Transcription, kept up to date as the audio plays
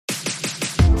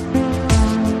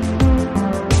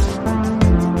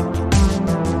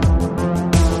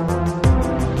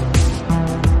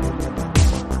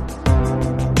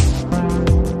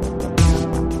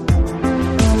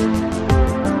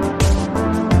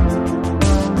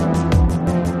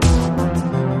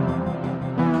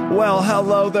Well,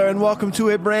 hello there, and welcome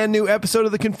to a brand new episode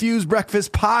of the Confused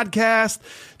Breakfast Podcast.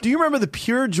 Do you remember the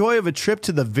pure joy of a trip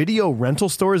to the video rental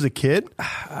store as a kid?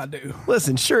 I do.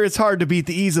 Listen, sure, it's hard to beat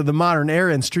the ease of the modern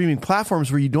era and streaming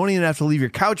platforms where you don't even have to leave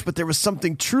your couch, but there was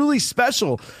something truly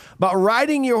special about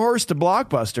riding your horse to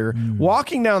Blockbuster,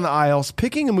 walking down the aisles,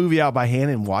 picking a movie out by hand,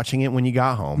 and watching it when you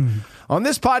got home. On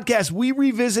this podcast, we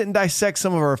revisit and dissect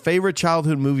some of our favorite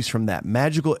childhood movies from that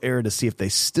magical era to see if they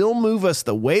still move us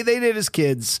the way they did as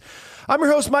kids. I'm your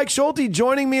host, Mike Schulte.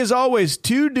 Joining me, as always,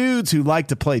 two dudes who like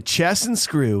to play chess and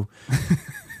screw,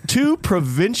 two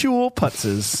provincial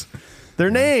putzes. Their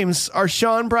names are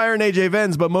Sean Pryor and AJ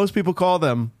Venz, but most people call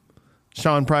them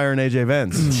Sean Pryor and AJ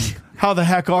Venz. How the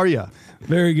heck are you?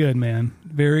 Very good, man.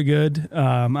 Very good.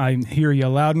 I hear you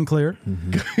loud and clear.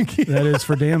 That is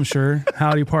for damn sure.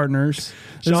 Howdy, partners.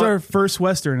 This is our first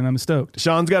Western, and I'm stoked.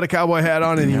 Sean's got a cowboy hat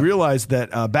on, and he realized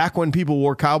that back when people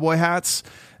wore cowboy hats,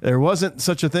 there wasn't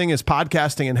such a thing as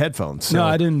podcasting and headphones. So. No,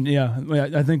 I didn't. Yeah,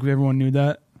 I think everyone knew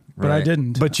that, but I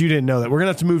didn't. But you didn't know that. We're going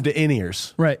to have to move to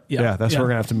in-ears. Right. Yeah. Yeah, that's what we're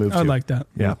going to have to move to. I like that.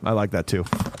 Yeah, I like that too.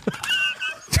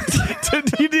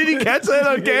 Did you catch that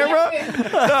on camera?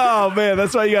 Oh, man,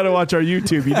 that's why you got to watch our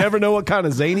YouTube. You never know what kind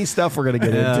of zany stuff we're going to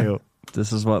get into.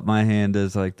 This is what my hand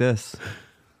is like this.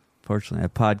 Fortunately, I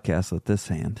podcast with this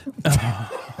hand.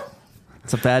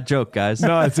 It's a bad joke, guys.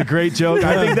 No, it's a great joke.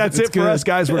 I think that's it for us,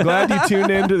 guys. We're glad you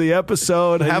tuned into the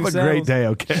episode. Have a great day,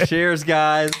 okay? Cheers,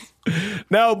 guys.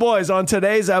 Now, boys, on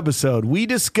today's episode, we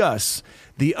discuss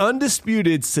the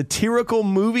undisputed satirical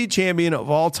movie champion of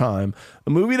all time,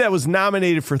 a movie that was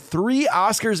nominated for 3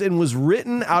 Oscars and was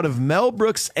written out of Mel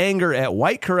Brooks' anger at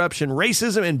white corruption,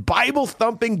 racism, and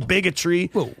Bible-thumping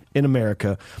bigotry in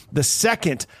America. The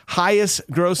second highest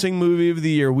grossing movie of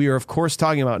the year. We are, of course,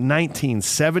 talking about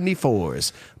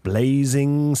 1974's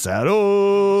Blazing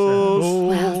Saddles.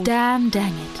 Well, dang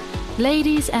it.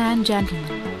 Ladies and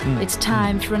gentlemen, it's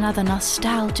time for another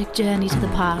nostalgic journey to the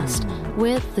past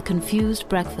with The Confused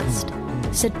Breakfast.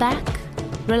 Sit back,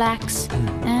 relax,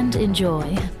 and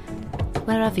enjoy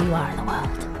wherever you are in the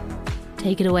world.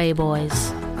 Take it away,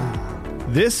 boys.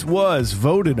 This was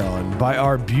voted on by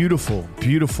our beautiful,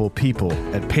 beautiful people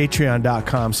at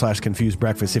patreon.com/confused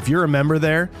breakfast. If you're a member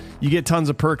there, you get tons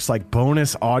of perks like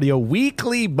bonus audio,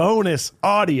 weekly bonus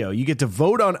audio. You get to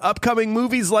vote on upcoming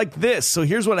movies like this. So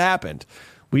here's what happened.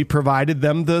 We provided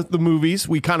them the movies.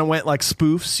 We kind of went like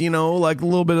spoofs, like a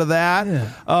little bit of that. Yeah.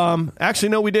 Actually,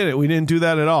 no, we didn't. We didn't do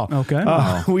that at all. Okay.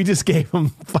 We just gave them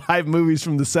 5 movies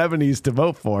from the 70s to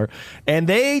vote for. And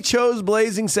they chose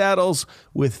Blazing Saddles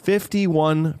with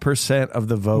 51% of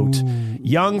the vote. Ooh.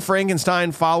 Young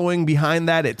Frankenstein following behind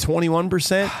that at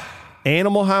 21%.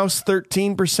 Animal House,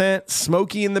 13%.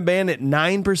 Smokey and the Bandit,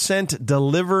 9%.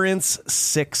 Deliverance,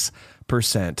 6%.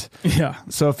 Yeah.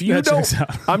 So if you don't,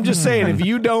 I'm just saying, if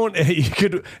you don't, you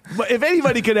could, if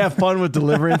anybody could have fun with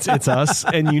Deliverance, it's us.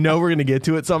 And we're going to get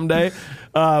to it someday.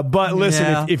 But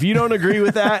listen, if you don't agree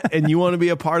with that and you want to be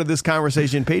a part of this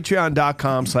conversation,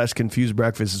 patreon.com/confused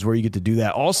breakfast is where you get to do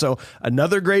that. Also,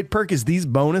 another great perk is these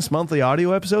bonus monthly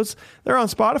audio episodes. They're on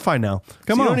Spotify now.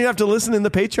 You don't even have to listen in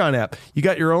the Patreon app. You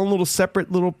got your own little separate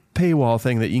little paywall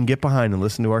thing that you can get behind and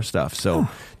listen to our stuff. So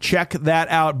check that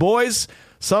out, boys.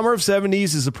 Summer of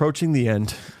 70s is approaching the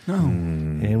end.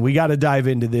 And we got to dive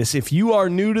into this. If you are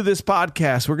new to this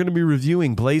podcast, we're going to be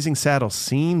reviewing Blazing Saddles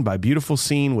scene by beautiful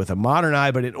scene with a modern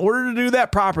eye. But in order to do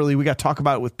that properly, we got to talk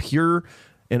about it with pure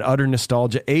and utter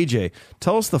nostalgia. AJ,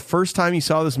 tell us the first time you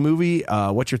saw this movie,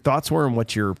 what your thoughts were, and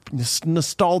what your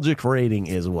nostalgic rating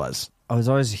was. I was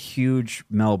always a huge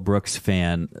Mel Brooks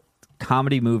fan.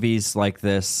 Comedy movies like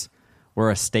this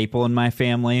were a staple in my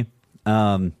family.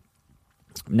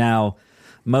 Now,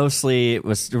 mostly it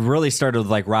really started with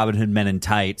like Robin Hood Men in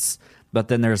Tights, but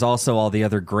then there's also all the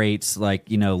other greats like,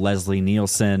 Leslie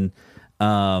Nielsen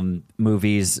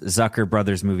movies, Zucker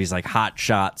Brothers movies like Hot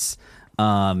Shots,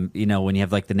 when you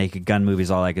have like the Naked Gun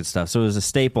movies, all that good stuff. So it was a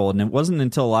staple, and it wasn't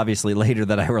until obviously later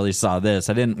that I really saw this.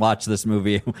 I didn't watch this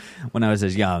movie when I was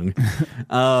as young.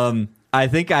 I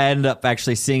think I ended up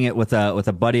actually seeing it with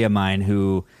a buddy of mine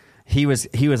who he was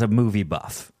a movie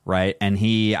buff, right? And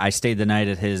I stayed the night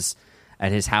at his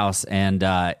house, and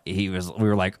we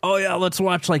were like, oh yeah, let's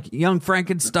watch like Young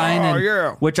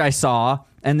Frankenstein, which I saw.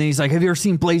 And then he's like, have you ever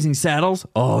seen Blazing Saddles?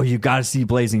 Oh, you got to see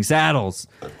Blazing Saddles.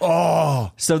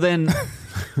 Oh, so then,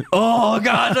 oh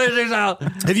God, Blazing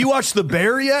Saddles. Have you watched The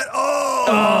Bear yet?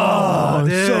 Oh,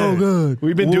 dude. So good.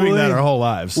 We've been doing that our whole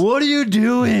lives. What are you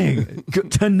doing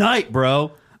tonight,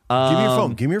 bro? Give me your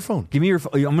phone. Give me your phone. Give me your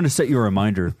phone. I'm going to set you a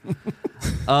reminder.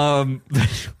 No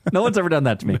one's ever done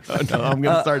that to me. No, I'm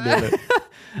going to start doing it.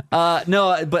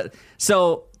 No, but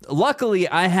so luckily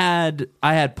I had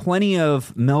plenty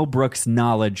of Mel Brooks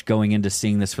knowledge going into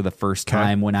seeing this for the first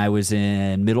time when I was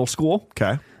in middle school.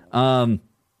 Okay.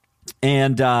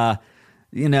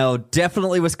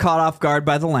 Definitely was caught off guard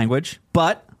by the language,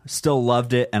 but still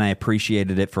loved it and I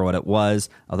appreciated it for what it was.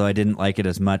 Although I didn't like it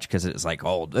as much because it's like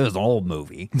old. It was an old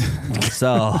movie,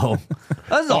 so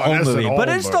that's an old movie, but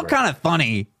it's still kind of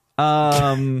funny. So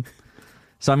I'm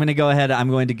going to go ahead. I'm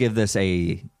going to give this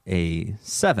a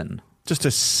 7. Just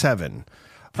a 7.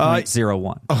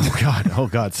 0.01. Oh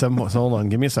God. 7 more. Hold on.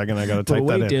 Give me a second. I got to type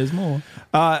that in. There's more.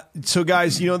 So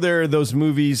guys, there are those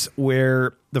movies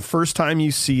where the first time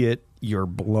you see it, you're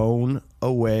blown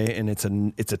away, and it's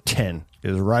a 10. It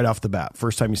is right off the bat.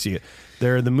 First time you see it.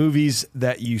 There are the movies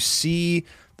that you see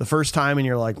the first time, and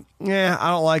you're like, I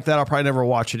don't like that. I'll probably never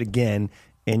watch it again.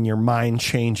 And your mind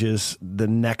changes the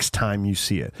next time you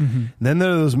see it. Mm-hmm. Then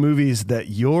there are those movies that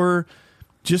you're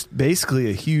just basically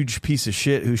a huge piece of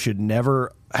shit who should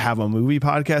never have a movie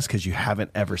podcast because you haven't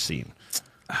ever seen.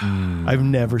 I've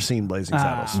never seen Blazing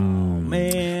Saddles.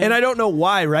 Man. And I don't know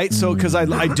why, right? So, because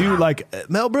I do like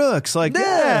Mel Brooks. Like,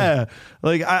 yeah.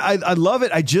 Like, I love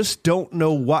it. I just don't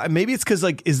know why. Maybe it's because,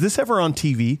 like, is this ever on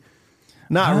TV?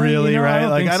 Not really, right?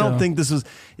 I don't think this was,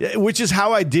 which is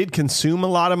how I did consume a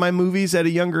lot of my movies at a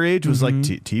younger age, was like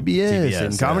TBS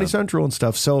and Comedy Central and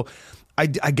stuff. So I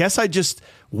guess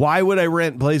why would I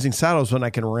rent Blazing Saddles when I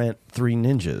can rent Three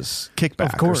Ninjas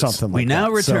Kickback or something like that? We now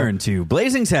return to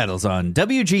Blazing Saddles on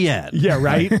WGN. Yeah,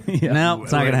 right? No,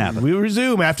 it's not going to happen. We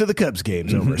resume after the Cubs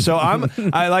game's over. So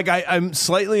I'm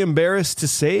slightly embarrassed to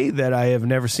say that I have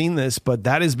never seen this, but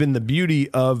that has been the beauty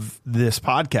of this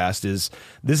podcast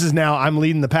I'm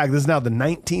leading the pack. This is now the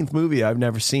 19th movie I've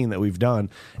never seen that we've done.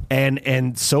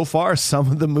 And so far,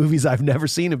 some of the movies I've never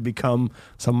seen have become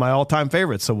some of my all-time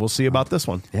favorites. So we'll see about this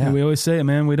one. Yeah. We always say it,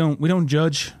 man. We don't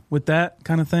judge with that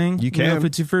kind of thing. You can. If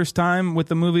it's your first time with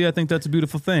the movie, I think that's a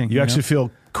beautiful thing. You actually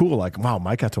feel cool, like, wow,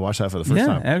 Mike got to watch that for the first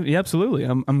time. Yeah, absolutely.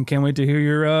 I can't wait to hear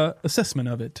your assessment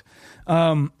of it.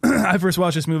 I first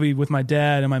watched this movie with my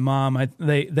dad and my mom.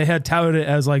 They had touted it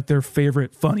as like their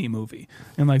favorite funny movie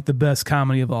and like the best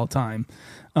comedy of all time.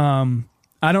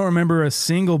 I don't remember a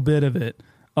single bit of it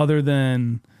other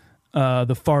than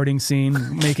the farting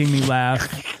scene making me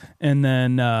laugh, and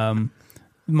then.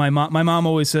 My mom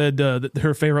always said that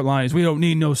her favorite line is, "We don't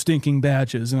need no stinking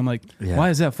badges," and I'm like, "Why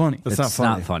is that funny?" It's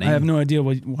not funny. I have no idea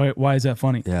why is that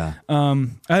funny. Yeah. I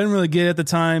didn't really get it at the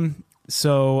time,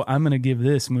 so I'm going to give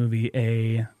this movie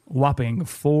a whopping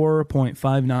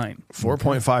 4.59.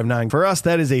 4.59 for us.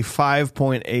 That is a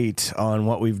 5.8 on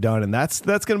what we've done, and that's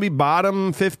going to be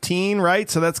bottom 15, right?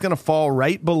 So that's going to fall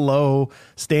right below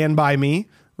Stand By Me.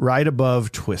 Right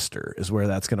above Twister is where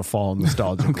that's going to fall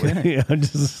nostalgically. Okay. I'm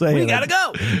just saying. We gotta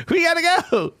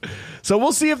go. So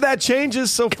we'll see if that changes.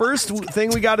 So first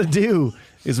thing we got to do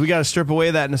is we got to strip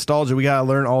away that nostalgia. We got to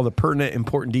learn all the pertinent,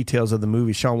 important details of the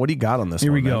movie. Sean, what do you got on this one?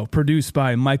 Here we go. Produced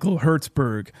by Michael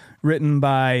Hertzberg. Written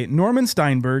by Norman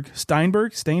Steinberg,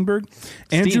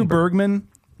 Andrew Bergman,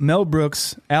 Mel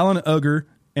Brooks, Alan Ugger,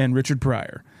 and Richard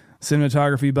Pryor.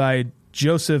 Cinematography by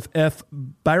Joseph F.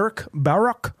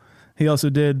 Baruch. He also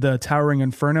did The Towering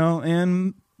Inferno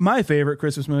and my favorite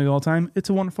Christmas movie of all time,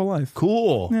 It's a Wonderful Life.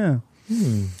 Cool. Yeah.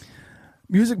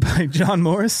 Music by John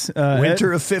Morris.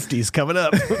 Winter of 50s coming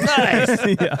up.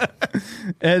 Nice. Yeah.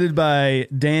 Edited by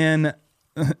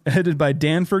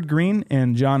Danford Green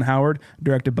and John Howard.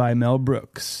 Directed by Mel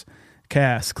Brooks.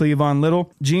 Cast: Cleavon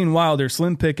Little, Gene Wilder,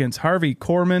 Slim Pickens, Harvey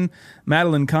Korman,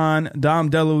 Madeline Kahn,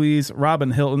 Dom DeLuise, Robin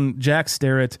Hilton, Jack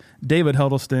Starrett, David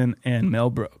Huddleston, and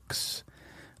Mel Brooks.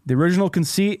 The original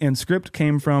conceit and script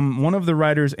came from one of the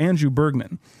writers, Andrew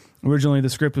Bergman. Originally, the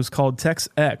script was called Tex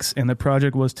X, and the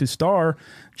project was to star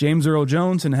James Earl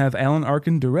Jones and have Alan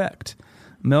Arkin direct.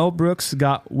 Mel Brooks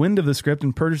got wind of the script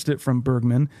and purchased it from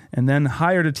Bergman, and then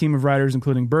hired a team of writers,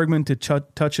 including Bergman, to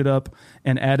touch it up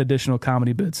and add additional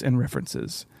comedy bits and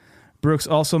references. Brooks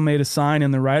also made a sign in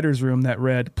the writer's room that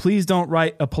read, "Please don't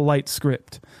write a polite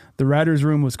script." The writer's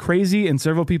room was crazy, and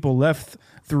several people left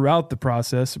throughout the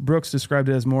process. Brooks described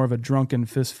it as more of a drunken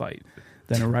fist fight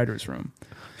than a writer's room.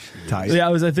 Tight. Yeah,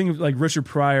 I think like Richard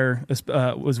Pryor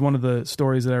was one of the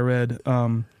stories that I read.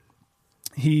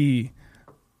 He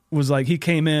was like, he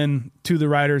came in to the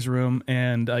writer's room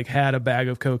and like had a bag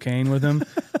of cocaine with him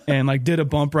and like did a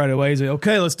bump right away. He's like,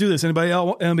 "Okay, let's do this. Anybody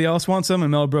else want some?"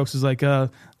 And Mel Brooks was like,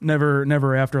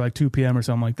 never after like 2 p.m. or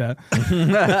something like that.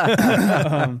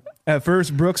 At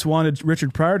first, Brooks wanted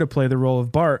Richard Pryor to play the role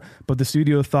of Bart, but the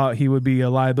studio thought he would be a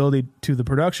liability to the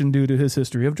production due to his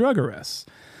history of drug arrests.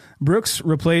 Brooks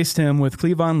replaced him with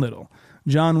Cleavon Little.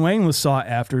 John Wayne was sought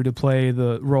after to play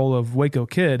the role of Waco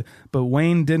Kid, but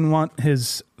Wayne didn't want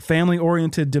his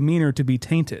family-oriented demeanor to be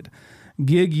tainted.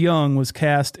 Gig Young was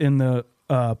cast in the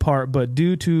part, but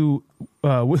due to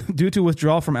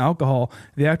withdrawal from alcohol,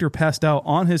 the actor passed out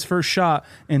on his first shot,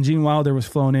 and Gene Wilder was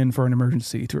flown in for an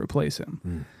emergency to replace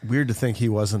him. Weird to think he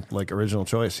wasn't like original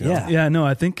choice. You know? Yeah. No,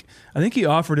 I think he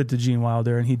offered it to Gene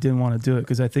Wilder, and he didn't want to do it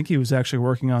because I think he was actually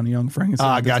working on Young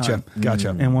Frankenstein. At the time, Gotcha.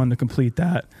 and wanted to complete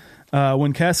that.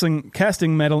 When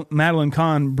casting Madeline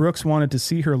Kahn, Brooks wanted to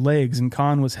see her legs, and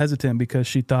Kahn was hesitant because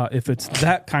she thought if it's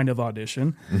that kind of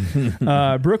audition,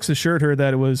 Brooks assured her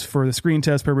that it was for the screen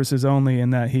test purposes only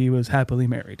and that he was happily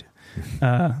married.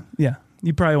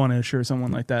 You probably want to assure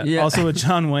someone like that. Yeah. Also with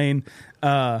John Wayne,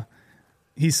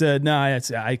 he said, "No,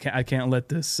 I can't let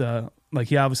this." Like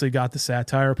he obviously got the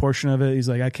satire portion of it. He's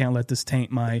like, "I can't let this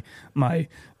taint my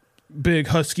big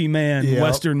husky man,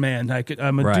 Western man.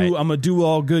 I'm a do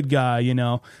all good guy, you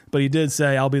know." But he did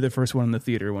say, "I'll be the first one in the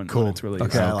theater when it's released."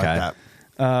 Okay, I like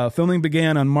that. Filming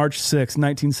began on March 6,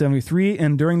 1973,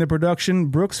 and during the production,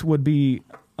 Brooks would be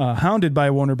hounded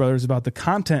by Warner Brothers about the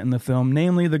content in the film,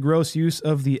 namely the gross use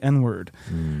of the N-word.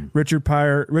 Richard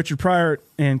Pryor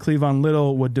and Cleavon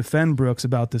Little would defend Brooks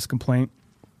about this complaint,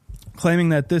 claiming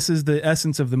that this is the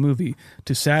essence of the movie,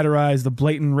 to satirize the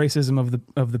blatant racism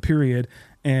of the period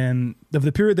and of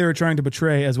the period they were trying to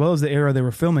portray, as well as the era they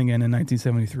were filming in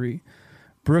 1973.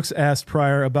 Brooks asked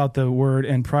Pryor about the word,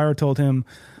 and Pryor told him,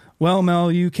 "Well,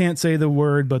 Mel, you can't say the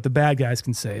word, but the bad guys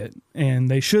can say it, and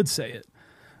they should say it."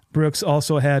 Brooks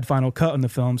also had final cut in the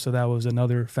film, so that was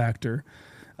another factor.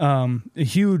 A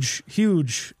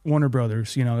huge Warner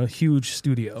Brothers, a huge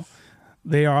studio.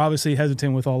 They are obviously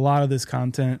hesitant with a lot of this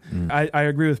content. I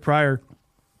agree with Pryor,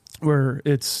 where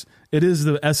it is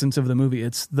the essence of the movie.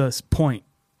 It's the point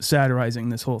satirizing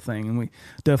this whole thing, and we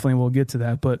definitely will get to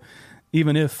that. But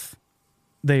even if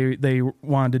they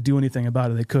wanted to do anything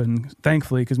about it, they couldn't,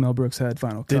 thankfully, because Mel Brooks had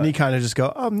final cut. Didn't he kind of just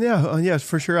go, yeah,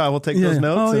 for sure, I will take those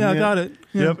notes. I got it.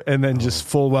 Yeah. Yep, and then just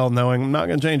full well knowing, I'm not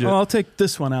going to change it. I'll take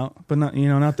this one out, but not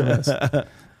the rest.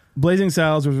 Blazing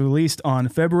Saddles was released on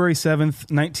February 7th,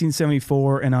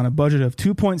 1974, and on a budget of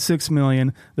 $2.6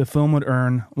 million, the film would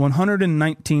earn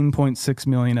 $119.6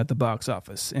 million at the box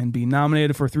office and be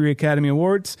nominated for 3 Academy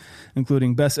Awards,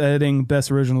 including Best Editing,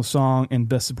 Best Original Song, and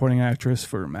Best Supporting Actress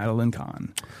for Madeline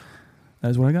Kahn. That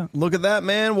is what I got. Look at that,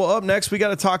 man. Well, up next, we got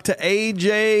to talk to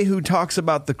AJ, who talks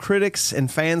about the critics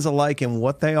and fans alike and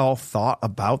what they all thought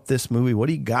about this movie. What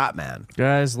do you got, man?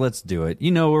 Guys, let's do it. You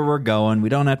know where we're going. We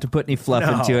don't have to put any fluff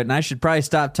into it, and I should probably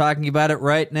stop talking about it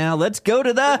right now. Let's go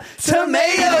to the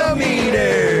Tomato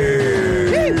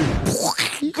Meter.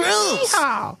 Gross.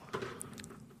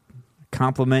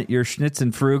 Compliment your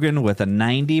Schnitzenfrugen with a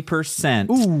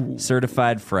 90%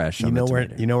 certified fresh. You know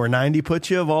where 90 puts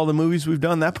you of all the movies we've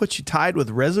done? That puts you tied with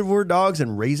Reservoir Dogs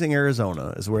and Raising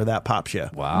Arizona is where that pops you.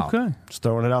 Wow. Okay. Just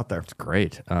throwing it out there. It's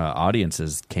great.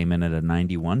 Audiences came in at a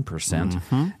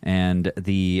 91%. And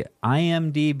the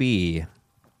IMDb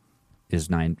is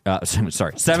 7.7.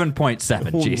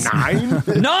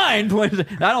 Jeez. 9? 9?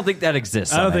 I don't think that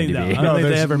exists. I don't think IMDb. I don't think they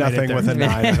there's ever made nothing it with a there.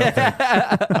 9. I don't think.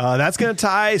 That's going to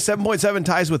tie 7.7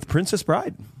 ties with Princess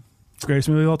Bride. Greatest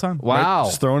movie of all time. Wow.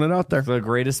 Just throwing it out there. The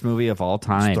greatest movie of all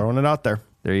time. Just throwing it out there.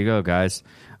 There you go, guys.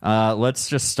 Let's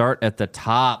just start at the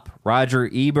top. Roger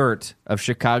Ebert of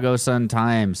Chicago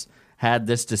Sun-Times had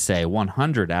this to say,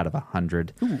 100 out of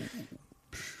 100. Ooh.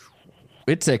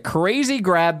 It's a crazy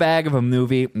grab bag of a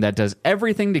movie that does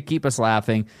everything to keep us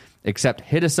laughing except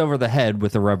hit us over the head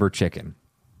with a rubber chicken.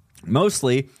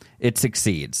 Mostly, it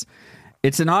succeeds.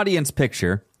 It's an audience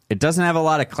picture. It doesn't have a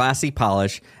lot of classy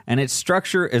polish, and its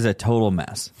structure is a total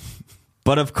mess.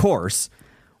 But of course,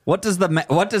 what does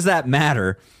that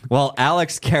matter? Well,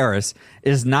 Alex Karras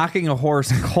is knocking a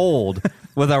horse cold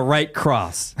with a right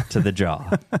cross to the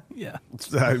jaw. Yeah.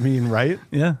 I mean, right?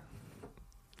 Yeah.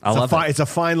 It's a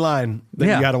fine line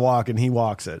that you got to walk, and he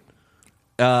walks it.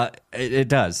 It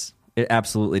does. It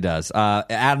absolutely does.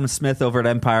 Adam Smith over at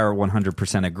Empire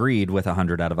 100% agreed with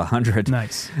 100 out of 100.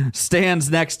 Nice. Stands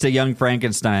next to Young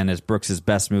Frankenstein as Brooks'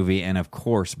 best movie, and of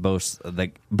course boasts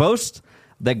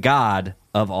the god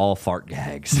of all fart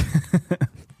gags.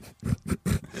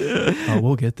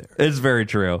 We'll get there. It's very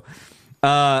true.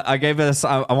 I gave this.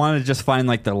 I wanted to just find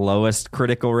like the lowest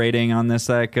critical rating on this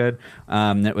that I could.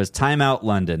 It was Time Out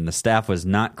London. The staff was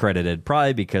not credited,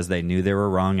 probably because they knew they were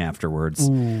wrong afterwards.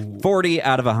 40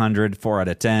 out of 100, 4 out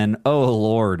of 10. Oh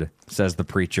Lord, says the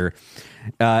preacher,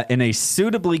 in a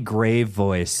suitably grave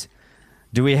voice.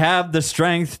 Do we have the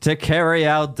strength to carry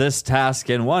out this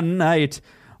task in one night,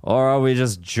 or are we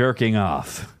just jerking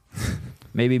off?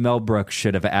 Maybe Mel Brooks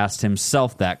should have asked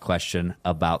himself that question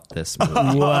about this movie.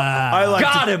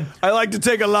 Got him! I like to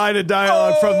take a line of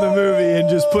dialogue from the movie and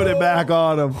just put it back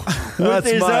on him. With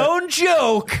his own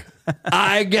joke,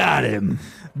 I got him.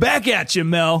 Back at you,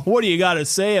 Mel. What do you got to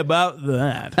say about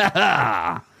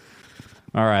that?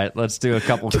 All right, let's do a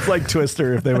couple. It's like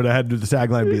Twister if they would have had the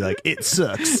tagline be like, "It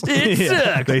sucks." It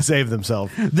sucks. They saved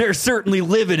themselves. They're certainly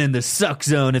living in the suck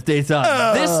zone if they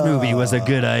thought this movie was a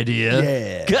good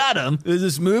idea. Yeah. Got him.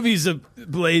 This movie's a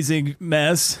blazing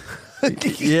mess.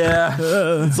 Yeah.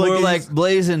 It's like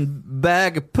blazing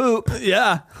bag of poop.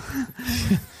 Yeah.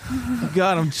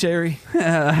 Got him, Cherry. 1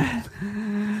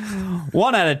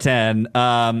 out of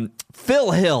 10.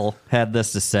 Phil Hill had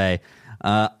this to say.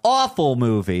 Awful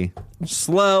movie.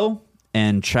 Slow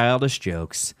and childish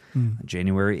jokes.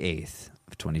 January 8th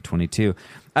of 2022.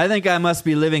 I think I must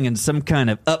be living in some kind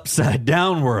of upside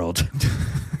down world.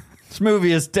 This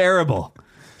movie is terrible.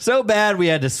 So bad we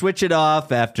had to switch it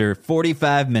off after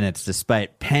 45 minutes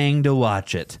despite paying to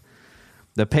watch it.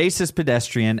 The pace is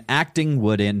pedestrian, acting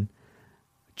wooden,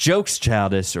 jokes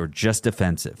childish or just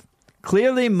offensive.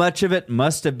 Clearly, much of it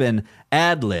must have been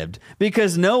ad-libbed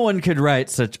because no one could write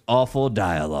such awful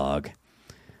dialogue.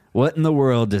 What in the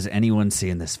world does anyone see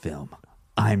in this film?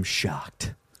 I'm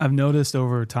shocked. I've noticed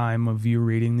over time of you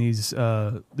reading these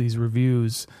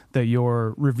reviews that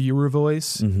your reviewer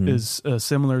voice is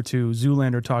similar to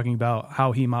Zoolander talking about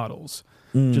how he models.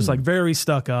 Just like very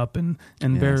stuck up and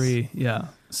very,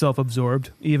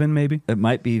 self-absorbed even maybe. It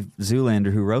might be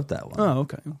Zoolander who wrote that one. Oh,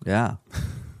 okay. Yeah.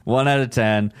 1 out of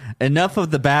 10. Enough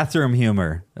of the bathroom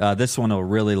humor. This one will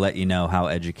really let you know how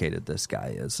educated this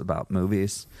guy is about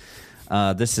movies.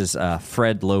 This is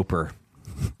Fred Loper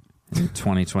in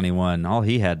 2021. All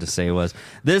he had to say was,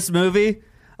 this movie,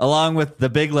 along with The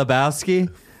Big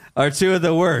Lebowski, are two of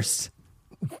the worst,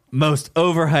 most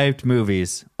overhyped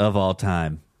movies of all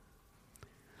time.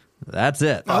 That's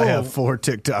it. I have 4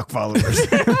 TikTok followers.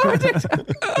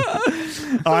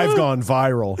 I've gone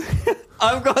viral.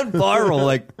 I've gone viral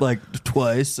like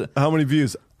twice. How many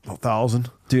views? 1,000.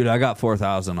 Dude, I got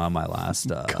 4,000 on my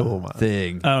last Cool, man.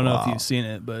 thing. I don't know if you've seen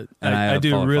it, but And I I have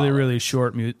do full really, following. really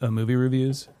short movie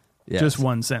reviews. Yes. Just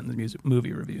one sentence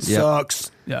movie reviews. Yep.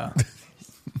 Sucks. Yeah.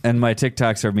 And my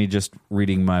TikToks are me just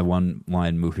reading my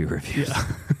one-line movie reviews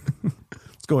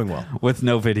It's going well. with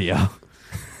no video.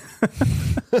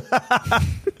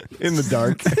 In the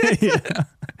dark.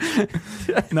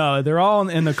 No, they're all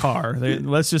in the car.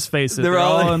 Let's just face it. They're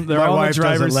all in- they're My all in wife the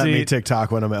doesn't driver's let me seat.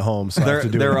 TikTok when I'm at home, so I have to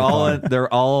do it. They're in the all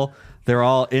car. they're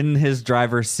all in his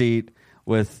driver's seat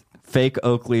with fake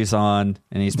Oakleys on,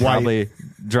 and he's probably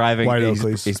driving White these-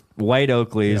 Oakleys. these white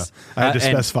Oakleys. Yeah. I had to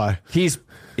And specify.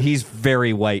 He's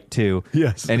very white too.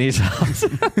 Yes. And he's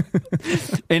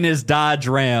in his Dodge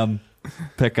Ram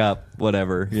pickup,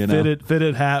 whatever, you know.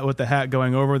 Fitted hat with the hat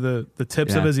going over the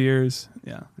tips Yeah. of his ears.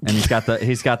 Yeah. And he's got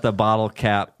the bottle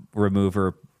cap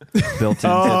remover built into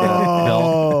the belt.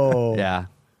 Oh. Yeah.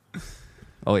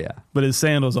 Oh yeah. But his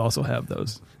sandals also have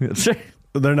those.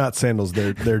 They're not sandals.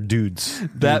 They're dudes.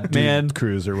 That man- Dude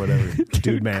crews or whatever.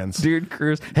 Dude mans. Dude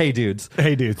Cruz. Hey dudes.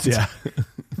 Hey, dudes. Yeah.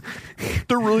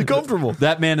 They're really comfortable.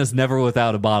 That man is never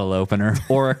without a bottle opener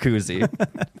or a koozie.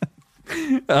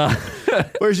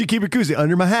 Where's you keep your koozie?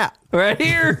 Under my hat. Right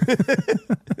here.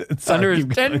 It's under his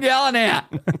 10-gallon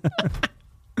hat.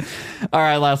 All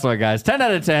right, last one, guys. 10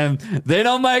 out of 10. They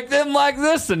don't make them like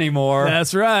this anymore.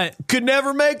 That's right. Could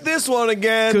never make this one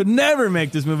again. Could never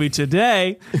make this movie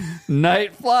today.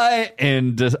 Nightfly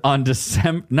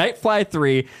Nightfly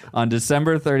 3 on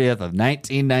December 30th of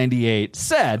 1998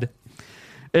 said,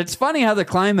 "It's funny how the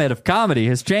climate of comedy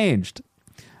has changed.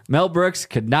 Mel Brooks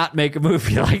could not make a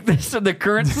movie like this in the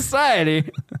current society.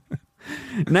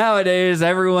 Nowadays,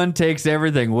 everyone takes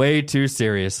everything way too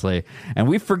seriously, and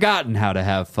we've forgotten how to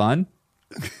have fun.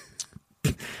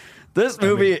 This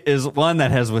movie is one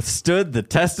that has withstood the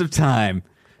test of time.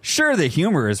 Sure, the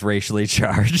humor is racially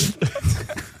charged."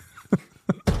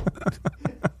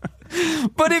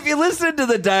 But if you listen to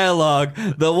the dialogue,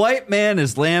 the white man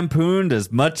is lampooned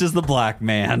as much as the black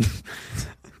man.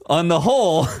 On the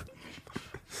whole,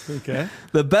 Okay.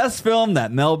 the best film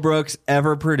that Mel Brooks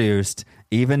ever produced,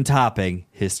 even topping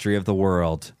History of the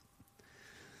World.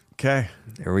 Okay.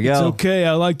 There we go. It's okay.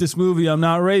 I like this movie. I'm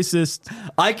not racist.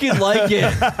 I can like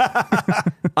it.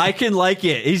 I can like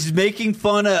it. He's making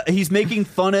fun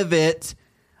of it.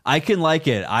 I can like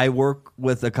it. I work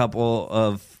with a couple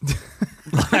of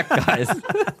black guys.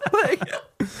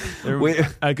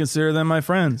 I consider them my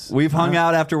friends. We've hung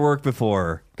out after work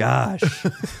before. Gosh.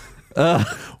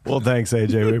 Well, thanks,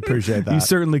 AJ. We appreciate that. You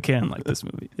certainly can like this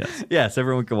movie. Yes. Yes,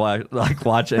 everyone can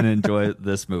watch and enjoy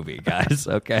this movie, guys.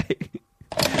 Okay.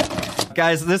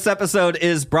 Guys, this episode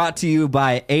is brought to you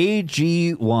by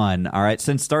AG1. All right,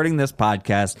 since starting this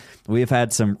podcast, we've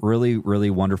had some really, really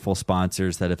wonderful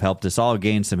sponsors that have helped us all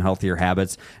gain some healthier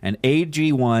habits, and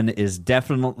AG1 is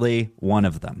definitely one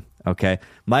of them. Okay,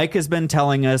 Mike has been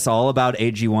telling us all about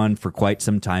AG1 for quite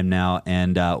some time now,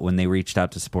 and when they reached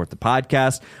out to support the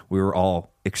podcast, we were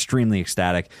all extremely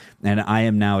ecstatic, and I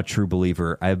am now a true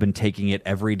believer. I have been taking it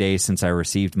every day since I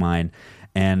received mine,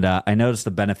 and I noticed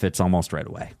the benefits almost right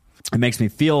away. It makes me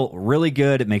feel really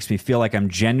good. It makes me feel like I'm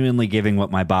genuinely giving what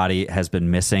my body has been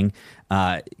missing,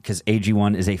 because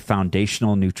AG1 is a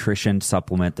foundational nutrition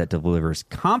supplement that delivers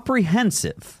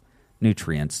comprehensive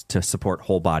nutrients to support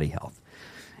whole body health.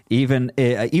 Even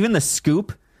the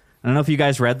scoop, I don't know if you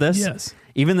guys read this. Yes.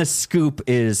 Even the scoop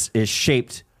is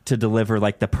shaped to deliver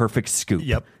like the perfect scoop.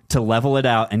 Yep. To level it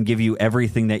out and give you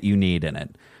everything that you need in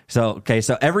it. So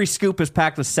every scoop is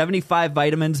packed with 75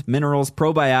 vitamins, minerals,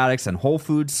 probiotics, and whole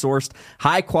food sourced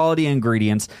high-quality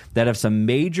ingredients that have some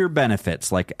major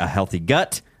benefits like a healthy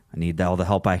gut. I need all the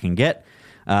help I can get.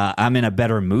 I'm in a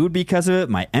better mood because of it.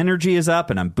 My energy is up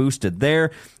and I'm boosted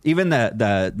there. Even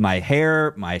my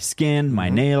hair, my skin, my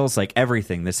nails, like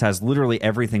everything. This has literally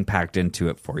everything packed into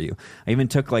it for you. I even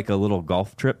took like a little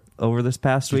golf trip over this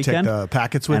past weekend. Take the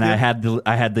packets with and you?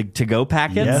 I had the to-go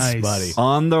packets. Yes, Nice. buddy.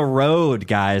 On the road,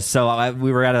 guys. So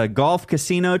we were at a golf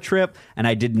casino trip, and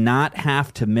I did not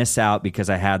have to miss out because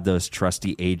I had those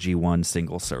trusty AG1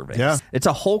 single servings. Yeah. It's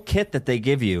a whole kit that they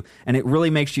give you, and it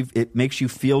really makes you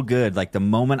feel good. Like the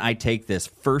moment I take this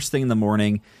first thing in the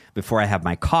morning before I have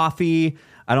my coffee,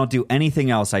 I don't do anything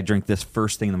else. I drink this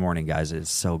first thing in the morning, guys. It is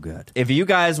so good. If you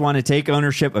guys want to take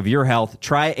ownership of your health,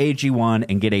 try AG1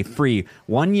 and get a free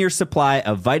 1-year supply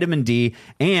of vitamin D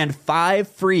and 5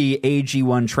 free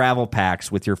AG1 travel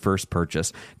packs with your first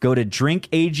purchase. Go to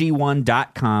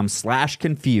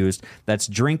drinkag1.com/confused. That's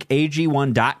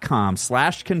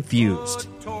drinkag1.com/confused.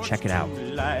 Check it out.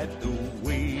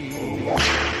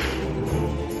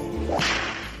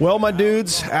 Well, my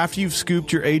dudes, after you've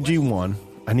scooped your AG1,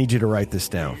 I need you to write this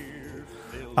down.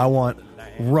 I want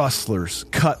rustlers,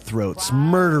 cutthroats,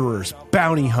 murderers,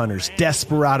 bounty hunters,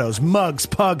 desperados, mugs,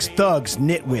 pugs, thugs,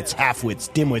 nitwits,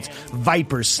 halfwits, dimwits,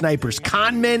 vipers, snipers,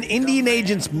 con men, Indian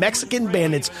agents, Mexican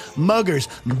bandits, muggers,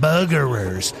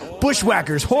 buggerers,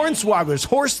 bushwhackers, hornswogglers,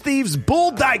 horse thieves, bull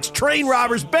dykes, train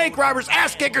robbers, bank robbers,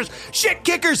 ass kickers, shit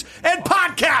kickers, and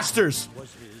podcasters.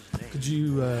 Could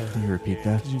you Can you repeat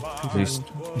that? Please,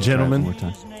 Gentlemen, one more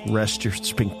time. rest your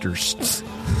sphincters.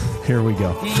 Here we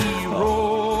go. He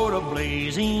rode a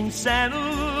blazing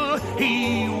saddle,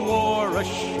 he wore a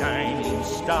shining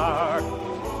star.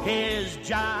 His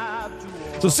job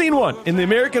to So scene 1. In the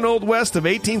American Old West of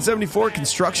 1874,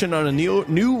 construction on a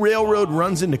new railroad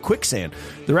runs into quicksand.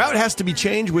 The route has to be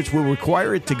changed, which will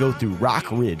require it to go through Rock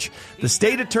Ridge. The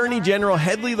state attorney general,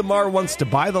 Hedley Lamar, wants to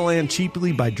buy the land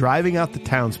cheaply by driving out the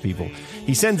townspeople.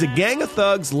 He sends a gang of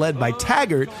thugs led by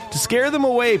Taggart to scare them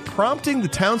away, prompting the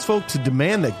townsfolk to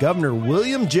demand that Governor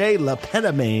William J.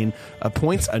 LePenamain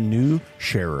appoints a new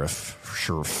sheriff.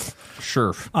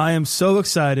 Sure. I am so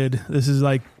excited. This is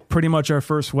like pretty much our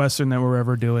first Western that we're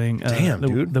ever doing. Damn,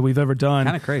 dude. That we've ever done.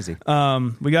 Kind of crazy.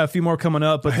 We got a few more coming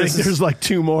up, but I think there's like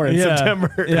 2 more in Yeah.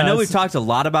 September. Yeah. I know we've it's- talked a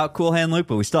lot about Cool Hand Luke,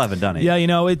 but we still haven't done it. Yeah, you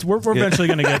know, we're eventually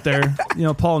going to get there. You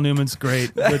know, Paul Newman's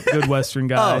great, good Western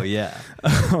guy. Oh, yeah.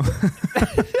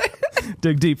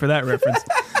 Dig deep for that reference.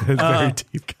 Very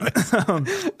deep, guys.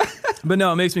 But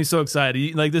no, it makes me so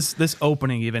excited. Like this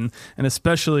opening even, and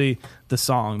especially the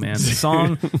song, man. The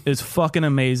song is fucking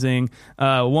amazing.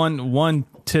 One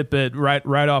tidbit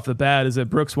right off the bat is that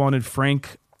Brooks wanted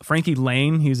Frankie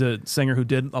Lane. He's a singer who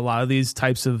did a lot of these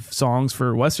types of songs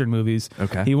for Western movies.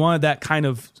 Okay. He wanted that kind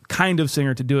of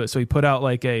singer to do it. So he put out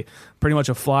like pretty much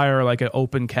a flyer, like an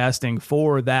open casting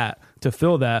for that, to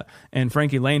fill that. And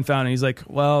Frankie Lane found it. He's like,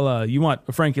 well, you want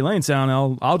a Frankie Lane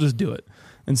sound? I'll just do it.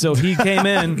 And so he came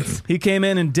in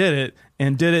and did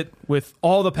it with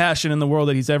all the passion in the world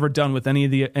that he's ever done with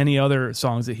any other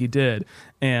songs that he did,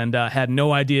 and had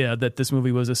no idea that this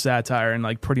movie was a satire and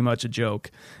like pretty much a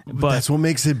joke. But That's what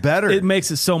makes it better. it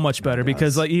makes it so much better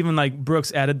because like even like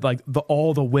Brooks added like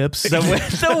all the whips. The whip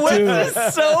is so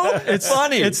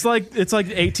funny. It's like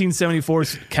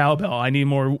 1874's cowbell. I need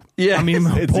more. Yeah. I mean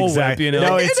more It's bull exact- whip. You know.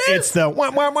 No, it's the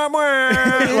wah, wah, wah, wah.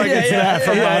 Like it's that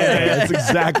from That's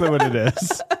exactly what it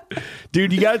is.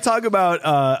 Dude, you got to talk about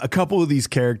a couple of these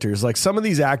characters. Like some of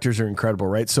these actors are incredible,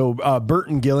 right? So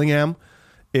Burton Gillingham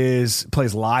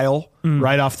plays Lyle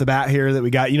right off the bat here that we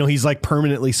got. You know, he's like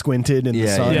permanently squinted in the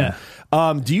Yeah, sun.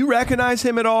 yeah. Do you recognize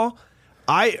him at all?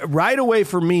 right away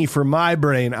for my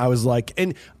brain, I was like,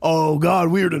 and oh God,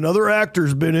 weird, another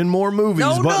actor's been in more movies.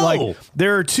 Like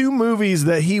there are 2 movies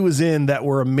that he was in that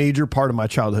were a major part of my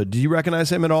childhood. Do you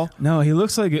recognize him at all? No, he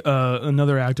looks like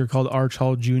another actor called Arch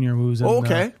Hall Jr. who's in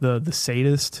the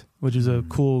Sadist, which is a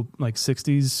cool like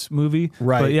 60s movie.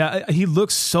 Right. But yeah, he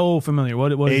looks so familiar.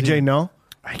 What AJ, no?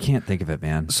 I can't think of it,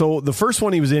 man. So the first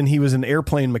one he was an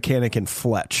airplane mechanic in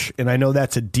Fletch, and I know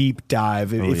that's a deep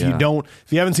dive. If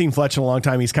you haven't seen Fletch in a long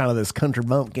time, he's kind of this country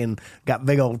bumpkin, got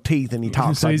big old teeth, and he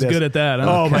talks so like he's this. good at that.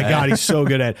 Huh? Oh my God, he's so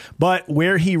good at it. But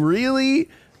where he really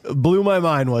blew my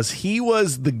mind was he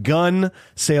was the gun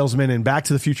salesman in Back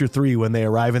to the Future 3 when they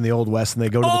arrive in the Old West and they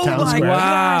go to the town square.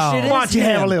 Gosh, Why don't you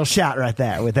have a little shot right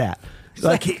there with that?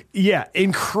 Like, yeah,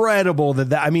 incredible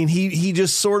that I mean, he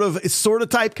just sort of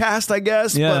typecast, I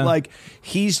guess, but like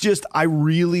he's just, I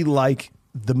really like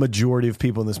the majority of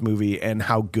people in this movie and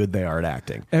how good they are at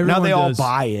acting. Everyone now they all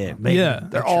buy it.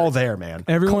 They're all there, man.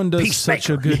 Everyone does such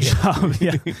a good job.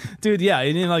 Yeah. Dude, yeah,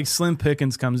 and then like Slim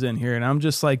Pickens comes in here and I'm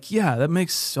just like, yeah, that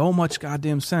makes so much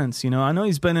goddamn sense. You know, I know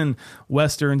he's been in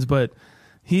Westerns, but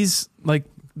he's like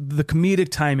the comedic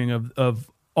timing of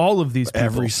all of these people,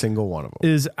 every single one of them,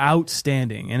 is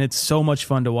outstandanding, and it's so much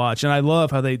fun to watch. And I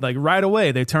love how they like right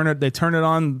away they turn it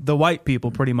on the white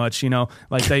people pretty much. You know,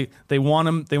 like they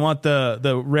want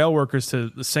the rail workers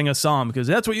to sing a song because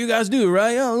that's what you guys do,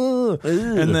 right?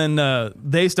 And then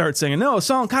they start singing a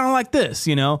song kind of like this.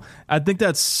 You know, I think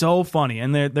that's so funny,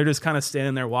 and they're just kind of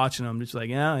standing there watching them, just like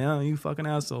yeah, you fucking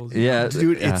assholes. Yeah,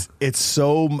 dude, it's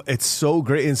so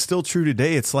great and still true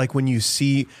today. It's like when you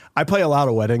see, I play a lot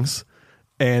of weddings.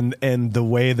 And the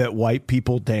way that white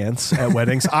people dance at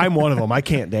weddings, I'm one of them. I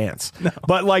can't dance,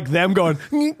 but like them going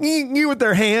with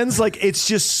their hands, like it's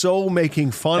just so making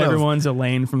fun. Everyone's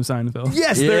Elaine from Seinfeld.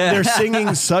 Yes, they're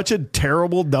singing such a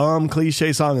terrible, dumb,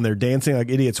 cliche song, and they're dancing like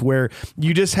idiots. Where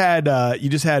you just had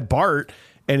Bart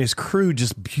and his crew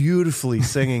just beautifully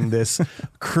singing this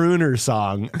crooner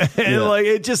song, and like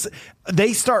it just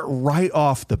they start right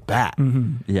off the bat.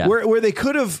 Mm-hmm. Yeah, where they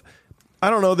could have,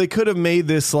 I don't know, they could have made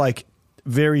this like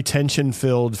very tension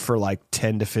filled for like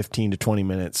 10 to 15 to 20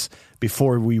 minutes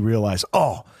before we realize,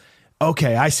 oh,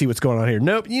 okay, I see what's going on here.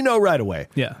 Nope, you know right away.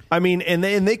 Yeah. I mean, and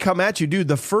they come at you, dude.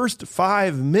 The first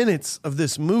 5 minutes of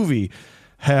this movie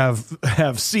have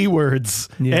C words,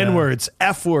 N words,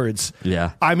 F words.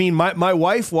 Yeah. I mean, my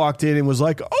wife walked in and was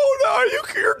like, oh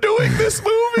no, you're doing this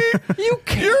movie. You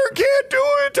can't do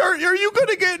it. Are you going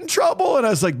to get in trouble? And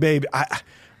I was like, babe,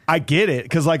 I get it,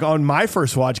 because like on my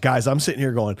first watch, guys, I'm sitting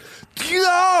here going,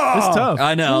 "Yeah, it's tough."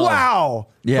 I know. Wow.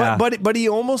 Yeah. But he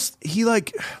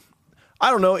like,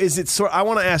 I don't know. Is it sort? I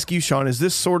want to ask you, Sean. Is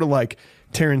this sort of like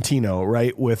Tarantino,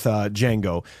 right, with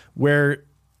Django, where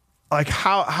like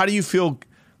how do you feel?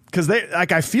 Because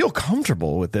I feel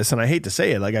comfortable with this, and I hate to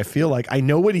say it, like I feel like I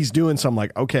know what he's doing, so I'm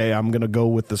like, okay, I'm gonna go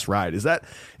with this ride. Is that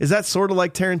sort of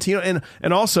like Tarantino?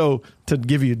 And also to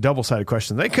give you a double-sided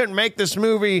question, they couldn't make this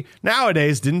movie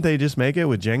nowadays. Didn't they just make it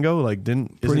with Django? Like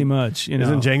pretty much, you know,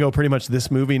 isn't Django pretty much this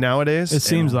movie nowadays? It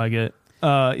seems like it.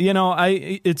 You know,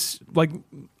 it's like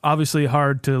obviously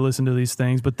hard to listen to these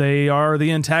things, but they are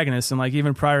the antagonists, and like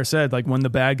even Pryor said, like when the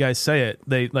bad guys say it,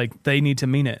 they need to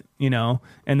mean it, you know,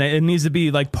 and it needs to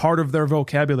be like part of their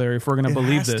vocabulary if we're going to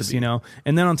believe this, you know.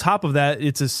 And then on top of that,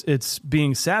 it's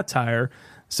being satire.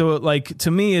 So like to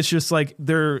me, it's just like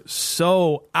they're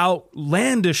so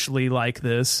outlandishly like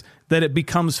this that it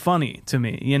becomes funny to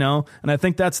me, you know. And I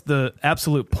think that's the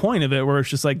absolute point of it, where it's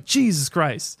just like, Jesus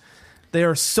Christ. They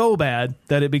are so bad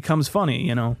that it becomes funny,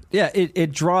 you know? Yeah,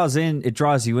 it draws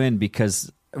you in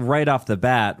because right off the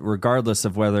bat, regardless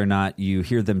of whether or not you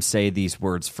hear them say these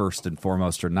words first and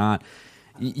foremost or not,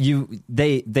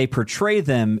 they portray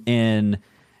them in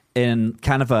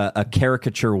kind of a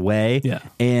caricature way. Yeah.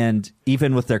 And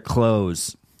even with their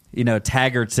clothes, you know,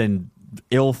 Taggart's in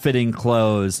ill-fitting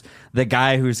clothes. The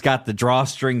guy who's got the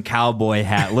drawstring cowboy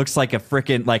hat looks like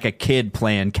a kid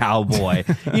playing cowboy.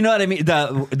 You know what I mean?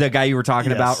 The guy you were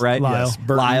talking about, right? Lyle. Yes,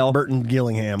 Lyle. Burton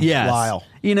Gillingham. Yes. Lyle.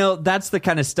 You know, that's the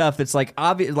kind of stuff. It's like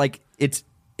obvious, like it's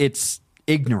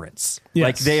ignorance. Yes.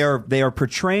 Like they are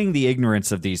portraying the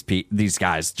ignorance of these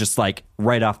guys just like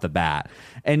right off the bat.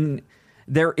 And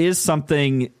there is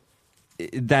something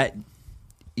that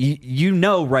you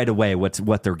know right away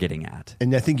what they're getting at.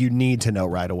 And I think you need to know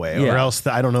right away, Yeah. or else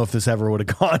I don't know if this ever would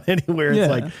have gone anywhere. Yeah.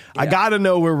 It's like, I got to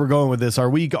know where we're going with this. Are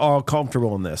we all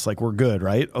comfortable in this? Like, we're good,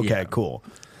 right? Okay, Yeah. cool.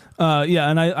 Yeah,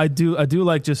 and I do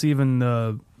like just even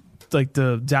like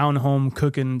the down home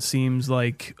cooking seems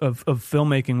like of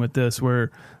filmmaking with this,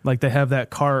 where like they have that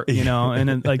cart, you know, and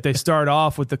then, like they start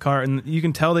off with the cart, and you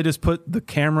can tell they just put the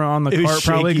camera on the cart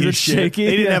probably because it's shaky.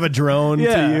 They didn't have a drone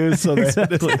to use, so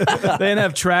exactly. They didn't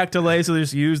have track delay, so they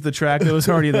just used the track that was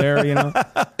already there. You know,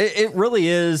 it really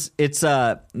is. It's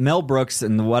Mel Brooks,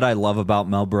 and what I love about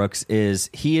Mel Brooks is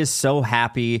he is so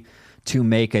happy to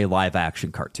make a live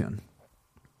action cartoon.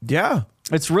 Yeah.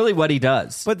 It's really what he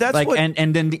does. But that's like, what...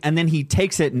 and then he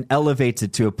takes it and elevates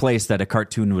it to a place that a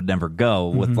cartoon would never go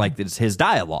with like his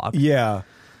dialogue. Yeah.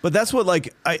 But that's what,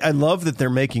 like, I love that they're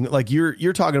making, like,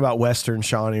 you're talking about Western,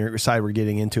 Sean, your side, we're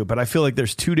getting into it, but I feel like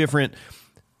there's two different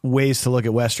ways to look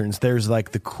at Westerns. There's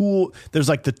like there's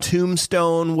like the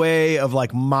Tombstone way of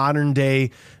like modern day,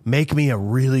 make me a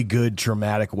really good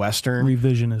dramatic Western.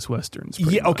 Revisionist Westerns.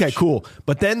 Yeah. Okay, much. cool.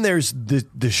 But then there's the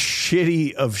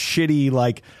shitty,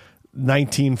 like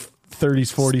 1930s,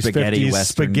 40s, Spaghetti 50s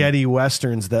Western. spaghetti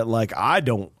Westerns that like, I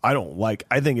don't like.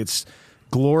 I think it's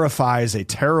glorifies a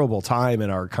terrible time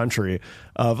in our country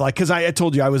of like, cause I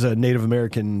told you I was a Native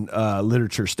American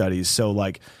literature studies. So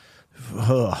like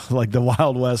the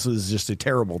Wild West was just a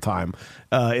terrible time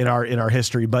in our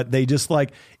history, but they just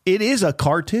like, it is a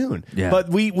cartoon, but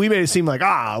we made it seem like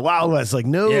Wild West, like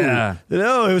no,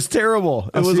 it was terrible.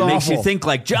 It was awful. Makes you think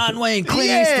like John Wayne, Clint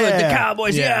Eastwood, the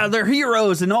Cowboys, they're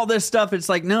heroes and all this stuff. It's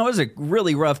like, no, it was a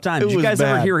really rough time. Did you guys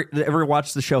ever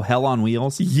watch the show Hell on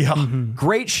Wheels? Yeah,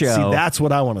 great show. See, that's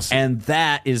what I want to see. And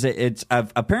that is it's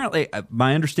apparently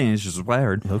my understanding is just what I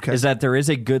heard is that there is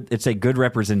a good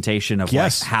representation of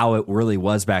like how it really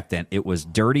was back then. It was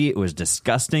dirty, it was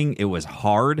disgusting, it was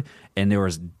hard, and there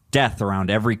was death around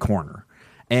every corner.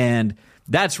 And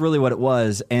that's really what it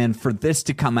was. And for this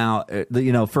to come out,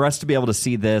 you know, for us to be able to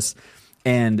see this,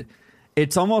 and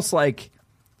it's almost like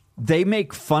they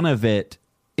make fun of it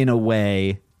in a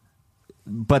way,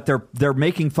 but they're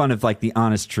making fun of like the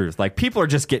honest truth. Like people are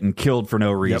just getting killed for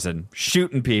no reason,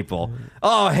 shooting people.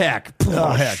 Oh heck.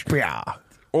 Yeah.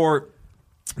 Or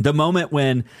the moment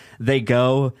when they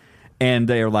go and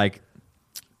they're like,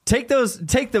 Take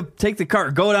the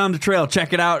cart, go down the trail,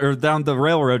 check it out, or down the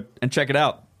railroad and check it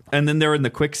out. And then they're in the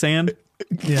quicksand.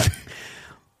 Yeah.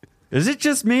 Is it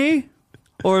just me?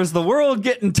 Or is the world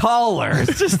getting taller?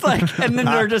 It's just like, and then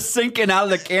they're just sinking out of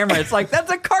the camera. It's like,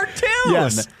 that's a cartoon.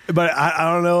 Yes. But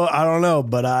I don't know,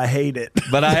 but I hate it.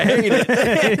 But I hate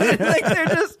it. Like they're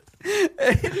just...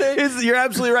 You're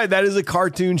absolutely right. That is a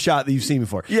cartoon shot that you've seen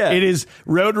before. Yeah. It is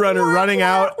Roadrunner running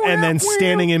out and then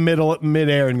standing in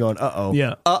midair and going, uh-oh.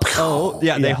 Yeah. Uh-oh.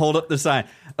 Yeah, they hold up the sign.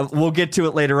 We'll get to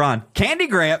it later on. Candy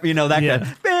Grant, you know, that kind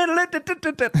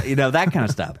of, you know, that kind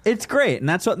of stuff. It's great. And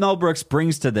that's what Mel Brooks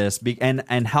brings to this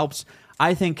and helps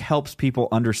people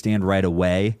understand right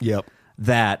away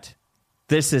that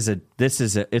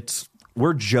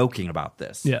we're joking about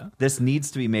this. Yeah. This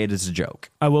needs to be made as a joke.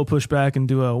 I will push back and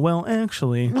do a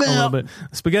little bit.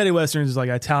 Spaghetti Westerns is like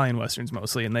Italian Westerns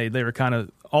mostly, and they were kind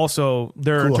of also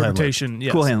their interpretation.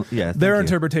 Yes, their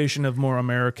interpretation of more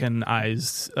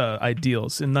Americanized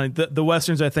ideals. And the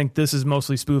Westerns, I think this is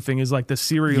mostly spoofing, is like the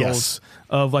serials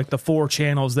of like the 4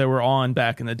 channels that were on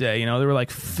back in the day. You know, there were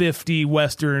like 50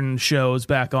 Western shows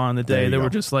back on the day. They were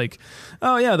just like,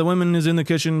 oh yeah, the woman is in the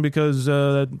kitchen because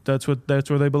that's where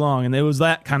they belong. And it was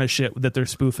that kind of shit that they're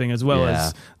spoofing, as well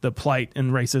as the plight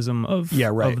and racism of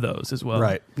those as well.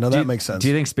 Right. No, that makes sense. Do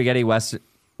you think spaghetti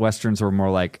Westerns were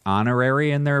more like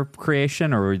honorary in their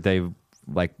creation, or were they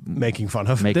like making fun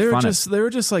of? They were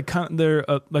just like kind of, they're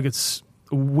like, it's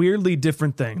a weirdly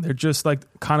different thing. They're just like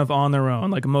kind of on their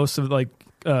own. Like most of like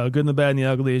Good and the Bad and the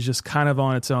Ugly is just kind of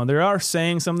on its own. They are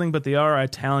saying something, but they are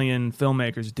Italian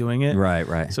filmmakers doing it.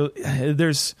 Right. So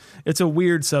it's a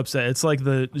weird subset. It's like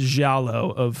the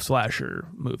giallo of slasher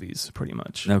movies, pretty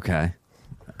much. Okay.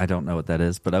 I don't know what that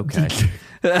is, but okay.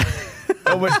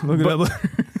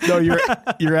 No,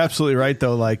 you're absolutely right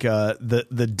though. Like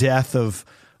the death of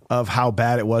how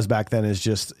bad it was back then is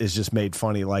just made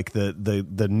funny. Like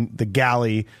the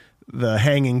galley, the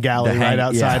hanging galley right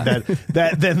outside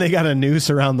that then they got a noose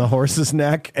around the horse's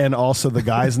neck and also the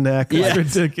guy's neck. It's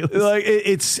ridiculous. Like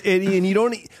and you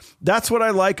don't. That's what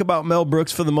I like about Mel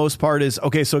Brooks for the most part is,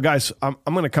 okay, so guys, I'm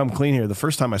going to come clean here. The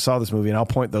first time I saw this movie, and I'll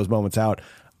point those moments out,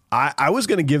 I was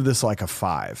going to give this like a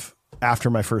 5 after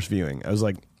my first viewing. I was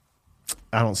like,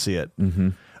 I don't see it. Mm-hmm.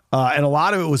 And a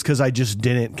lot of it was because I just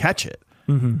didn't catch it.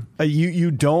 He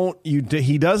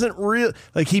doesn't really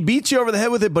like, he beats you over the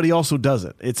head with it, but he also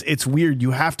doesn't. It's weird.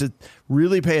 You have to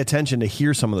really pay attention to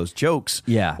hear some of those jokes,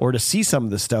 or to see some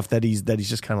of the stuff that he's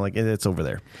just kind of like, it's over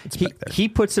there. It's back there. He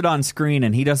puts it on screen,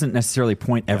 and he doesn't necessarily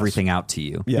point everything out to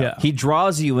you. Yeah. He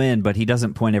draws you in, but he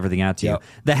doesn't point everything out to you.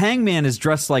 The hangman is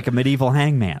dressed like a medieval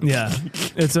hangman. Yeah,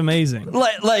 it's amazing.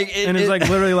 And it's like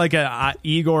literally like a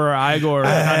Igor. I got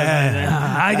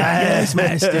gas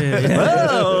master.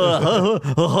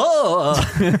 Well,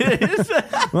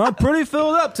 I'm pretty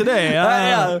filled up today.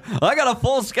 I got a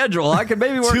full schedule. I could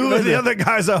maybe work. Two of the other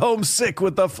guys are homesick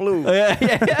with the flu.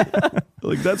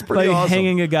 Like, that's pretty like awesome.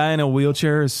 hanging a guy in a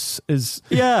wheelchair is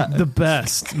the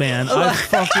best, man. I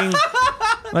fucking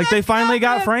like, they finally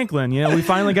got Franklin. We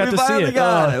finally got to see it. Thank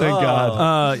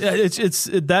God. It's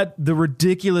that the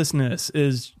ridiculousness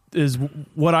is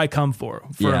what I come for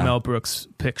a Mel Brooks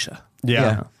picture.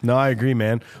 Yeah. No, I agree,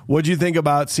 man. What'd you think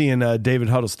about seeing David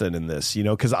Huddleston in this?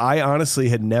 Because I honestly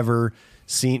had never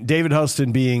seen David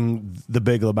Huddleston being the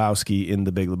Big Lebowski in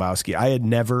The Big Lebowski. I had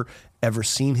never, ever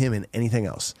seen him in anything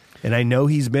else. And I know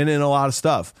he's been in a lot of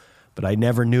stuff, but I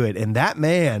never knew it. And that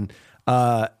man,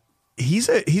 he's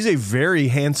a very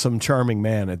handsome, charming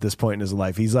man at this point in his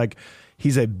life. He's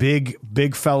a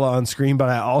big fella on screen, but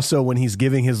I also, when he's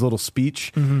giving his little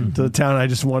speech to the town, I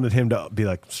just wanted him to be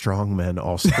like, strong men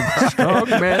also cry. Strong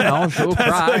men also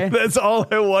cry. That's all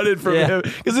I wanted from him,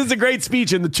 because it's a great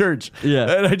speech in the church.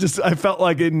 Yeah. And I felt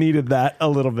like it needed that a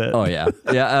little bit. Oh, yeah.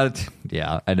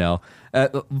 Yeah, I know.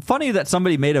 Funny that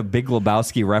somebody made a Big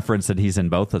Lebowski reference that he's in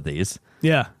both of these.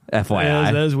 Yeah.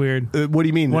 FYI. That is weird. What do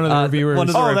you mean? One of the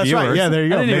reviewers. That's right. Yeah, there you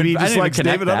go. Maybe he just likes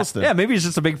David that. Huddleston. Yeah, maybe he's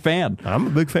just a big fan. I'm a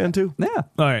big fan too. Yeah.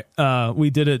 All right. We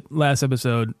did it last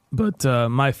episode, but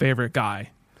my favorite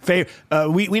guy.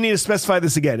 We need to specify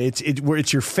this again.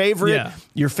 It's your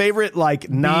favorite like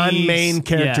non-main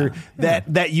character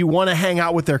that you want to hang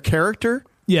out with their character.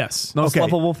 Yes. Most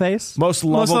lovable face? Most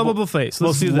lovable face.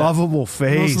 Let's do that. Lovable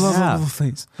face. Most lovable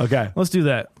face. Okay. Let's do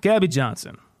that. Gabby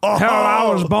Johnson. Oh. Hell,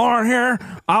 I was born here.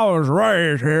 I was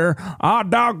raised here.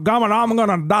 Doggone, I'm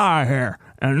gonna die here.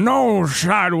 And no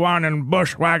sidewinding,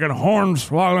 bushwhacking,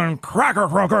 horn-swallowing cracker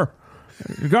croaker.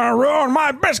 You're gonna ruin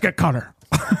my biscuit cutter.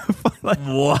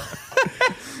 What?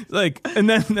 And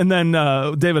then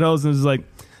David Huddleston is like,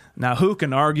 now who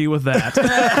can argue with that?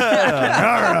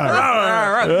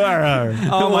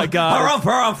 Oh my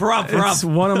God. It's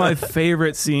one of my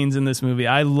favorite scenes in this movie.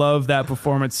 I love that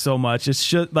performance so much. It's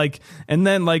just like, and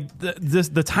then like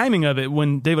the timing of it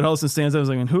when David Huddleston stands up, I was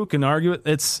like, and who can argue it?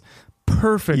 It's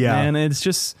perfect, man. It's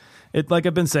just, like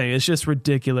I've been saying, it's just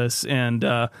ridiculous. And,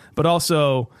 but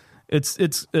also,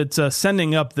 it's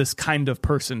sending up this kind of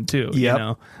person too,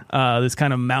 this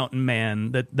kind of mountain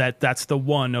man that's the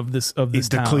one of this He's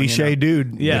town, the cliche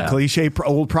dude, the cliche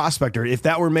old prospector. If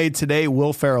that were made today,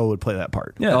 Will Ferrell would play that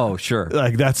part. Yeah. Oh, sure.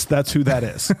 Like that's who that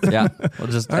is. Yeah. Well,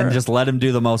 just let him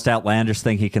do the most outlandish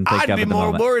thing he can think of. I'd be at the more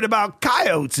moment. worried about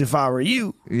coyotes if I were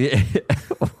you. Yeah.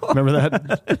 Remember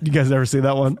that? You guys ever see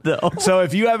that one? No. So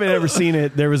if you haven't ever seen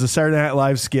it, there was a Saturday Night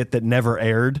Live skit that never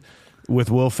aired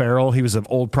with Will Ferrell. He was an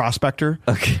old prospector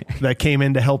that came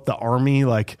in to help the army,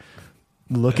 like,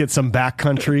 look at some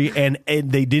backcountry, and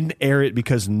they didn't air it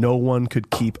because no one could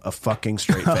keep a fucking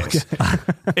straight face.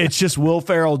 It's just Will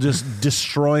Ferrell just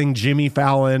destroying Jimmy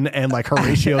Fallon and like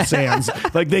Horatio Sands.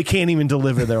 Like, they can't even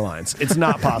deliver their lines. It's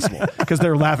not possible because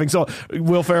they're laughing. So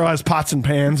Will Ferrell has pots and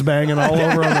pans banging all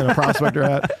over him in a prospector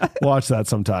hat. Watch that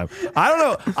sometime. I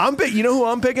don't know. You know who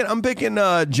I'm picking? I'm picking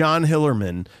John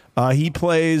Hillerman. He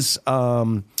plays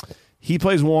one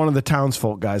of the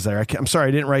townsfolk guys there. I'm sorry,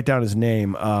 I didn't write down his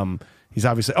name. He's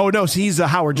obviously. Oh no, he's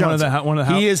Howard Johnson.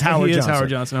 He is Howard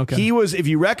Johnson. Okay. He was. If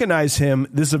you recognize him,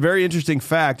 this is a very interesting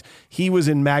fact. He was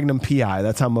in Magnum PI.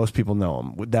 That's how most people know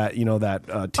him. With that,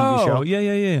 that TV show. Oh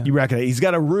yeah. You recognize. He's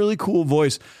got a really cool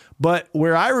voice. But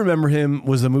where I remember him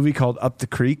was a movie called Up the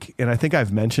Creek, and I think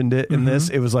I've mentioned it in this.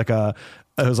 It was like a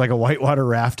whitewater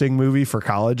rafting movie for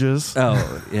colleges.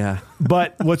 Oh yeah.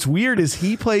 But what's weird is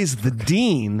he plays the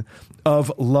dean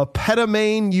of La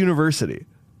Petamine University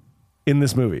in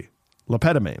this movie. La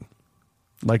Petamine,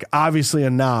 like obviously a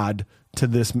nod to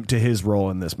his role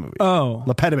in this movie. Oh,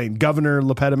 La Petamine, Governor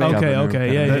La Petamine.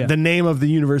 Okay, yeah. The name of the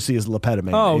university is La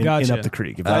Petamine. Oh, gotcha. In Up the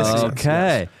Creek. If that makes sense.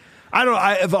 Okay. Yes.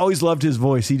 I've always loved his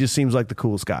voice. He just seems like the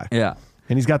coolest guy. Yeah.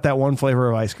 And he's got that one flavor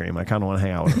of ice cream. I kind of want to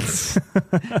hang out with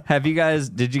him.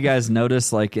 Did you guys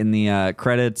notice, like in the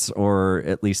credits, or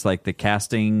at least like the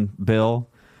casting bill,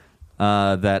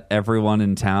 that everyone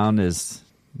in town is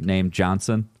named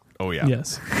Johnson? Oh yeah.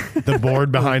 Yes. The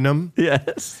board behind him.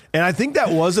 Yes. And I think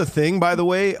that was a thing, by the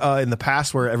way, in the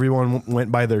past where everyone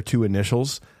went by their two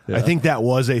initials. I think that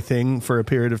was a thing for a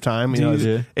period of time. You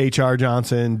know, H.R.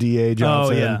 Johnson, D.A.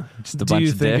 Johnson. Oh, yeah. Just a bunch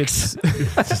of dicks.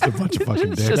 It's just a bunch of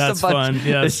fucking dicks. That's fun.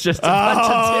 Yes. It's just a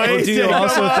bunch of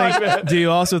dicks. Do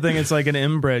you also think it's like an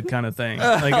inbred kind of thing?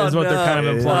 Like is what they're kind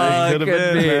of implying.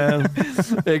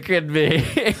 It could be.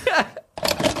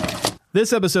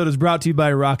 This episode is brought to you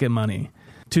by Rocket Money.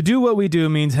 To do what we do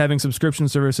means having subscription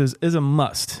services is a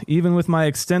must. Even with my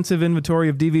extensive inventory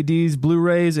of DVDs,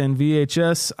 Blu-rays, and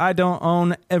VHS, I don't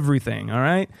own everything, all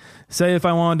right? Say if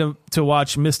I wanted to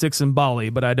watch Mystics in Bali,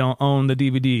 but I don't own the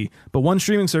DVD. But one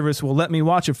streaming service will let me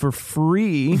watch it for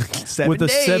free with a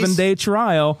 7-day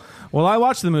trial. Well, I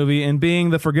watch the movie, and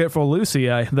being the forgetful Lucy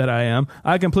that I am,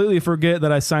 I completely forget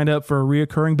that I signed up for a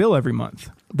reoccurring bill every month.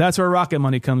 That's where Rocket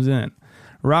Money comes in.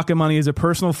 Rocket Money is a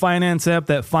personal finance app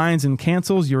that finds and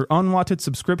cancels your unwanted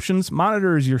subscriptions,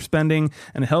 monitors your spending,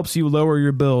 and helps you lower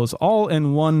your bills all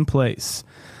in one place.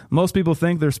 Most people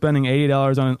think they're spending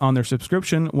 $80 on their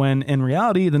subscription, when in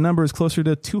reality, the number is closer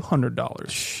to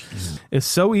 $200. It's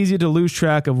so easy to lose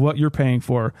track of what you're paying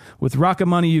for. With Rocket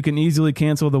Money, you can easily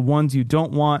cancel the ones you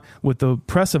don't want with the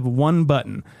press of one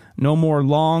button. No more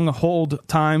long hold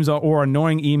times or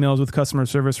annoying emails with customer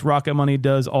service. Rocket Money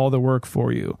does all the work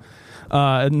for you.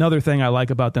 Another thing I like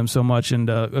about them so much, and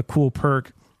a cool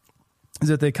perk, is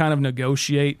that they kind of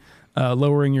negotiate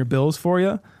lowering your bills for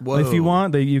you. If you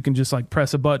want, you can just like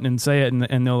press a button and say it,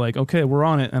 and they'll like, okay, we're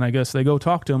on it. And I guess they go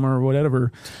talk to them or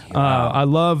whatever. I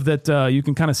love that you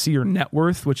can kind of see your net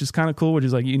worth, which is kind of cool, which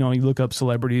is like, you know, you look up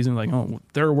celebrities and like, oh,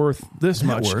 they're worth this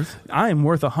much. I am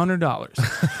worth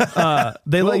 $100.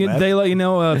 They let you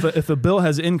know if a bill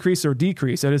has increased or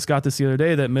decreased. I just got this the other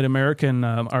day that Mid-American,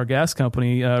 our gas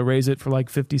company, raised it for like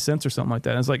 50 cents or something like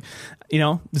that. And it's like, you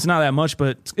know, it's not that much,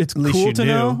 but it's cool to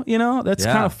know, you know, that's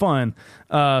kind of fun.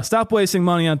 Stop wasting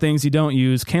money on things you don't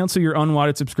use. Cancel your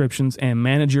unwanted subscriptions and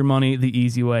manage your money the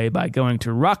easy way by going to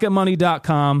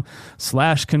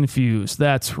rocketmoney.com/confused.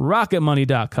 That's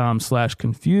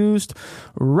rocketmoney.com/confused.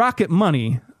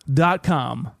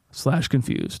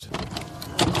 rocketmoney.com/confused.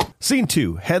 Scene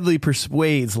 2. Headley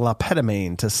persuades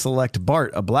Lapedamane to select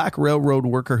Bart, a black railroad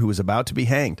worker who is about to be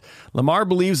hanged. Lamar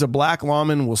believes a black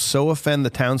lawman will so offend the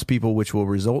townspeople, which will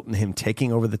result in him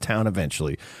taking over the town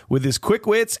eventually. With his quick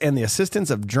wits and the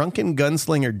assistance of drunken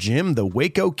gunslinger Jim, the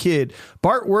Waco Kid,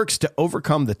 Bart works to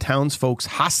overcome the townsfolk's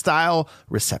hostile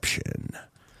reception.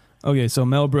 Okay, so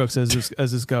Mel Brooks as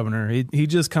his governor, he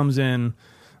just comes in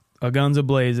guns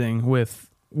a-blazing with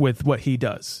what he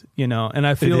does, you know, and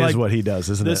I feel like what he does,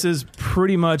 isn't it? This is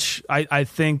pretty much, I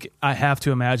think I have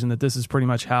to imagine that this is pretty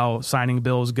much how signing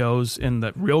bills goes in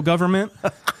the real government,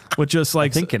 with just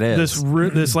like I think it is.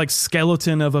 this like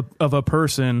skeleton of a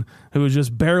person who is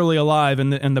just barely alive,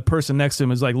 and the person next to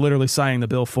him is like literally signing the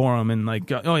bill for him, and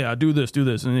like, oh yeah, do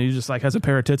this, and he just like has a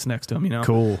pair of tits next to him, you know.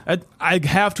 Cool. I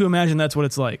have to imagine that's what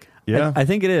it's like. Yeah, I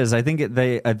think it is. I think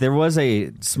there was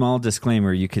a small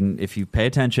disclaimer. You can, if you pay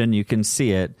attention, you can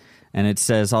see it, and it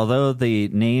says, although the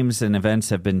names and events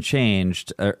have been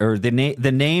changed, or the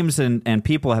names and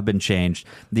people have been changed,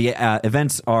 the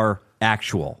events are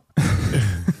actual.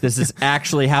 This is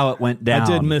actually how it went down. I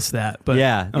did miss that, but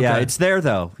yeah, it's there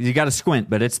though. You got to squint,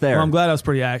 but it's there. Well, I'm glad I was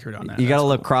pretty accurate on that. You got to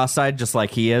look cross-eyed, just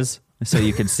like he is, so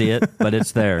you can see it, but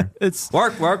it's there. It's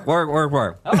work. Hello,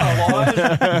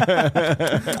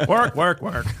 boys. work.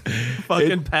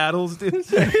 Fucking paddles, dude.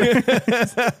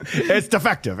 It's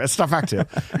defective. It's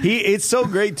so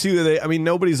great too. I mean,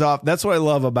 nobody's off. That's what I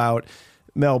love about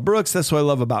Mel Brooks. That's what I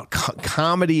love about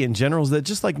comedy in general, is that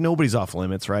just like nobody's off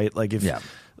limits, right? Like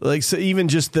like, so even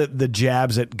just the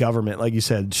jabs at government, like you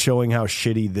said, showing how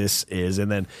shitty this is,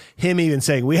 and then him even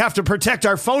saying we have to protect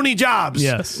our phony jobs.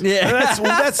 Yes, yeah,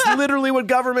 that's literally what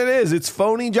government is. It's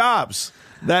phony jobs.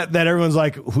 That everyone's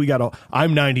like,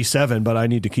 I'm 97, but I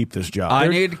need to keep this job. I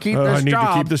need to keep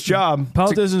this job.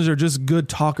 Politicians are just good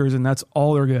talkers, and that's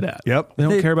all they're good at. Yep. They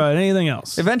don't care about anything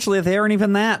else. Eventually, they aren't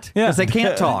even that. Yeah, because they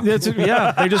can't talk. They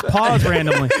just pause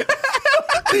randomly.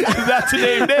 Not to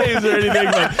name names or anything,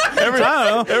 but every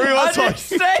once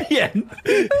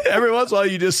in a while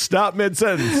you just stop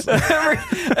mid-sentence.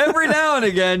 Every now and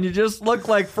again, you just look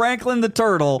like Franklin the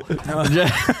Turtle.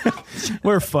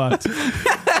 We're fucked.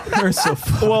 We're so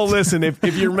fucked. Well, listen, if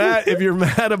you're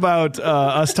mad about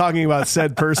us talking about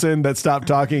said person that stopped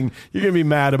talking, you're gonna be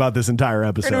mad about this entire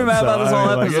episode. You're gonna be mad about this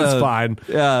whole episode. It's fine.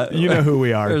 Yeah, you know who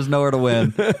we are. There's nowhere to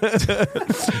win.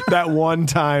 That one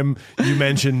time you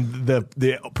mentioned the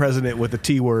president with the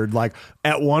T word, like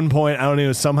at one point, I don't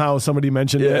know, somehow somebody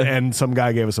mentioned it, and some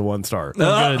guy gave us a 1 star.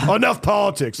 Enough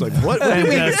politics. Like, what do you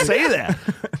mean to say that?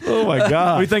 Oh my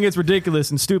god, we think it's ridiculous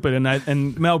and stupid,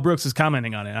 and Mel Brooks is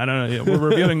commenting on it. I don't know. We're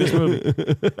reviewing this movie.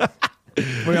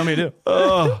 What do you want me to do?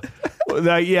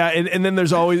 And then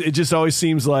there's always, it just always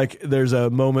seems like there's a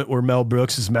moment where Mel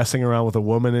Brooks is messing around with a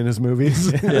woman in his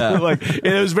movies. Yeah. Like,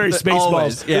 it was very Spaceballs.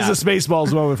 Always, yeah. It's a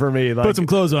Spaceballs moment for me. Like, Put some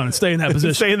clothes on and stay in that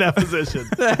position. stay in that position.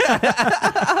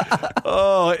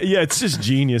 Oh yeah, it's just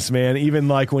genius, man. Even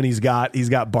like when he's got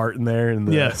Bart in there,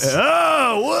 and Yes.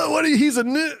 what he's a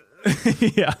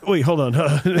Yeah. wait, hold on.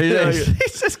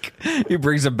 He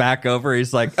brings him back over.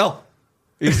 He's like, oh,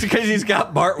 because he's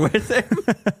got Bart with him.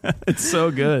 It's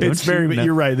so good. It's very. But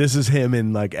you're right. This is him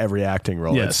in like every acting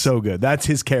role. Yes. It's so good. That's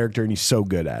his character, and he's so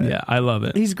good at it. Yeah, I love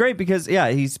it. He's great because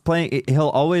he's playing. He'll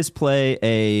always play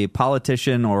a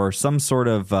politician or some sort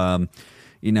of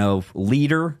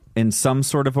leader in some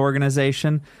sort of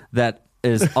organization that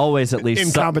is always at least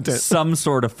Incompetent. some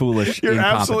sort of foolish. You're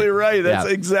incompetent. absolutely right. That's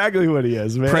Yeah. exactly what he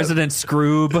is, man. President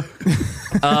Scroob,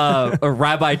 or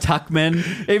Rabbi Tuckman.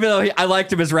 Even though I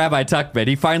liked him as Rabbi Tuckman,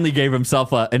 he finally gave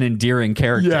himself an endearing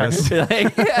character. Yes.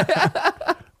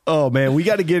 Oh man, we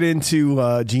got to get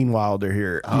into Gene Wilder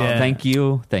here. Yeah. Thank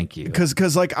you.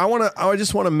 Because like I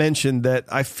just want to mention that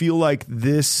I feel like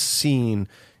this scene,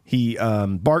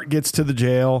 Bart gets to the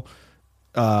jail.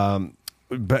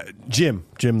 But Jim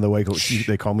the Waco,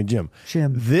 they call me Jim.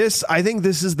 I think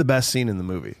this is the best scene in the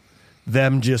movie.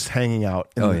 Them just hanging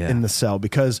out in the cell,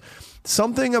 because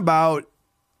something about,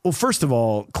 well, first of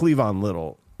all, Cleavon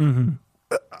Little,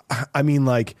 I mean,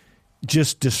 like,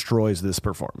 just destroys this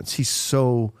performance. He's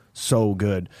so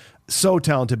good, so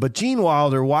talented. But Gene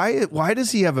Wilder, why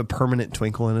does he have a permanent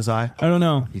twinkle in his eye? I don't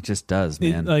know. He just does,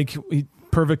 man.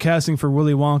 Perfect casting for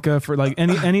Willy Wonka, for like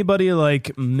anybody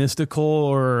like mystical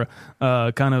or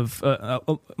kind of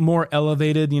more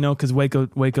elevated, because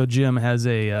Waco Jim has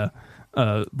a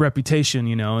reputation,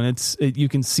 and you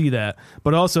can see that.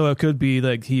 But also it could be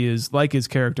like he is like his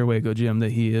character Waco Jim,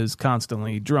 that he is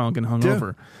constantly drunk and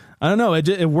hungover. Yeah. I don't know.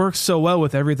 It works so well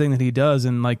with everything that he does,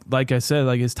 and like I said,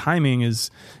 like his timing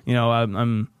is,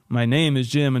 my name is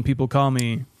Jim, and people call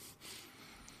me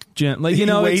Jim. Like, he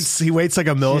waits like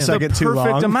a millisecond too long.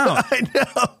 Perfect amount. I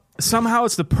know. Somehow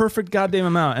it's the perfect goddamn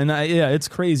amount, and it's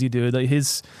crazy, dude. Like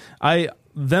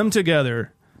them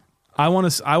together. I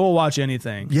will watch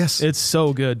anything. Yes, it's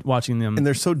so good watching them, and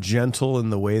they're so gentle in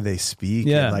the way they speak.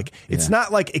 Yeah, and it's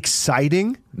not like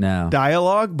exciting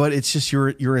dialogue, but it's just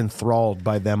you're enthralled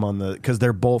by them because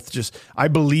they're both just. I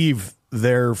believe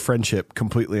their friendship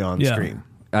completely on screen.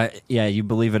 You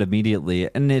believe it immediately.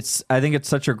 And I think it's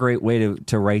such a great way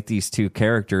to write these two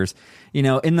characters.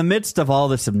 In the midst of all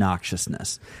this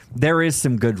obnoxiousness, there is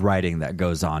some good writing that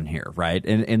goes on here, right?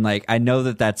 And like, I know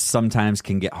that sometimes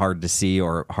can get hard to see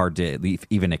or hard to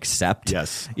even accept.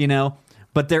 Yes.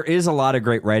 But there is a lot of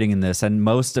great writing in this, and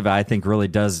most of it, I think, really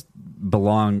does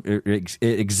belong, it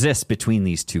exists between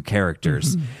these two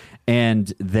characters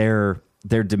and their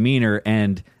demeanor.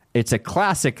 And it's a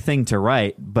classic thing to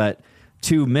write, but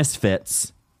two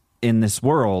misfits in this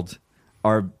world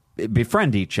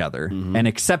befriend each other and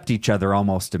accept each other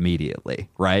almost immediately,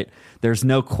 right? There's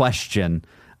no question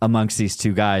amongst these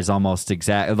two guys almost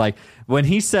exactly. Like when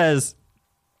he says,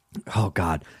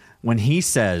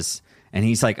 and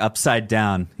he's like upside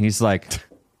down, he's like,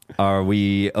 are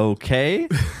we okay?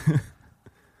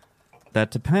 That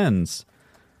depends.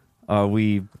 Are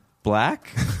we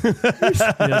black?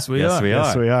 Yes, we are.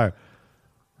 Yes, we are.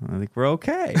 I think we're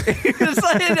okay.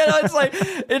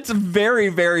 It's very,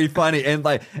 very funny. And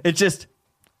like, it's just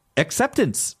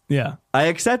acceptance. Yeah. I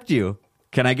accept you.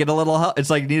 Can I get a little help? It's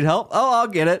like, need help? Oh, I'll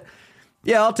get it.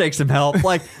 Yeah, I'll take some help.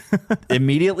 Like,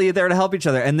 immediately there to help each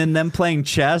other. And then them playing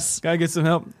chess. Gotta get some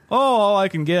help. Oh, all I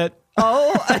can get.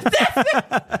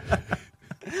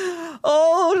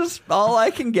 Just all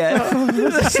I can get.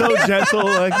 So gentle,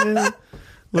 like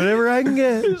whatever I can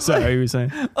get. Sorry, you were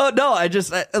saying? Oh no,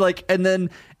 and then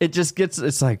it just gets.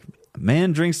 It's like, a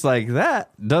man drinks like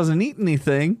that, doesn't eat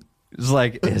anything. It's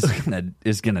like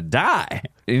is gonna die,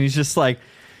 and he's just like,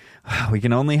 we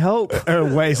can only hope. Or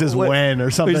he says when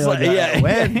or something like that. Yeah,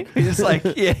 when. He's like,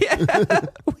 yeah.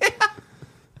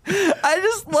 I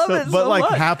just love it but so like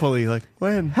much. happily, like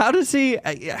when. How does he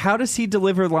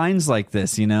deliver lines like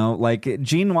this? Like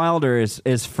Gene Wilder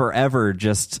is forever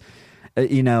just.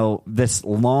 This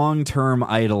long-term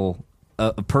idol,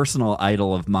 a personal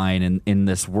idol of mine in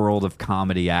this world of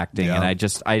comedy acting, and I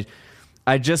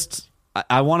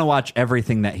want to watch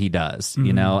everything that he does,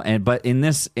 but in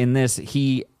this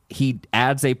he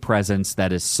adds a presence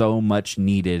that is so much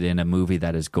needed in a movie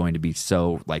that is going to be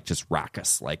so like just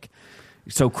raucous, like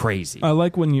so crazy. I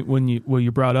like when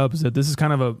you brought up is that this is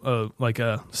kind of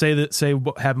say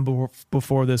what happened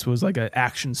before this was like an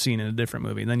action scene in a different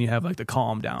movie, and then you have like the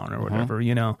calm down or whatever.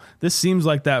 You know, this seems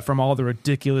like that from all the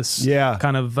ridiculous,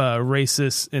 kind of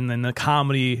racist, and then the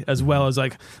comedy as well as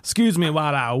like, excuse me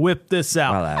while I whip this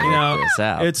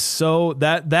out. It's so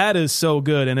that is so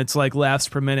good, and it's like laughs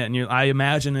per minute, and I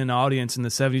imagine an audience in the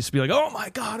 70s to be like, oh my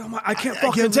god, I can't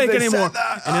fucking take it anymore,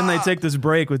 and then they take this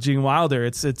break with Gene Wilder.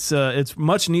 It's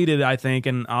much needed, I think,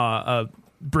 and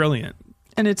brilliant.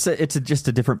 And it's just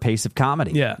a different pace of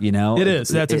comedy. Yeah, you know, it is.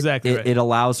 That's exactly right. It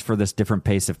allows for this different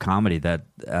pace of comedy that,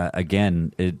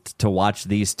 again, to watch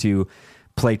these two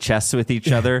play chess with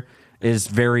each other is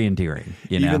very endearing.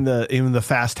 You know, even the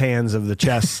fast hands of the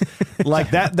chess,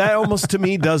 like that almost to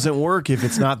me doesn't work if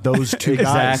it's not those two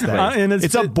guys. And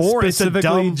it's a boring,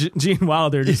 specifically Gene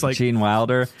Wilder, just like Gene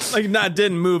Wilder, like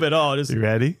didn't move at all. Just you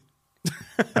ready?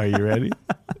 Are you ready?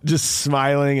 Just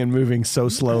smiling and moving so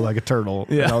slow like a turtle.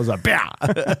 Yeah. And I was like, bah!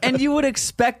 And you would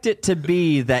expect it to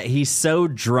be that he's so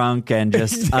drunk and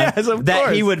just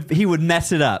that he would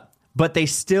mess it up. But they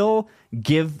still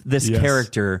give this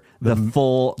character the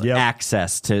full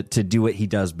access to do what he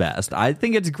does best. I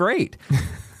think it's great.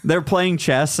 They're playing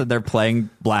chess and they're playing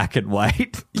black and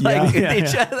white. They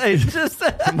just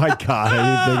oh my God,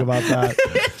 I didn't think about that.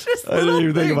 I didn't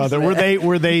even think about that.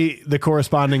 Were they the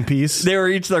corresponding piece? They were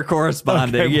each their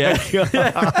corresponding.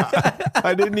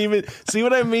 I didn't even see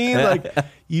what I mean. Like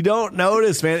you don't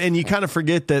notice, man, and you kind of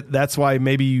forget that. That's why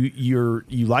maybe you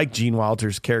like Gene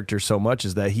Wilder's character so much,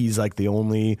 is that he's like the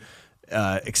only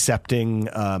accepting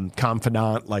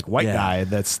confidant, like white guy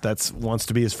that's wants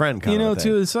to be his friend. Kind of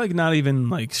too. It's like not even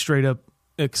like straight up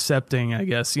accepting, I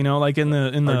guess. You know, like in the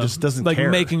or just doesn't like care.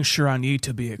 Making sure I need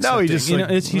to be accepting. No, he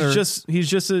just he's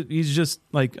just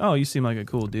like, oh, you seem like a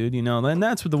cool dude, you know, and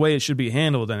that's the way it should be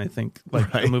handled. And I think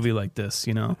like a movie like this,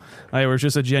 you know, where it's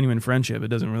just a genuine friendship. It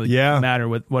doesn't really matter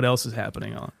what else is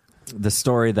happening on. The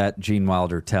story that Gene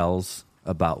Wilder tells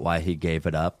about why he gave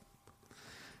it up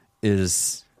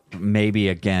is maybe,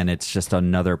 again, it's just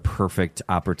another perfect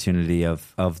opportunity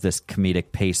of this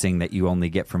comedic pacing that you only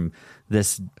get from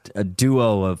this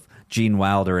duo of Gene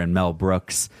Wilder and Mel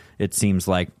Brooks. It seems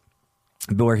like,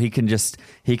 where he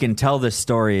can tell this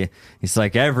story. He's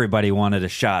like, everybody wanted a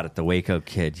shot at the Waco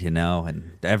Kid, you know,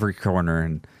 and every corner.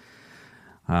 And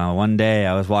one day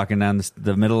I was walking down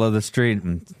the middle of the street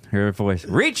and heard a voice,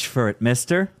 "Reach for it,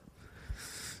 mister."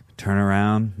 Turn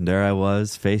around, and there I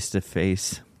was, face to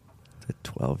face. A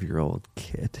 12-year-old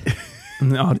kid.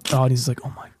 And the audience is like,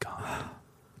 oh my God.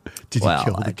 Did you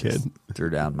kill the kid? Threw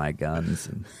down my guns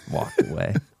and walked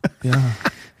away. Yeah.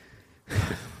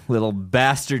 Little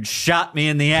bastard shot me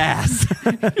in the ass.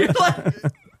 You're like,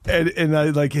 and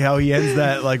I like how he ends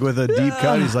that like with a deep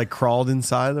cut. He's like crawled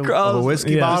inside of a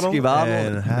whiskey bottle.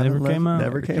 And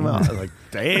never came out. Like,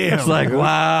 damn. It's like,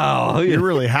 wow. You're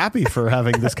really happy for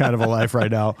having this kind of a life right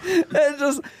now. It's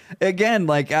just, again,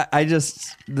 like I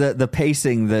just the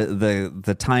pacing,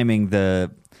 the timing, the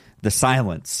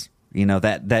silence, you know,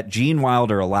 that Gene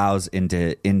Wilder allows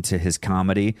into his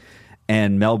comedy,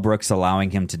 and Mel Brooks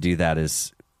allowing him to do that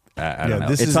is, I don't know.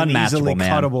 This it's is unmatchable,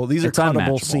 man. Cuttable. These are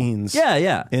cuttable scenes.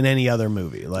 Yeah. In any other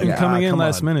movie, like and coming in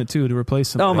last minute too to replace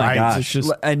something. Oh my gosh! It's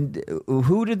just, and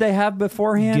who did they have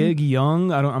beforehand? Gig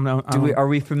Young. Are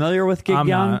we familiar with Gig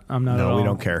Young? I'm not. No, at we all.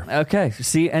 don't care. Okay.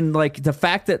 See, and like the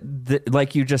fact that,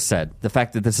 like you just said, the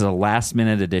fact that this is a last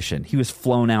minute addition. He was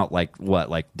flown out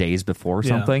like days before or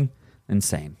something.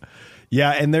 Insane.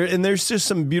 Yeah, and there's just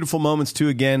some beautiful moments too.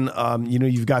 Again, you know,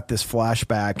 you've got this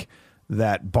flashback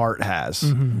that Bart has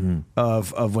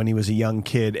of when he was a young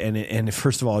kid, and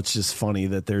first of all, it's just funny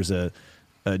that there's a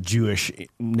Jewish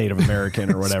Native American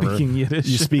or whatever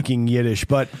speaking Yiddish,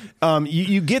 but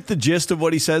you get the gist of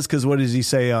what he says, because what does he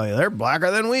say? They're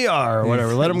blacker than we are, or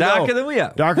whatever. Let them go. Darker than we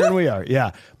are. Darker than we are.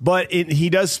 Yeah, but he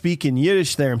does speak in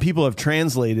Yiddish there, and people have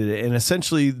translated it, and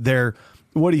essentially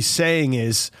what he's saying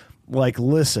is, like,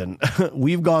 listen,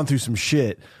 we've gone through some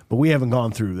shit, but we haven't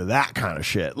gone through that kind of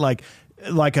shit. Like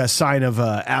a sign of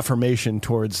affirmation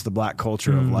towards the black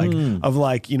culture of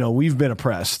like, you know, we've been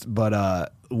oppressed, but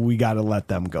we got to let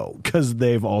them go, because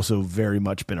they've also very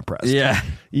much been oppressed. Yeah.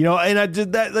 You know, and I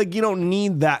did that, like, you don't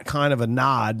need that kind of a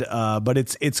nod, but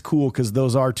it's cool, because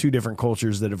those are two different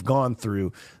cultures that have gone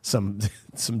through some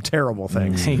terrible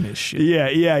things. Heinous shit.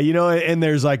 Yeah, you know, and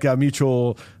there's like a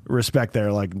mutual respect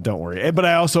there, like, don't worry. But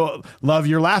I also love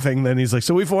you're laughing. Then he's like,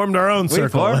 so we formed our own circle.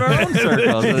 We formed our own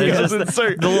circle. So there's just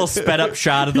the little sped up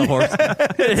shot of the horse.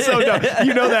 So dumb.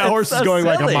 You know that horse is going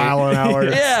silly. like a mile an hour.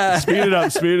 Yeah. Speed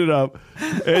it up.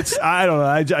 I don't know.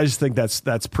 I just think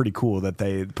that's pretty cool that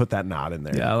they put that nod in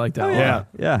there. Yeah, I like that.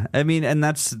 Yeah. I mean, and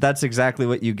that's exactly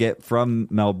what you get from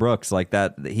Mel Brooks. Like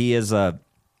that, he is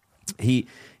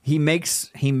he makes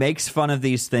fun of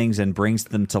these things and brings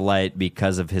them to light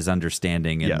because of his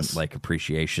understanding and like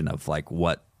appreciation of like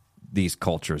what these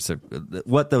cultures have,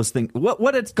 what those things,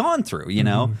 what it's gone through, you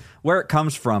know, where it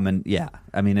comes from. And yeah,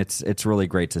 I mean, it's really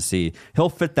great to see. He'll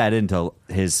fit that into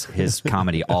his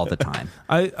comedy all the time.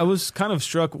 I was kind of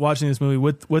struck watching this movie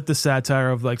with the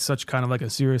satire of like such kind of like a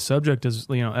serious subject as,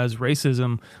 you know, as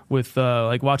racism with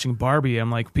like watching Barbie.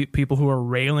 I'm like people who are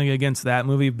railing against that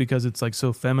movie because it's like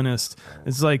so feminist.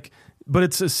 It's like, but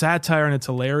it's a satire and it's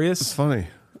hilarious. It's funny.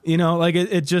 You know, like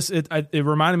it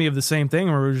reminded me of the same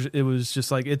thing where it was just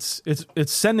like it's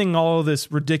sending all of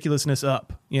this ridiculousness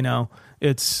up. You know,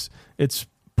 it's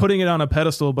putting it on a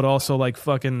pedestal, but also like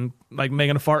fucking like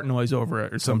making a fart noise over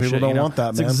it or some people shit. don't want that,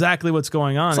 It's man. exactly what's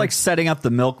going on. It's like setting up the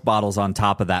milk bottles on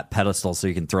top of that pedestal so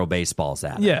you can throw baseballs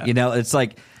at it. Yeah. You know, it's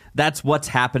like that's what's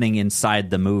happening inside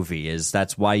the movie.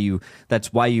 That's why you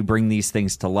bring these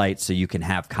things to light so you can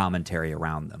have commentary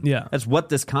around them. Yeah. That's what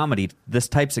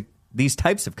these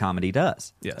types of comedy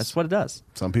does. Yes. That's what it does.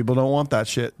 Some people don't want that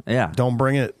shit. Yeah. Don't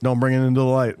bring it into the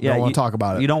light. Yeah, don't want to talk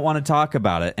about it. You don't want to talk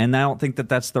about it. And I don't think that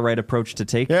that's the right approach to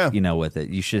take, you know, with it.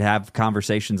 You should have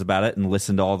conversations about it and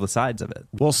listen to all the sides of it.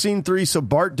 Well, scene 3, so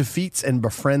Bart defeats and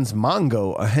befriends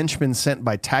Mongo, a henchman sent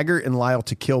by Taggart and Lyle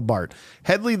to kill Bart.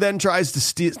 Hedley then tries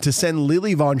to send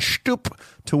Lily von Stoop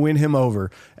to win him over.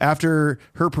 After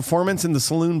her performance in the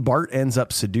saloon, Bart ends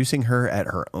up seducing her at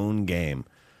her own game.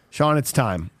 Sean, it's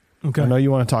time. Okay. I know you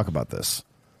want to talk about this.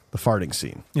 The farting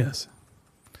scene. yes.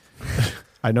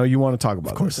 I know you want to talk about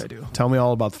this. Of course I do. Tell me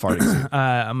all about the farting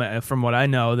scene. From what I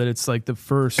know, that it's like the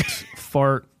first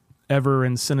fart ever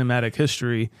in cinematic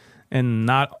history, and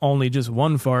not only just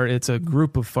one fart, it's a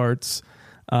group of farts.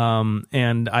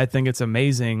 And I think it's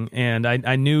amazing. And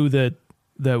I knew that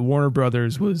Warner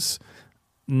Brothers was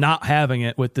not having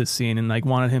it with this scene and like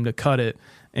wanted him to cut it.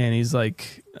 And he's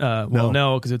like,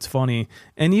 no, because it's funny.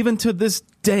 And even to this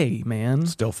day, man,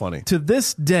 Still funny. to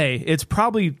this day, it's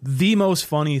probably the most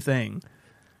funny thing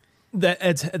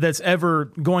that's ever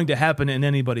going to happen in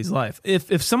anybody's life.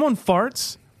 If someone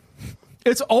farts,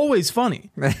 it's always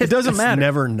funny. It doesn't matter.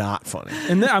 Never not funny.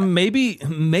 And then,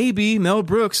 maybe Mel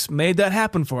Brooks made that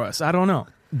happen for us. I don't know.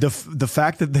 The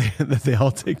fact that they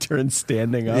all take turns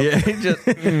standing up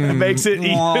makes it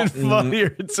even funnier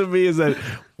to me. Is that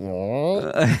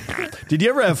did you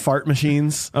ever have fart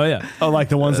machines? Oh yeah. Oh, like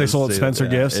the ones they sold at Spencer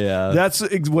Gifts. Yeah, that's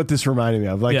what this reminded me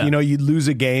of. Like you know, you'd lose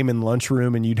a game in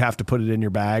lunchroom and you'd have to put it in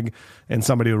your bag, and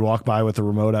somebody would walk by with a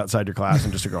remote outside your class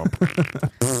and just go.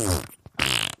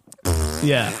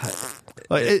 Yeah.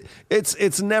 Like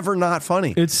it's never not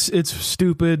funny. It's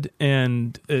stupid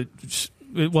and it's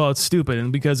stupid,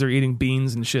 and because they're eating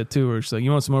beans and shit too. Or it's like,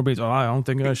 you want some more beans? Oh, I don't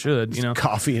think I should. You know,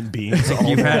 coffee and beans.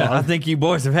 I think you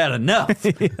boys have had enough.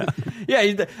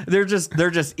 Yeah, they're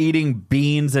just eating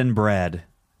beans and bread.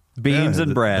 Beans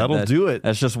and bread. That'll do it.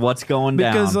 That's just what's going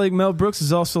down. Because like Mel Brooks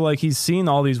is also like, he's seen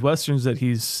all these westerns that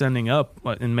he's sending up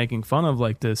and making fun of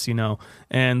like this, you know,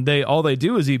 and all they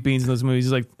do is eat beans in those movies.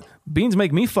 He's like, beans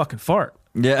make me fucking fart.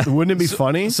 Yeah, wouldn't it be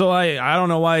funny? So I don't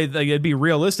know why it'd be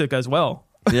realistic as well.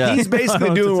 Yeah. He's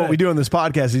basically doing what we do on this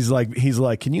podcast. He's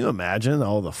like, can you imagine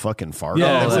all the fucking fart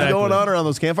that was going on around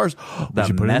those campfires? The We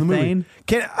should put it in the movie.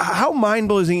 methane? How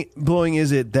mind-blowing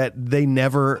is it that they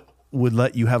never would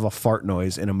let you have a fart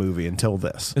noise in a movie until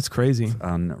this? It's crazy.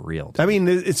 Unreal. I mean,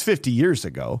 it's 50 years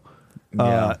ago.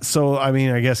 Yeah. So, I mean,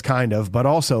 I guess kind of, but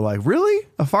also like, really?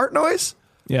 A fart noise?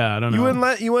 Yeah, I don't know.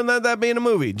 You wouldn't let that be in a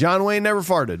movie. John Wayne never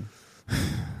farted.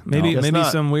 Maybe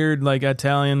not. some weird like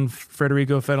Italian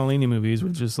Federico Fellini movies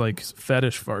with just like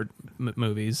fetish fart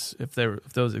movies, if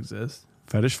those exist.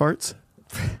 Fetish farts?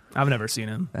 I've never seen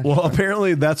them. Well,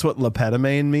 apparently that's what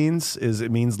lepetamine means.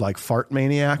 It means like fart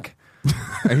maniac.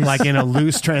 Like in a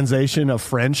loose translation of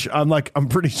French. I'm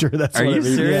pretty sure that's Are what you it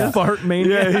means. serious? Yeah. Fart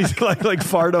maniac. Yeah, he's like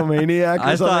fartomaniac or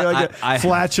I something thought like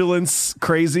that.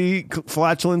 Crazy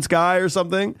flatulence guy or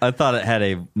something. I thought it had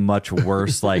a much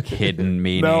worse like hidden No,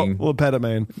 meaning.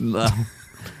 lepetamine.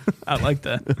 I like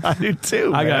that. I do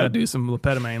too. I man. gotta do some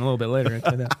lepetamine a little bit later. I'll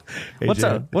tell you that.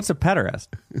 AJ. What's a pederast?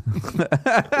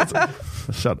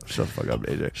 Shut the fuck up,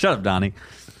 AJ. Shut up, Donnie.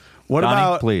 What Donnie,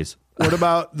 about please? What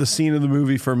about the scene of the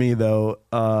movie for me though?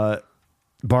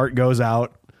 Bart goes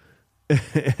out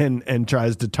and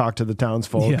tries to talk to the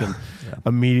townsfolk and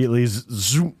immediately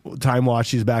zoom, time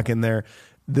watch, he's back in there.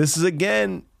 This is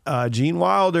again Gene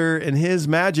Wilder and his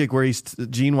magic, where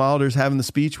Gene Wilder's having the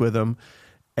speech with him,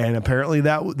 And apparently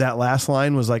that last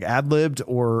line was like ad-libbed,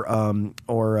 or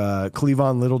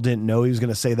Cleavon Little didn't know he was going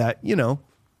to say that,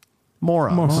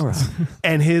 morons.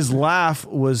 And his laugh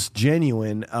was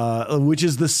genuine, which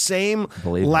is the same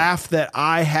laugh that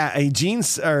I had.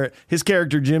 His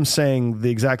character Jim saying the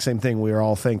exact same thing we were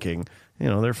all thinking.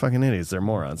 They're fucking idiots. They're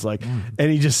morons.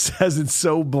 And he just says it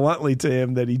so bluntly to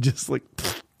him that he just like...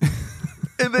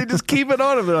 And they just keep it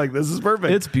on him. They're like, this is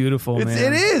perfect. It's beautiful, man.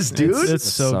 It is, dude. It's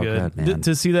so good. man.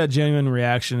 To see that genuine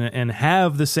reaction and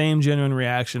have the same genuine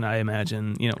reaction, I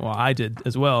imagine, I did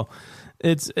as well.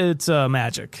 It's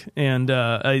magic. And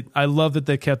I love that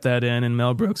they kept that in. And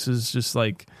Mel Brooks is just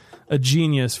like a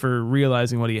genius for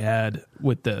realizing what he had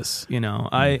with this.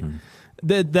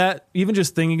 That even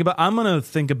just thinking about, I'm going to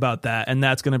think about that, and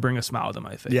that's going to bring a smile to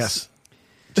my face. Yes.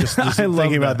 Just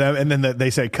thinking about them, and then they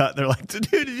say cut, and they're like, dude,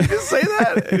 did you just say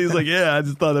that? And he's like, yeah, I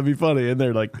just thought that'd be funny. And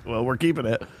they're like, well, we're keeping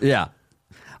it. Yeah.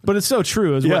 But it's so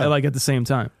true as well, like at the same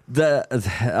time. We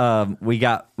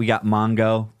got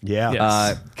Mongo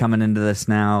coming into this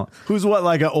now. Who's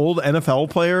like an old NFL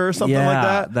player or something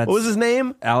like that? What was his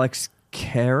name? Alex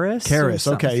Karras.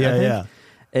 Karras, okay, yeah.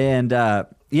 And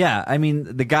I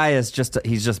mean, the guy is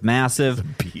he's just massive. He's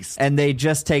a beast. And they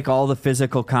just take all the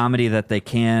physical comedy that they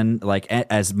can, like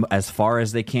as far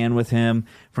as they can with him,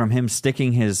 from him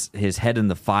sticking his head in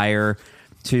the fire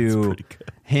to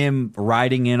him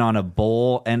riding in on a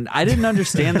bull. And I didn't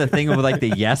understand the thing of like the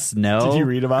yes, no. Did you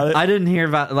read about it? I didn't hear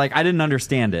about I didn't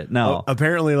understand it. No.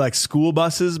 Apparently, like school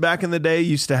buses back in the day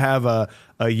used to have a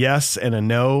yes and a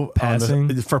no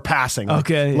for passing.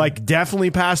 Okay. Like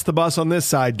definitely pass the bus on this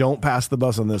side. Don't pass the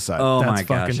bus on this side. Oh That's my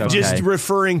gosh. fucking Okay. Just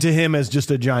referring to him as just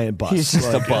a giant bus. He's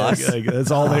just a bus. That's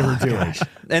all they were doing.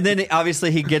 And then obviously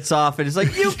he gets off and it's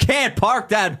like, you can't park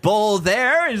that bull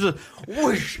there. And he's like,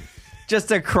 whoosh,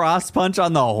 just a cross punch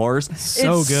on the horse.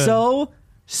 So it's good.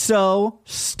 so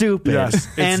stupid. Yes,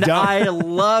 it's and dumb. I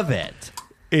love it.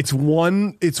 It's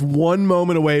one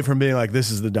moment away from being like,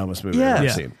 this is the dumbest movie I've ever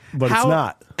seen. But it's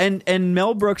not. And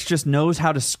Mel Brooks just knows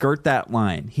how to skirt that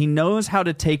line. He knows how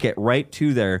to take it right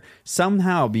to there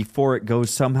somehow before it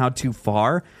goes somehow too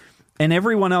far. And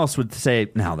everyone else would say,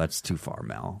 no, that's too far,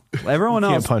 Mel. Everyone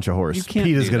else can't punch a horse.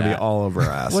 Peter's going to be all over our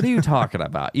ass. What are you talking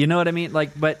about? You know what I mean?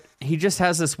 But he just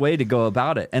has this way to go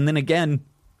about it. And then again,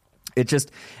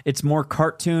 it's more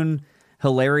cartoon,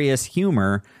 hilarious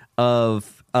humor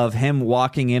of him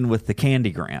walking in with the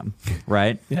candygram,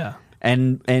 right? Yeah.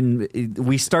 And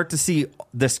we start to see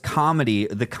this comedy,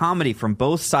 the comedy from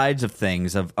both sides of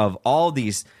things, of all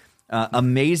these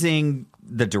amazing,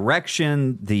 the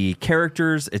direction, the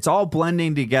characters, it's all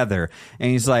blending together.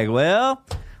 And he's like, well,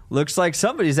 looks like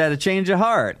somebody's had a change of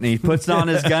heart. And he puts on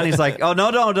his gun. He's like, oh,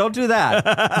 no, don't do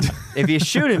that. If you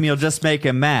shoot him, you'll just make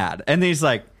him mad. And he's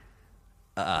like,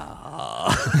 like,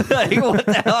 what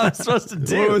the hell am I supposed to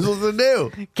do? What am I supposed to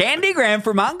do? Candygram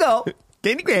for Mongo.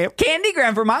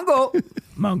 Candygram for Mongo.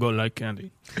 Mongo like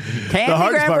candy. The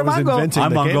hardest Candygram part for was Mongo. inventing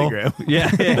I'm the Mongo. candygram.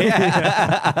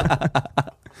 Yeah.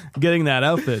 Getting that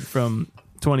outfit from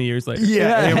 20 years later.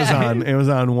 Yeah,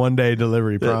 Amazon one day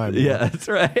delivery Prime. Yeah, that's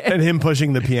right. And him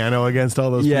pushing the piano against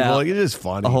all those people. Like, it's just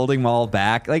funny. Holding them all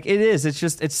back. Like, it is.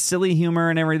 It's silly humor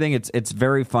and everything. It's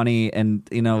very funny. And,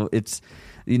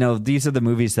 these are the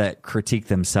movies that critique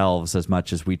themselves as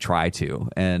much as we try to.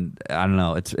 And I don't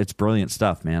know. It's brilliant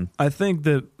stuff, man. I think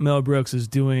that Mel Brooks is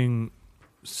doing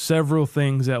several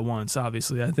things at once,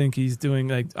 obviously. I think he's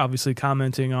doing, obviously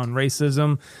commenting on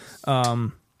racism,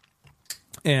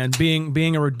 and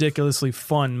being a ridiculously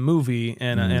fun movie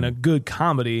and a good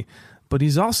comedy, but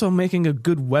he's also making a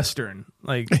good Western.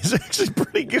 It's actually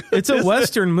pretty good. It's a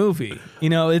Western movie.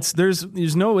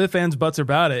 There's no ifs, ands, buts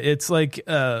about it. It's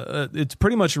it's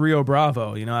pretty much Rio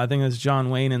Bravo. I think there's John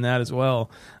Wayne in that as well,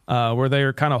 where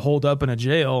they're kind of holed up in a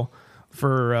jail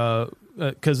for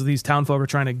because these townfolk are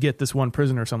trying to get this one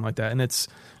prisoner or something like that. And it's,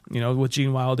 with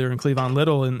Gene Wilder and Cleavon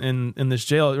Little in this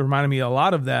jail, it reminded me a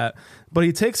lot of that. But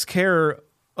he takes care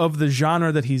of the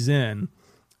genre that he's in,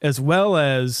 as well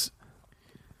as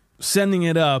sending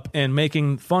it up and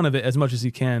making fun of it as much as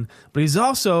he can. But he's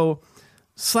also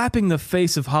slapping the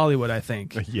face of Hollywood, I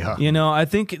think. Yeah. I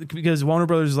think because Warner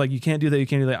Brothers is like, you can't do that, you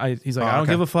can't do that. He's like, I don't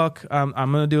give a fuck. I'm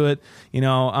gonna do it.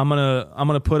 I'm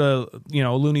gonna put a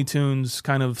Looney Tunes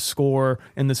kind of score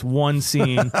in this one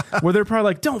scene where they're probably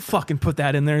like, don't fucking put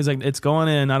that in there. He's like, it's going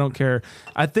in. I don't care.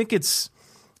 I think it's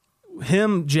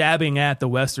him jabbing at the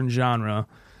Western genre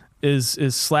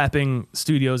is slapping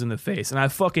studios in the face, and I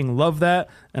fucking love that.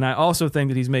 And I also think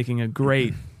that he's making a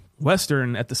great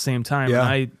Western at the same time.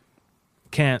 Yeah.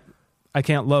 And I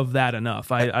can't love that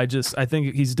enough. I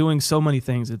think he's doing so many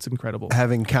things. It's incredible.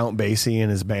 Having Count Basie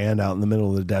and his band out in the middle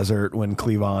of the desert when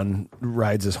Cleavon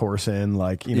rides his horse in,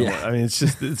 like, you know, Yeah. I mean, it's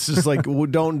just like, well,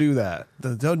 don't do that.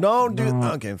 Don't do.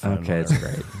 Okay, fine. Okay, it's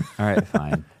great. All right,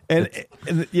 fine. And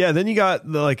yeah, then you got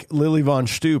like Lily Von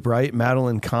Stoop, right?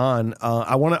 Madeline Kahn.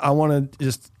 I want to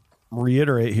just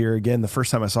reiterate here again. The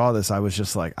first time I saw this, I was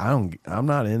just like, I'm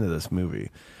not into this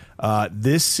movie.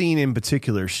 This scene in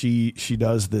particular, she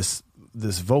does this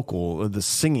vocal, this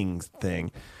singing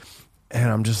thing,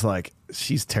 and I'm just like,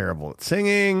 she's terrible at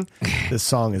singing. This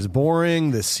song is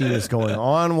boring. This scene is going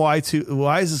on. Why is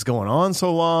this going on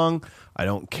so long? I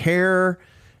don't care.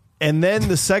 And then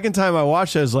the second time I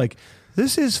watched it, I was like,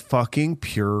 this is fucking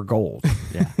pure gold.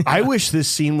 Yeah. I wish this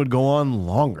scene would go on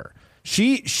longer.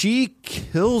 She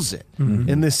kills it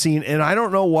in this scene, and I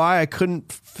don't know why I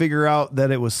couldn't figure out that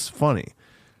it was funny.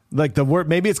 Like the word,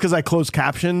 maybe it's because I closed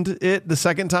captioned it the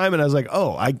second time, and I was like,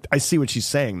 "Oh, I see what she's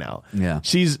saying now." Yeah,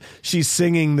 she's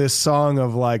singing this song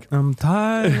of like, I'm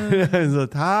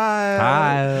tired,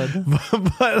 tired.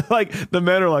 But like the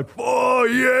men are like, "Oh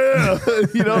yeah,"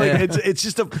 you know, like it's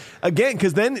just again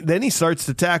because then he starts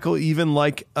to tackle even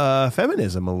like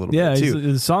feminism a little bit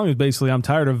too. The song is basically, "I'm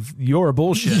tired of your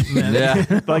bullshit, man."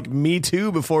 Yeah, like Me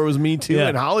Too before it was Me Too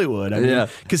in Hollywood. I mean,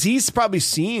 because he's probably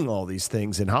seeing all these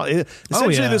things in Hollywood.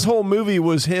 Essentially, this whole movie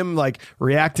was him like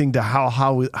reacting to how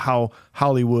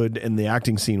Hollywood and the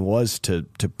acting scene was to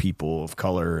people of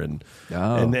color and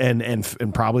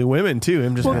probably women too.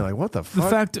 Him just being like, what the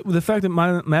fuck? The fact that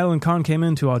Madeline Kahn came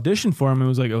in to audition for him and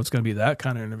was like, oh, it's going to be that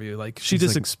kind of interview. Like she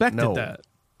just expected that.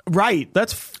 Right.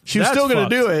 She was still going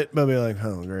to do it, but be like,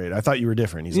 oh, great. I thought you were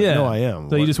different. He's like, no, I am.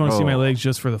 So you just want to see my legs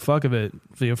just for the fuck of it,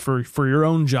 for your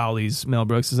own jollies, Mel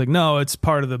Brooks. Is like, no, it's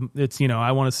part of it's,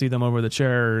 I want to see them over the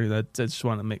chair. I just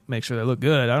want to make sure they look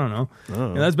good. I don't know.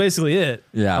 And that's basically it.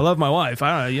 Yeah. I love my wife.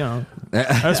 I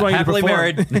just want you to happily perform.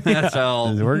 married.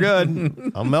 So we're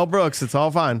good. I'm Mel Brooks. It's all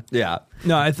fine. Yeah.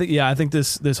 No, I think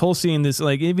this whole scene, this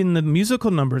like even the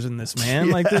musical numbers in this, man,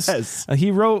 like this,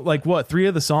 he wrote like 3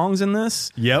 of the songs in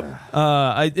this. Yep.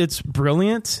 It's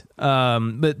brilliant.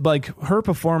 But like her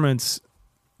performance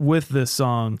with this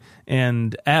song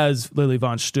and as Lily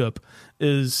Von Stoop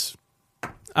is,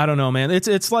 I don't know, man.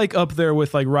 It's like up there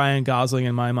with like Ryan Gosling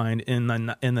in my mind in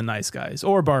the Nice Guys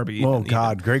or Barbie. Oh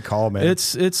God, great call, man.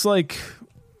 It's like.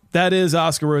 That is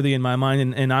Oscar worthy in my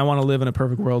mind, and I want to live in a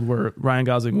perfect world where Ryan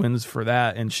Gosling wins for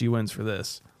that and she wins for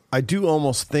this. I do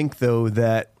almost think though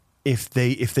that if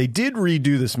they did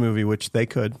redo this movie, which they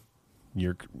could,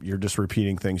 you're just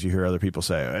repeating things you hear other people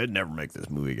say. I'd never make this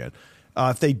movie again.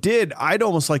 If they did, I'd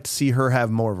almost like to see her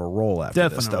have more of a role after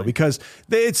this, though, because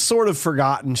it's sort of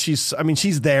forgotten. She's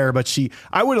there, but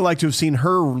I would have liked to have seen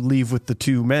her leave with the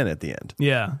 2 men at the end.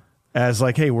 Yeah. As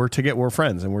like, hey, we're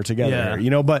friends and we're together,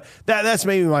 but that's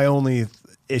maybe my only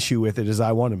issue with it is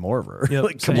I wanted more of her. Yep.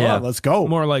 Like, come on, let's go.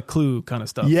 More like Clue kind of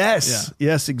stuff. Yes.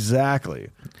 Yeah. Yes, exactly.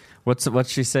 What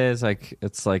she says,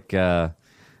 it's like,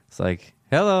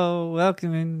 hello,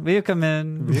 welcome in, will you come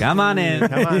in? Come on in.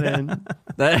 Come on in.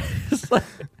 That's like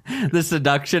the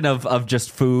seduction of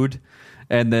just food,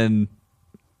 and then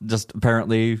just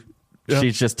apparently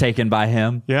she's just taken by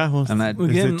him. Yeah. Well, and that,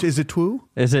 is it Twoo?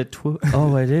 Is it Twoo?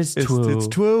 Oh, it is Twoo. It's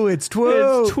Twoo. It's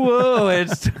Twoo. It's Twoo.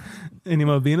 It's Any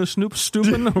Movina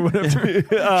Stoopin or whatever.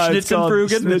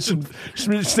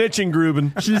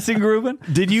 Snitchengruben.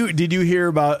 Snitchengruben. Did you hear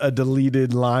about a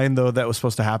deleted line though that was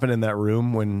supposed to happen in that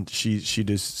room when she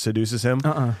seduces him?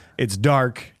 It's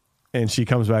dark, and she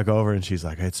comes back over and she's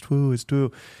like, "It's Twoo. It's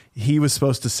Twoo." He was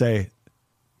supposed to say,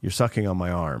 "You're sucking on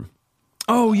my arm."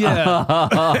 Oh yeah.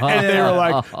 And they were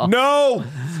like, no,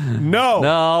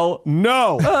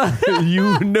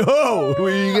 you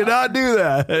cannot do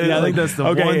that. Yeah, I think that's the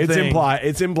one it's thing.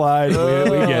 It's implied. We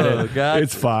get it. God.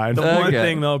 It's fine. The one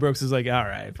thing Mel Brooks is like, all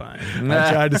right, fine.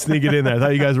 I tried to sneak it in there. I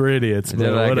thought you guys were idiots, but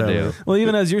I could whatever. do. Well,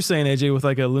 even as you're saying, AJ, with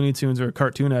like a Looney Tunes or a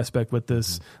cartoon aspect with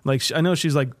this, like I know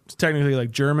she's like technically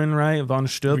like German, right? Von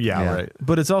Stoop. Yeah, right.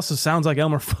 But it also sounds like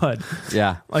Elmer Fudd.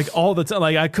 Yeah. Like all the time.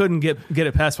 Like I couldn't get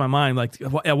it past my mind. Like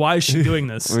why is she doing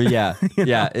this? Yeah.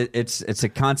 Yeah. It's a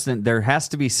constant. There has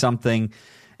to be something.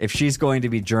 If she's going to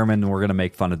be German, we're going to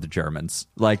make fun of the Germans.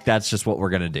 Like that's just what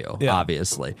we're going to do. Yeah.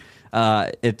 Obviously,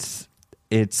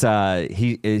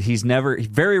 he's never,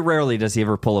 very rarely does he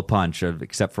ever pull a punch,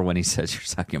 except for when he says you're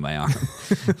sucking my arm.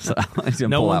 So he's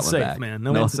gonna pull one's that one safe, back. man.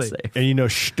 No one's safe. And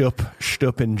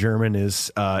Stupp in German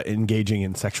is engaging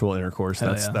in sexual intercourse.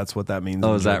 That's what that means.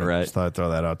 Oh, in is that German. right? Just thought I'd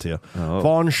throw that out to you. Oh.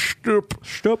 Von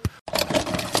Stupp.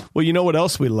 Well, you know what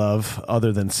else we love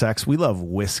other than sex? We love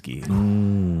whiskey.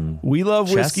 We love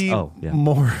whiskey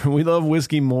more. We love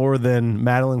whiskey more than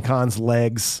Madeline Kahn's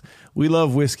legs. We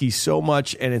love whiskey so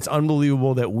much, and it's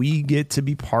unbelievable that we get to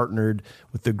be partnered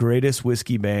with the greatest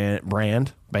whiskey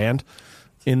brand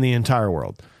in the entire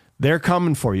world. They're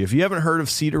coming for you. If you haven't heard of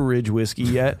Cedar Ridge whiskey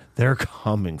yet, they're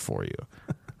coming for you.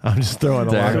 I'm just throwing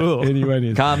a lot of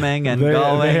innuendos. Coming and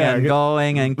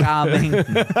going and coming.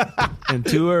 And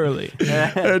too early.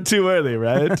 Too early,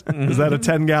 right? Is that a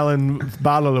 10-gallon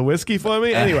bottle of whiskey for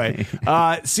me? Anyway,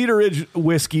 Cedar Ridge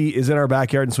whiskey is in our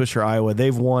backyard in Swisher, Iowa.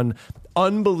 They've won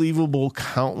unbelievable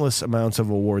countless amounts of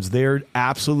awards. They're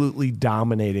absolutely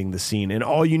dominating the scene. And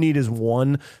all you need is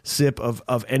one sip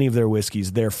of any of their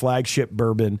whiskeys. Their flagship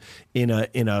bourbon in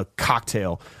a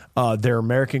cocktail. Their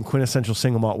American quintessential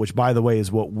single malt, which, by the way,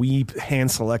 is what we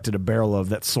hand selected a barrel of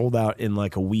that sold out in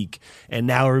like a week. And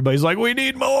now everybody's like, we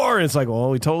need more. And it's like, well,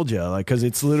 we told you, like, because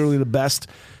it's literally the best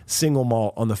single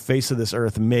malt on the face of this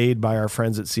earth, made by our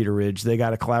friends at Cedar Ridge. They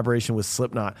got a collaboration with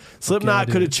Slipknot. Slipknot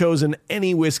could have chosen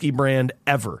any whiskey brand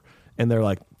ever. And they're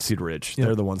like, Cedar Ridge.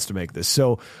 They're the ones to make this.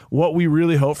 So what we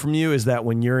really hope from you is that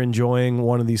when you're enjoying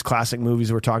one of these classic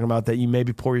movies we're talking about, that you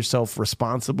maybe pour yourself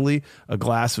responsibly a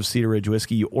glass of Cedar Ridge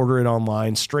whiskey. You order it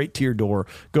online, straight to your door.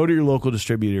 Go to your local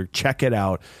distributor. Check it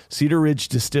out.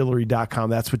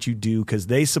 CedarRidgeDistillery.com. That's what you do, because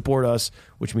they support us,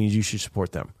 which means you should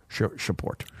support them. Support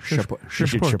them.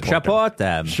 Support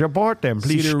them. Support them.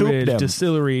 Please stoop them.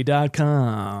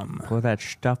 CedarRidgeDistillery.com. Pour that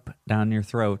stuff down your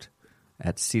throat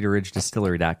at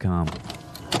CedarRidgeDistillery.com.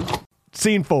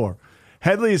 Scene 4.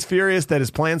 Headley is furious that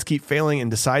his plans keep failing and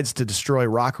decides to destroy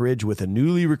Rock Ridge with a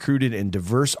newly recruited and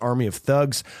diverse army of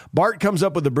thugs. Bart comes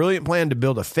up with a brilliant plan to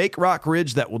build a fake Rock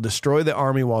Ridge that will destroy the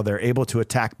army while they're able to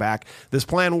attack back. This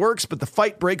plan works, but the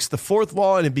fight breaks the fourth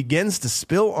wall and it begins to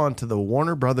spill onto the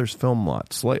Warner Brothers film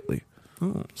lot slightly.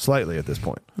 Slightly at this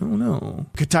point. Oh no.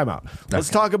 Good, time out.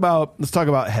 Let's talk about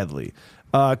Headley.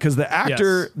 Because the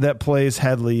actor that plays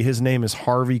Headley, his name is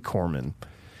Harvey Korman.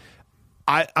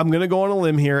 I'm going to go on a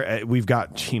limb here. We've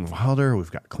got Gene Wilder.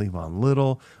 We've got Cleavon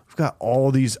Little. We've got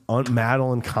all these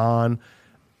Madeline Kahn.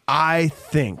 I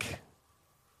think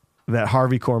that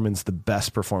Harvey Korman's the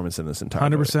best performance in this entire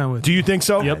 100% with Do you think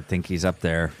so? Yep. I think he's up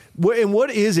there. And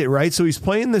what is it, right? So he's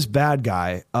playing this bad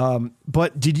guy.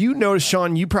 But did you notice,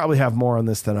 Sean, you probably have more on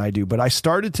this than I do, but I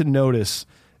started to notice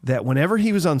that whenever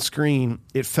he was on screen,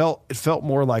 it felt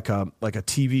more like a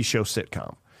TV show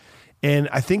sitcom. And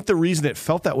I think the reason it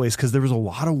felt that way is because there was a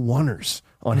lot of oneers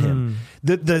on him.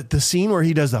 The scene where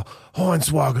he does the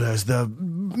Hornswogglers, the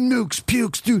nukes,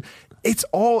 pukes, dude,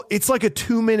 it's like a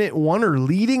 2-minute oneer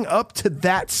leading up to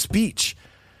that speech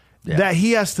that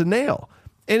he has to nail.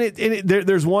 And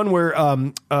there's one where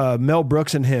Mel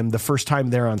Brooks and him, the first time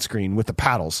they're on screen with the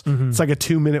paddles, it's like a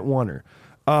 2-minute oneer.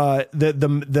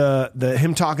 The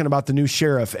him talking about the new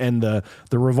sheriff and the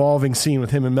revolving scene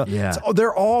with him and Mel. Yeah. So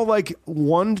they're all like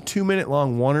 1 to 2 minute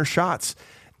long oneer shots,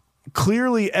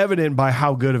 clearly evident by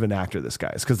how good of an actor this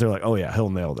guy is, because they're like, oh yeah, he'll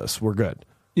nail this. We're good.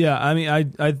 Yeah, I mean, I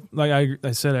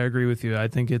said, I agree with you. I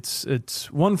think it's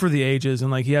one for the ages,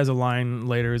 and like he has a line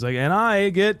later. He's like, and I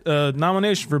get a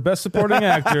nomination for best supporting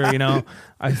actor. You know,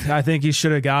 I think he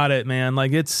should have got it, man.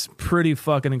 Like, it's pretty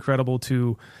fucking incredible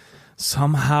to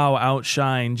somehow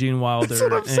outshine Gene Wilder. That's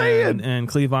what I'm saying. And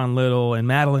Cleavon Little and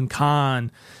Madeline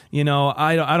Kahn. You know,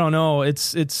 I don't know.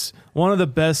 It's one of the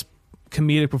best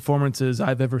comedic performances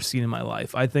I've ever seen in my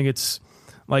life. I think it's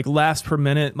like last per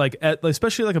minute, like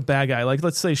especially like a bad guy, like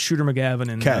let's say Shooter McGavin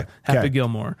and Happy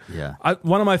Gilmore. Yeah,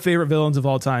 one of my favorite villains of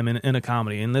all time in a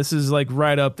comedy, and this is like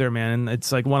right up there, man. And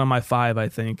it's like one of my 5, I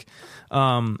think.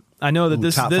 I know that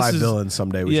this top 5 villains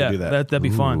someday. We should do that. That'd be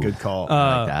fun. Good call.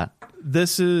 I like that.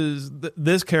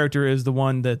 This character is the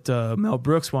one that Mel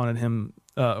Brooks wanted him.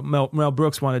 Mel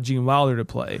Brooks wanted Gene Wilder to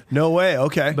play. No way.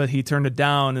 Okay, but he turned it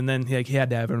down, and then he had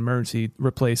to have an emergency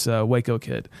replace Waco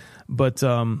Kid. But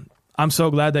I'm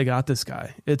so glad they got this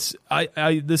guy. This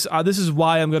is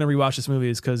why I'm going to rewatch this movie,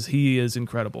 is because he is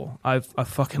incredible. I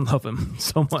fucking love him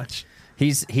so much.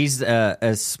 He's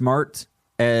as smart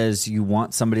as you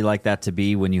want somebody like that to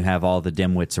be when you have all the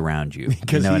dimwits around you.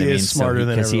 Because he is smarter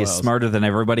than everyone else. Because he is smarter than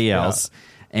everybody else.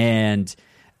 Yeah.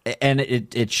 And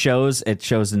it shows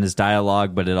in his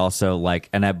dialogue, but it also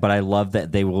but I love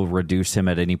that they will reduce him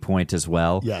at any point as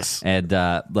well. Yes. And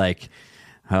oh,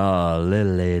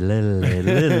 Lily, legs,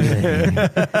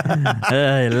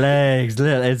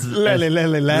 it's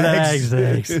Lily,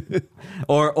 legs.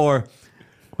 Or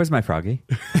where's my froggy?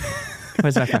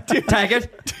 Where's my froggy? Tag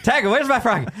it, where's my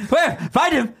froggy? Where?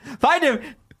 Find him.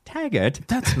 Taggart.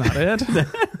 That's not it.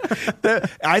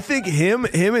 I think him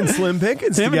and Slim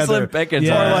Pickens Him and together Slim Pickens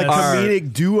are like are-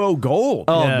 comedic duo gold.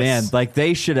 Oh Yes. man, like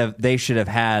they should have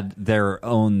had their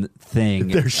own thing.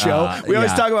 Their show. We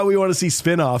always yeah. talk about we want to see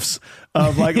spin-offs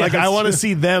of like Yeah, like I that's want to true.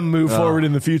 see them move forward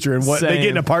in the future and what they Same.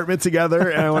 get an apartment together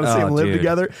and I want to see Oh, them live dude.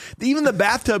 together. Even the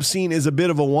bathtub scene is a bit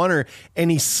of a oneer and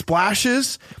he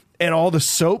splashes and all the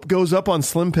soap goes up on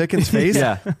Slim Pickens' face.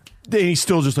 Yeah. And he's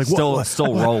still just like Still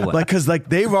rolling. like because like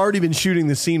they've already been shooting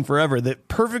the scene forever that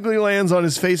perfectly lands on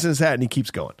his face and his hat and he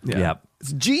keeps going. Yeah.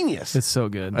 It's genius. It's so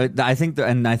good. I think,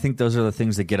 I think those are the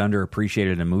things that get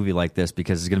underappreciated in a movie like this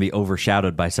because it's going to be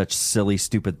overshadowed by such silly,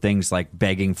 stupid things like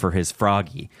begging for his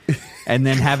froggy, and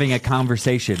then having a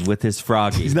conversation with his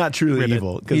froggy. He's not truly Ribbit.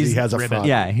 evil because he He's has a Ribbit. frog.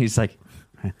 Yeah, he's like,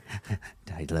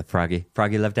 I love Froggy.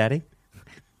 Froggy love Daddy.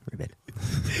 Ribbit.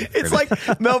 It's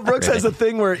like Mel Brooks has a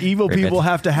thing where evil people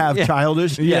have to have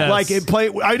childish. Yes. Like it play.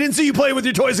 I didn't see you playing with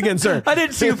your toys again, sir. I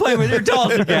didn't see you playing with your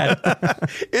dolls again.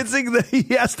 It's like that he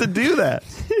has to do that.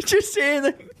 Did you see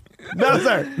anything? No,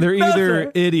 sir. They're either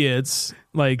Nothing. idiots,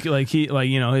 like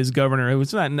his governor. It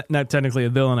was not technically a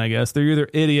villain, I guess. They're either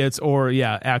idiots or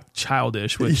act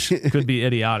childish, which could be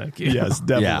idiotic. you Yes,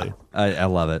 know? definitely. I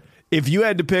love it. If you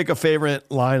had to pick a favorite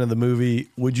line of the movie,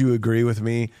 would you agree with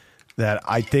me that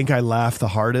I think I laugh the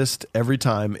hardest every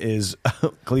time is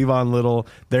Cleavon Little?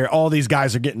 All these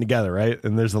guys are getting together, right?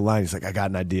 And there's the line. He's like, I got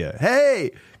an idea.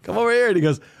 Hey, come over here. And he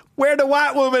goes, where the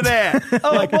white woman at?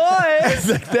 Oh, like, boy.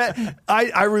 like that.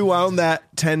 I rewound that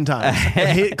 10 times. I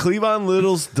hit Cleavon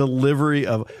Little's delivery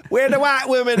of where the white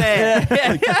women at?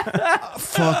 Like,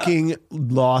 fucking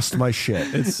lost my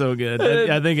shit. It's so good.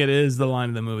 I think it is the line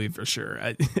of the movie for sure.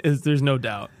 There's no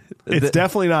doubt. It's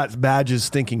definitely not badges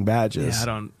stinking badges.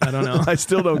 Yeah, I don't know. I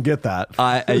still don't get that.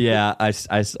 I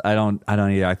don't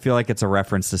either. I feel like it's a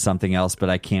reference to something else, but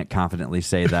I can't confidently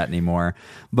say that anymore.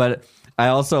 But I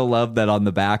also love that on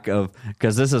the back of,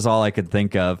 because this is all I could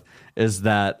think of, is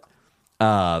that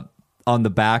on the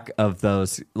back of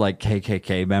those like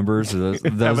KKK members, or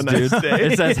those a nice dudes, day.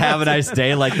 it says "Have a nice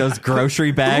day," like those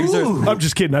grocery bags. I'm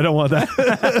just kidding. I don't want that.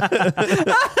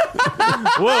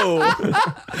 Whoa.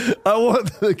 I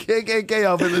want the KKK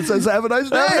outfit that says have a nice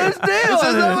day. Have a nice day It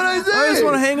says on have a it. nice day. I just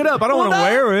want to hang it up. I don't want to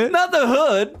wear it. Not the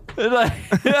hood.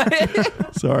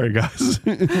 Sorry, guys.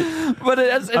 But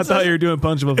I thought you were doing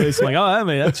punchable face. I'm like, I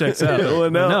mean, that checks out. Well,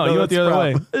 no, you went the that's other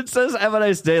way. problem. It says "Have a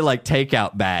nice day" like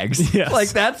takeout bags. Yes. Like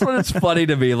that's what it's funny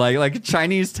to me. Like a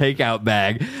Chinese takeout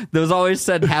bag. Those always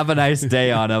said "Have a nice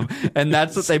day" on them, and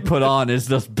that's what they put on is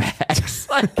those bags.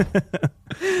 Like,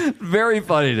 very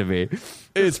funny to me.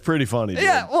 It's pretty funny. Dude.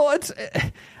 Yeah. Well, it's.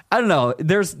 I don't know.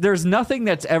 There's nothing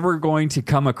that's ever going to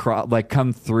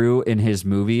come through in his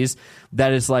movies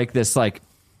that is like this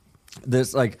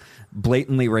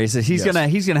blatantly racist. He's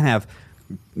gonna have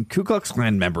Ku Klux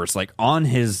Klan members like on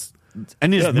his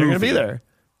and his Yeah, they're movie. going to be there.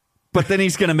 But then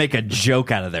he's going to make a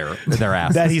joke out of their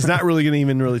ass. That he's not really going to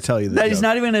even really tell you that. That he's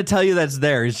not even going to tell you that's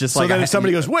there. He's just So like then if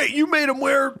somebody goes, wait, you made him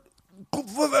wear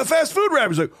a fast food wrap.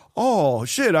 He's like, oh,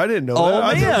 shit, I didn't know "Oh that.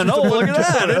 I thought it man, was just a look funny at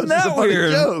that! joke. Isn't It was just a that funny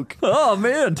weird? joke. Oh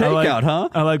man, I like, takeout, huh?"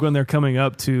 I like when they're coming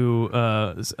up to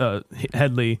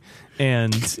Headley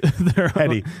and they're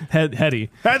Hetty. Hetty.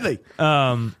 Hadley.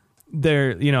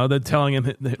 They're telling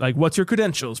him like, what's your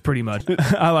credentials, pretty much.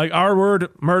 I like R word,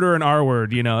 murder, and R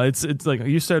word. It's like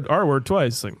you said R word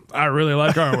twice. Like, I really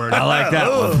like R word. I like that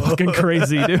one. Fucking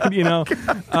crazy, dude.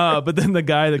 But then the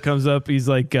guy that comes up, he's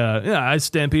like, I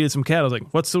stampeded some cattle. I was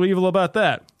like, what's so evil about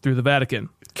that? Through the Vatican.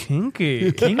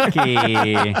 Kinky. Kinky.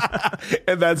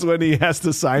 And that's when he has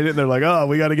to sign it. And they're like, oh,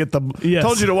 we got to get the. Yes.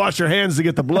 Told you to wash your hands to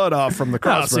get the blood off from the Oh,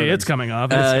 cross. see, burnings. it's coming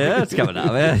off. Yeah, it's coming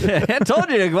up. I told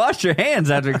you to wash your hands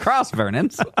after cross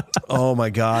burnings. Oh my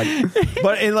god!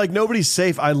 But and like nobody's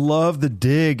safe. I love the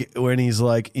dig when he's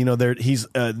like, he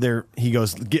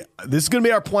goes, this is gonna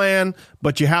be our plan,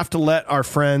 but you have to let our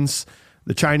friends,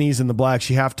 the Chinese and the blacks,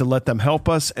 you have to let them help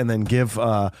us, and then give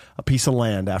a piece of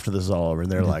land after this is all over.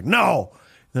 And they're like, no.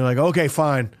 And they're like, okay,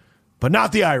 fine. But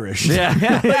not the Irish. Yeah.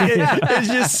 It's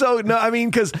just so no. I mean,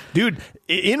 because dude,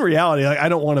 in reality, like, I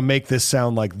don't want to make this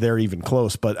sound like they're even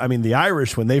close, but I mean, the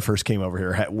Irish when they first came over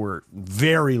here were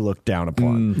very looked down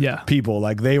upon. Yeah. People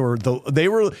like they were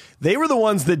the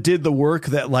ones that did the work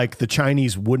that like the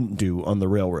Chinese wouldn't do on the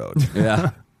railroad.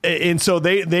 Yeah. And so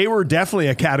they were definitely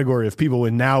a category of people,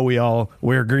 and now we all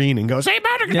wear green and go, St.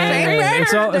 Patrick's Day.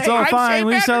 It's all fine.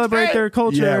 We celebrate their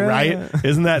culture. Yeah, right?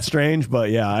 Isn't that strange? But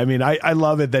yeah, I mean, I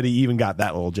love it that he even got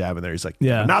that little jab in there. He's like,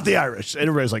 not the Irish. And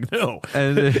everybody's like, no.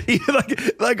 And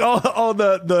like all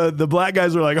the black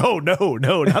guys were like, oh, no,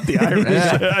 not the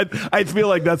Irish. I feel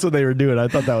like that's what they were doing. I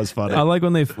thought that was funny. I like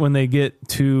when they get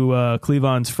to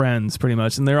Cleavon's friends, pretty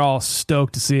much, and they're all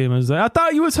stoked to see him. He's like, I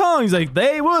thought you was hung. He's like,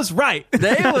 they was right.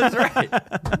 They was right.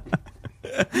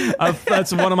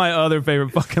 That's one of my other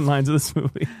favorite fucking lines of this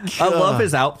movie. I love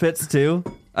his outfits too.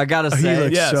 I gotta say, he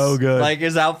looks so good. Like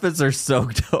his outfits are so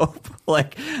dope.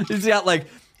 Like he's got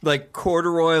like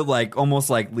corduroy, like almost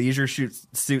like leisure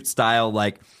suit style,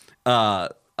 like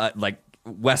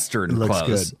Western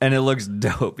clothes, good. and it looks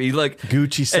dope. He like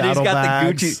Gucci and he's got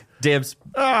saddlebags. the Gucci dibs.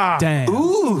 Damn.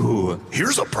 Ooh,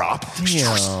 Here's a prop.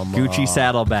 Damn. Gucci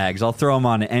saddlebags. I'll throw them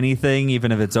on anything,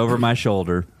 even if it's over my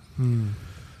shoulder.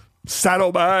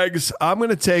 Saddlebags. I'm going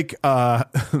to take I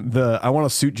want a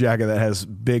suit jacket that has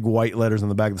big white letters on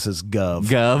the back that says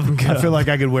Gov. I feel like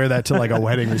I could wear that to like a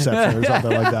wedding reception or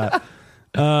something like that.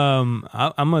 I'm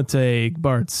gonna take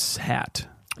Bart's hat.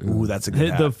 Ooh, that's a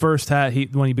good hat. The first hat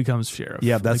when he becomes sheriff.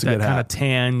 Yeah, that's like a good that kind of hat.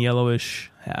 tan,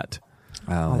 yellowish hat.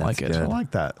 Oh, I like that's it. good. I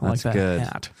like that. I like That's that good.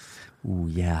 hat. Ooh,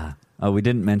 yeah. Oh, we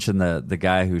didn't mention the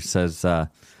guy who says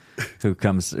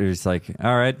who's like,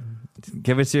 all right,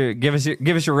 give us your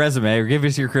resume or give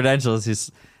us your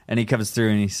credentials. And he comes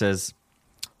through and he says,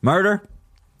 murder,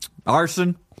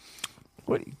 arson.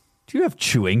 What? Do you have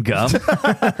chewing gum?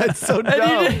 It's so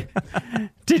dumb.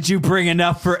 Did you bring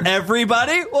enough for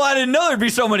everybody? Well, I didn't know there'd be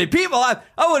so many people. I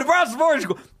would have brought some orange.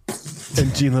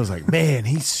 And Gene Lowe's like, man,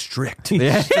 he's strict.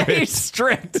 Yeah, he's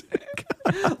strict.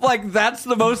 Like that's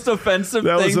the most offensive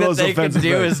That was thing the that most they can offensive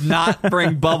do thing. is not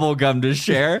bring bubble gum to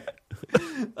share.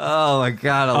 Oh my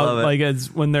god, I love it. Like it's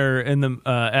when they're in the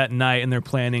at night and they're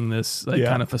planning this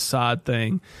kind of facade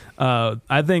thing.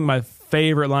 I think my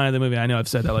favorite line of the movie. I know I've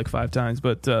said that like 5 times,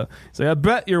 but it's like I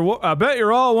bet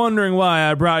you're all wondering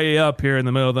why I brought you up here in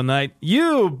the middle of the night.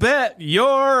 You bet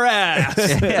your ass.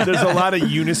 There's a lot of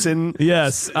unison.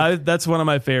 Yes, that's one of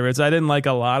my favorites. I didn't like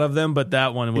a lot of them, but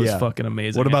that one was fucking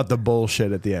amazing. What about the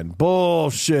bullshit at the end?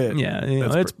 Bullshit. Yeah,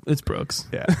 it's Brooks.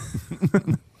 Yeah.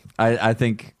 I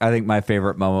think my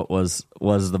favorite moment was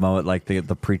the moment like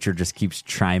the preacher just keeps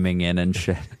chiming in and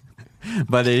shit.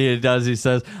 But he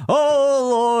says, "Oh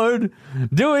Lord,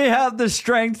 do we have the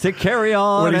strength to carry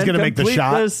on?" When he's going to make the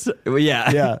shot? This?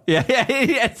 Yeah.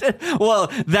 Well,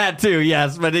 that too,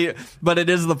 yes. But it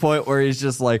is the point where he's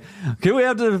just like, "Can we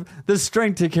have the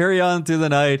strength to carry on through the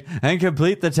night and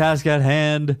complete the task at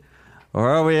hand, or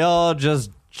are we all just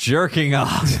jerking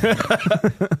off?"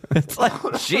 It's like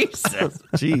Jesus,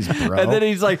 Jeez, bro. and then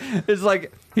it's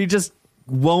like he just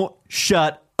won't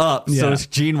shut up so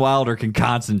Gene Wilder can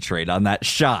concentrate on that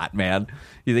shot, man.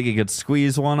 You think he could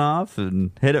squeeze one off and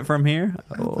hit it from here?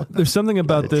 Oh, There's something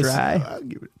about this. I'll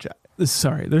give it a try.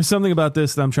 Sorry, there's something about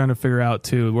this that I'm trying to figure out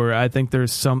too, where I think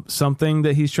there's something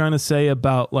that he's trying to say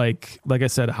about like I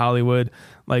said, Hollywood,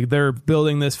 like they're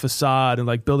building this facade and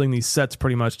like building these sets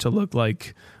pretty much to look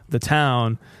like the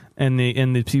town. And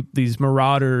these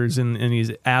marauders and these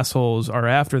assholes are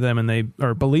after them, and they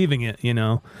are believing it. You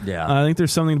know, I think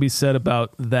there's something to be said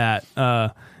about that.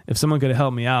 If someone could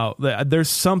help me out, there's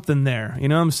something there. You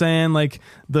know what I'm saying? Like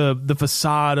the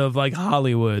facade of like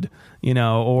Hollywood, you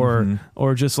know,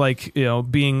 or just like, you know,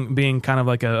 being kind of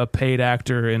like a paid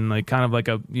actor and like kind of like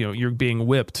you're being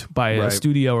whipped by a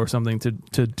studio or something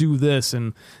to do this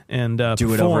and do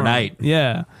perform. it overnight.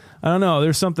 Yeah, I don't know.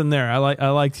 There's something there. I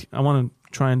want to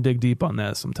try and dig deep on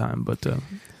that sometime, but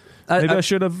maybe I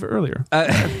should have earlier.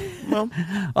 Well,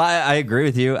 I agree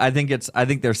with you. I think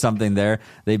there's something there.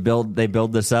 They build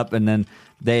this up, and then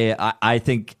I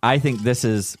think this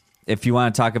is, if you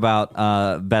want to talk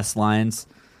about best lines,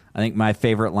 I think my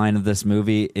favorite line of this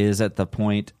movie is at the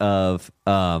point of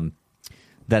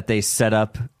that they set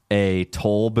up a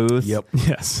toll booth. Yep.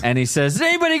 Yes. And he says, "Has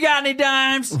anybody got any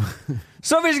dimes?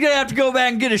 Somebody's gonna have to go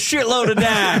back and get a shitload of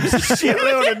dimes."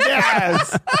 Shitload of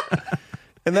dimes.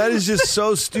 And that is just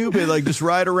so stupid. Like, just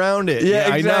ride around it.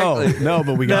 Yeah, exactly. I know. No,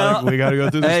 but we gotta go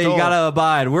through this. Hey, toll. you gotta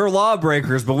abide. We're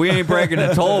lawbreakers, but we ain't breaking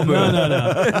a toll booth.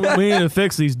 No. We need to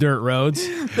fix these dirt roads.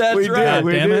 That's We right. do.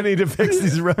 We damn do it. need to fix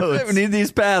these roads. We need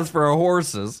these paths for our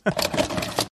horses.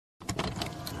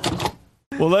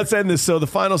 Well, let's end this. So the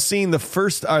final scene, the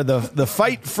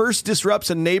fight first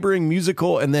disrupts a neighboring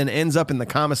musical and then ends up in the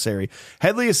commissary.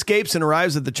 Headley escapes and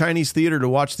arrives at the Chinese theater to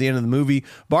watch the end of the movie.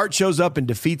 Bart shows up and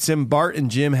defeats him. Bart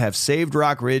and Jim have saved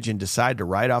Rock Ridge and decide to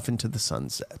ride off into the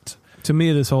sunset. To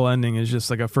me, this whole ending is just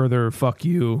like a further fuck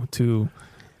you to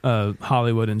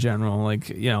Hollywood in general.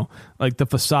 Like, like the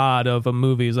facade of a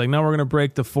movie is like, now we're going to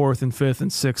break the 4th and 5th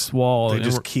and 6th wall. They and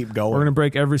just keep going. We're going to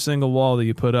break every single wall that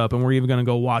you put up, and we're even going to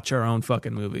go watch our own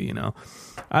fucking movie,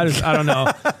 I don't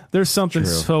know. There's something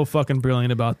so fucking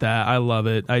brilliant about that. I love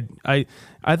it.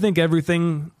 I think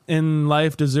everything in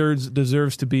life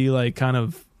deserves to be like kind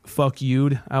of fuck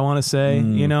you'd, I want to say,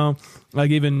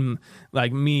 like even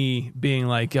like me being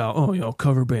like,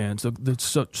 cover bands,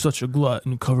 there's such a glut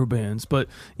in cover bands, but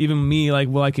even me like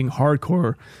liking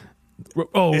hardcore,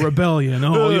 rebellion,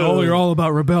 you're all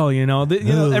about rebellion,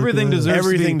 everything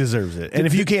deserves it, and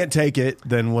if you can't take it,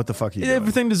 then what the fuck are you doing?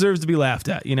 Everything deserves to be laughed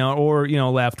at, or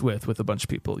laughed with a bunch of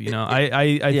people,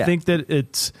 I think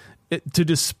that to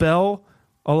dispel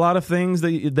a lot of things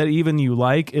that even you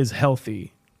like is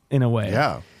healthy in a way.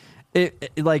 Yeah.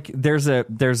 Like there's a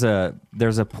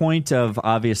point of,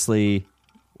 obviously,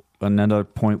 another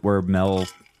point where Mel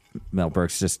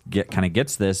Brooks just kind of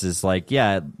gets this is like,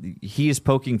 he's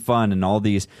poking fun and all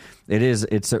these.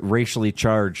 It's racially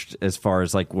charged as far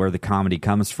as like where the comedy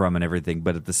comes from and everything,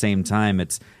 but at the same time,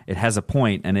 it has a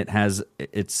point, and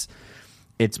it's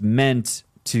meant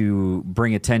to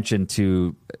bring attention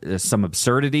to some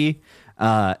absurdity,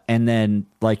 and then,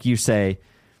 like you say,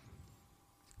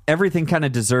 everything kind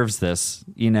of deserves this,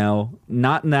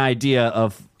 not in the idea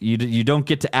of you don't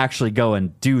get to actually go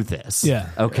and do this. Yeah.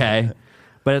 Okay.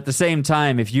 But at the same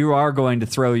time, if you are going to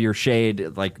throw your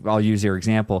shade, like I'll use your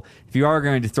example, if you are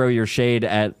going to throw your shade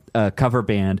at a cover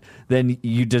band, then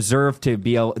you deserve to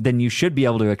then you should be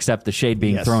able to accept the shade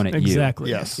being thrown at you. Exactly.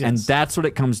 Yes. And that's what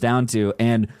it comes down to.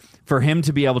 And for him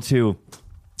to be able to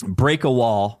break a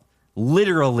wall,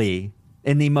 literally,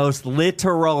 in the most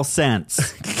literal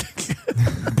sense,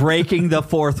 breaking the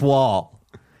 4th wall,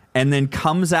 and then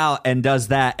comes out and does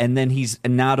that, and then he's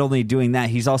not only doing that,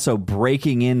 he's also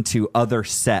breaking into other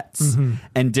sets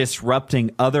and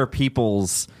disrupting other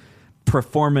people's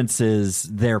performances,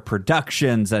 their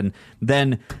productions, and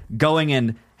then going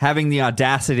and having the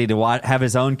audacity to have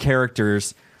his own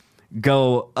characters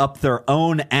go up their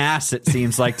own ass, it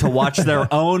seems like, to watch their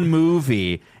own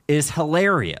movie is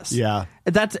hilarious. Yeah.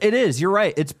 It is. You're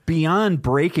right. It's beyond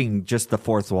breaking just the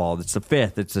 4th wall. It's the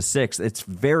 5th. It's the 6th. It's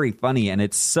very funny, and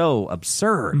it's so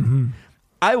absurd.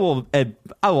 I will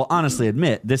honestly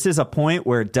admit this is a point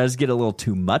where it does get a little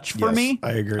too much for me.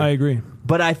 I agree.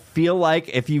 But I feel like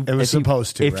it's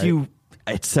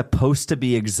supposed to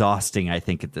be exhausting, I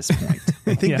think, at this point.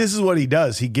 I think this is what he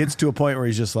does. He gets to a point where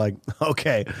he's just like,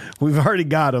 okay, we've already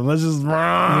got him. Let's just...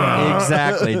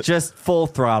 Exactly. Just full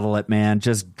throttle it, man.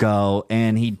 Just go.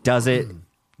 And he does it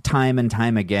time and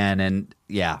time again. And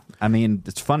I mean,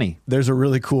 it's funny. There's a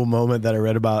really cool moment that I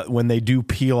read about when they do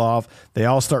peel off. They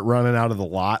all start running out of the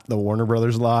lot, the Warner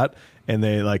Brothers lot. And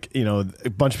they a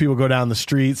bunch of people go down the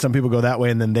street. Some people go that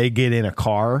way, and then they get in a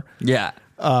car. Yeah.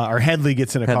 Or Headley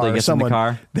gets in a car. Gets in the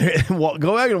car.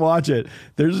 Go back and watch it.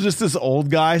 There's just this old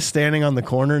guy standing on the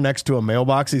corner next to a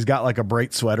mailbox. He's got like a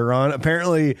bright sweater on.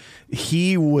 Apparently,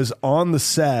 he was on the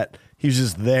set. He was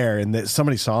just there, and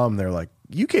somebody saw him. They're like,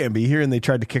 "You can't be here," and they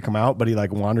tried to kick him out, but he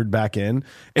like wandered back in,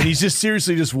 and he's just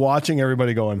seriously just watching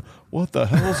everybody going, "What the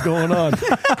hell's going on?"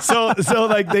 so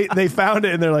like they found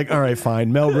it, and they're like, "All right,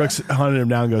 fine." Mel Brooks hunted him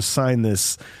down and goes, "Sign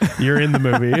this. You're in the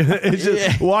movie." It's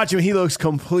just watch him. He looks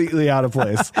completely out of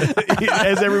place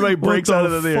as everybody breaks out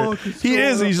of the theater. He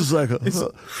is. He's just like,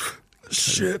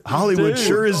 shit. Hollywood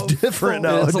sure is different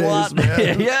nowadays. It's a lot,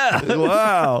 man. Yeah.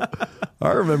 Wow.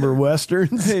 I remember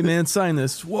Westerns. Hey man, sign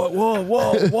this. Whoa,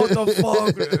 what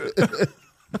the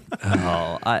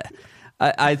fuck?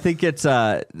 I think it's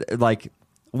like,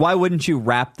 why wouldn't you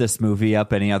wrap this movie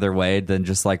up any other way than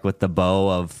just like with the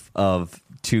bow of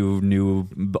two new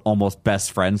almost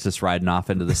best friends just riding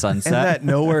off into the sunset? And that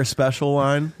nowhere special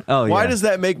line. Oh, yeah. Why does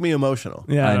that make me emotional?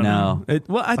 Yeah, I know.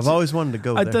 I've always wanted to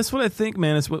go there. That's what I think,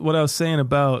 man. It's what I was saying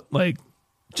about like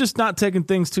just not taking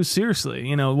things too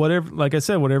seriously. Whatever. Like I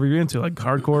said, whatever you're into, like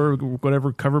hardcore,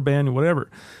 whatever, cover band, whatever.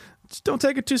 Just don't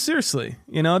take it too seriously.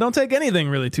 Don't take anything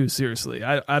really too seriously.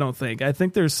 I don't think. I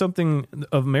think there's something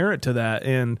of merit to that,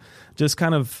 and just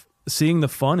kind of seeing the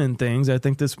fun in things. I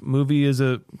think this movie is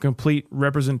a complete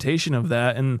representation of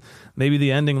that, and maybe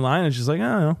the ending line is just like,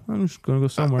 I don't know, I'm just going to go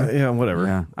somewhere. Yeah, whatever.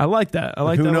 Yeah. I like that. I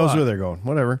like Who that. knows where they're going?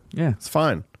 Whatever. Yeah. It's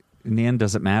fine. In the end,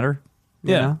 does it matter?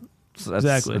 Yeah. So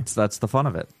Exactly. That's the fun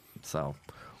of it. So,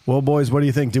 Well, boys, what do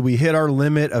you think? Did we hit our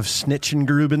limit of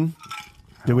Snitchengruben?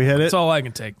 Did we hit it? That's all I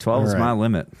can take. 12 is All right. my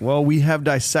limit. Well, we have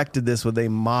dissected this with a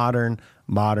modern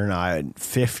eye,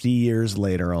 50 years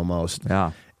later almost.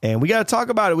 Yeah. And we got to talk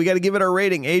about it. We got to give it our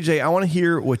rating. AJ, I want to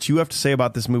hear what you have to say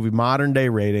about this movie, modern day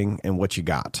rating, and what you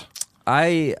got.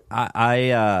 I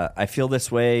feel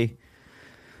this way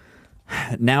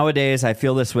nowadays I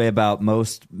feel this way about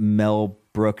most Mel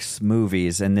Brooks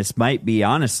movies, and this might be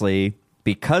honestly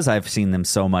because I've seen them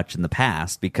so much in the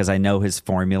past, because I know his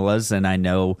formulas, and I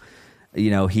know,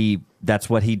 that's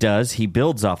what he does. He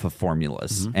builds off of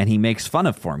formulas, and he makes fun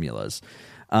of formulas.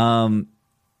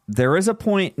 There is a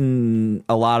point in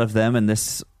a lot of them, and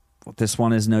this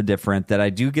one is no different, that I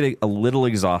do get a little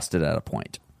exhausted at a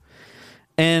point.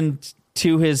 And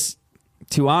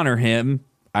to honor him,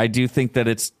 I do think that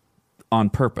it's on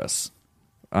purpose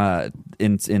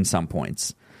in some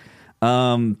points.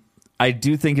 I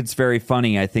do think it's very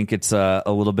funny. I think it's a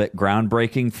little bit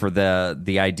groundbreaking for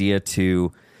the idea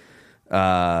to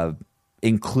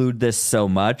include this so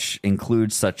much,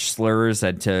 include such slurs,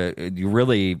 and to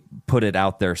really put it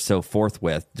out there so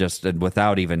forthwith, just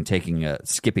without even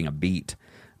skipping a beat,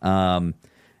 and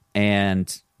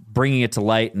bringing it to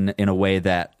light in a way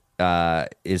that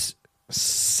is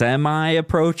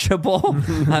semi-approachable.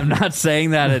 I'm not saying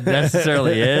that it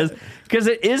necessarily is, because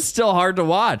it is still hard to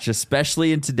watch,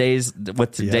 especially in today's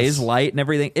light and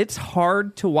everything. It's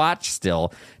hard to watch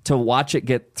it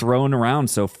get thrown around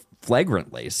so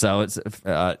flagrantly. So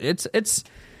it's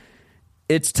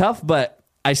tough, but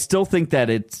I still think that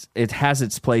it has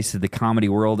its place in the comedy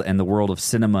world and the world of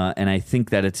cinema, and I think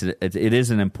that it is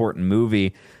an important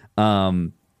movie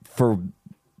for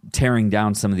tearing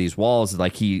down some of these walls,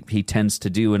 like he tends to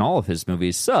do in all of his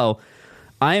movies. So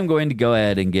I am going to go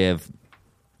ahead and give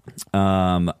this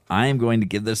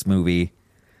movie,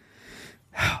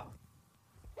 I'm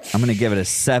going to give it a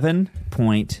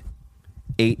 7.85.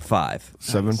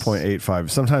 7.85.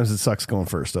 Sometimes it sucks going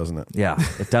first, doesn't it? Yeah,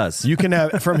 it does. You can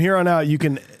have, from here on out, you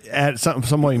can add something,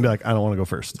 some way, and be like, I don't want to go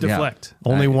first. Deflect.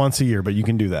 Only once a year, but you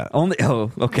can do that.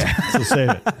 Okay. So save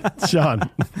it. Sean.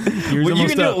 You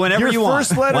can do it whenever you want. Your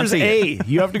first letter is A.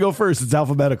 You have to go first. It's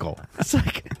alphabetical. It's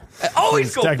like, I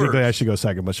always go Technically, first. I should go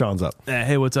second, but Sean's up.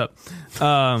 Hey, what's up?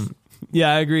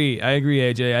 Yeah, I agree,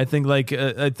 AJ. I think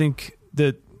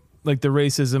that like the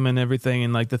racism and everything,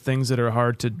 and like the things that are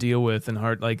hard to deal with and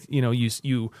hard, like,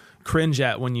 you cringe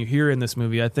at when you hear in this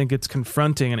movie. I think it's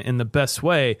confronting in the best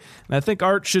way, and I think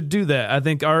art should do that. I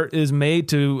think art is made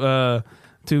to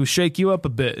shake you up a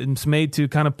bit. It's made to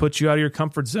kind of put you out of your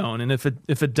comfort zone, and if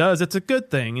it does, it's a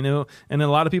good thing, And a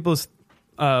lot of people's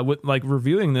with like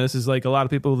reviewing this is like a lot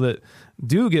of people that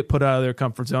do get put out of their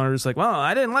comfort zone are just like, well,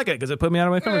 I didn't like it because it put me out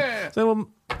of my comfort. So,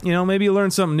 well, maybe you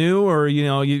learn something new, or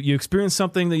you experience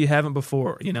something that you haven't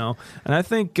before, And I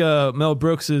think Mel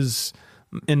Brooks is,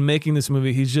 in making this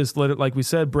movie, he's just like we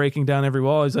said, breaking down every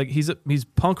wall. He's like he's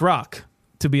punk rock,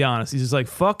 to be honest. He's just like,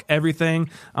 fuck everything.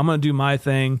 I'm gonna do my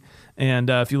thing, and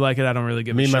if you like it, I don't really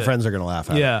give a shit. Me and my friends are gonna laugh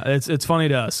at it. Yeah, it's funny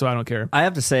to us, so I don't care. I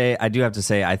do have to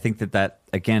say, I think that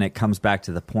again, it comes back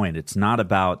to the point. It's not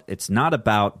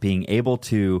about being able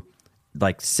to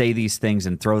like say these things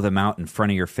and throw them out in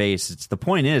front of your face. The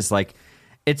point is like,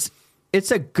 it's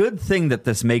a good thing that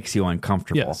this makes you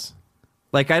uncomfortable. Yes.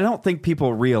 Like, I don't think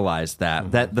people realize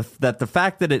that that the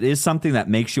fact that it is something that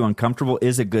makes you uncomfortable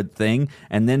is a good thing,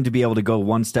 and then to be able to go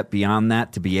one step beyond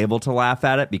that, to be able to laugh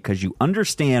at it because you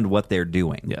understand what they're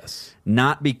doing. Yes.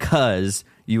 Not because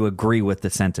you agree with the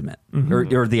sentiment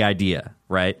or the idea,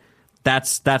 right?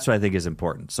 That's what I think is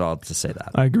important. So I'll just say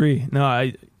that. I agree.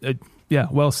 No, yeah,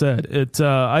 well said.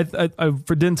 I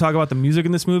didn't talk about the music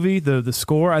in this movie. The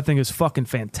score, I think, is fucking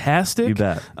fantastic. You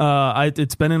bet.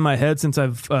 It's been in my head since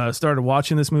I've started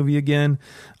watching this movie again.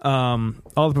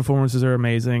 All the performances are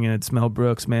amazing, and it's Mel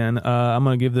Brooks, man. I'm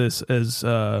gonna give this as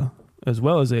well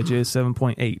as AJ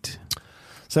 7.8.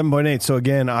 7.8. So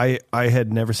again, I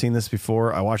had never seen this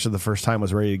before. I watched it the first time,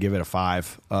 was ready to give it a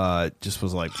 5. Just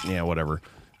was like, yeah, whatever.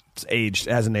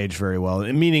 Hasn't aged very well.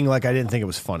 Meaning, like, I didn't think it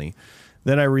was funny.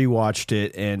 Then I rewatched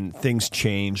it and things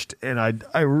changed, and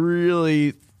I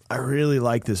really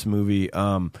like this movie.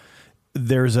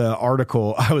 There's an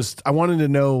article I wanted to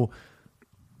know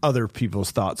other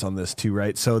people's thoughts on this too,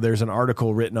 right? So there's an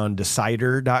article written on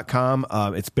Decider.com.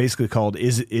 It's basically called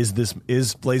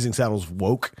 "Is Blazing Saddles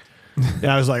woke?" And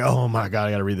I was like, oh my God,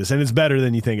 I got to read this. And it's better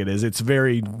than you think it is. It's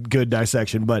very good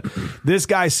dissection. But this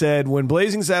guy said, when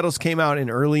Blazing Saddles came out in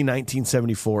early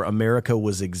 1974, America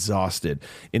was exhausted.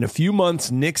 In a few months,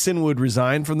 Nixon would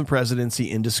resign from the presidency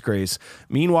in disgrace.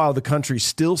 Meanwhile, the country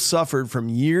still suffered from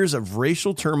years of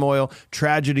racial turmoil,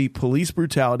 tragedy, police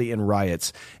brutality, and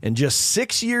riots. And just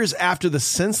 6 years after the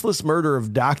senseless murder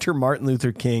of Dr. Martin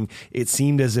Luther King, it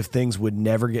seemed as if things would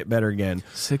never get better again.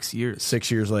 6 years.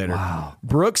 6 years later. Wow.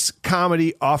 Brooks'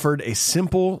 comedy offered a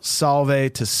simple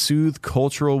salve to soothe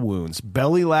cultural wounds,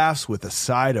 belly laughs with a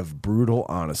side of brutal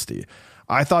honesty.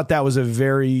 I thought that was a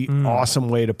very awesome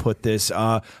way to put this.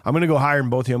 I'm going to go higher than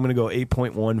both of you. I'm going to go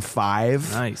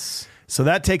 8.15. Nice. So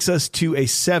that takes us to a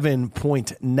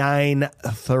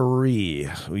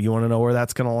 7.93. You want to know where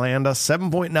that's going to land us?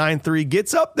 7.93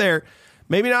 gets up there.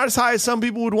 Maybe not as high as some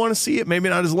people would want to see it. Maybe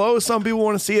not as low as some people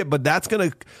want to see it. But that's going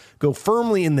to go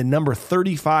firmly in the number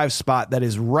 35 spot. That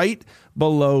is right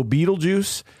below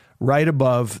Beetlejuice, right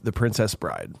above The Princess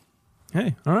Bride.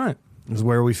 Hey, all right. Is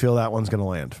where we feel that one's going to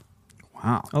land.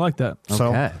 Wow. I like that. Okay.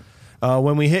 So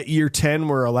when we hit year 10,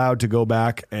 we're allowed to go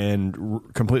back and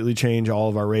completely change all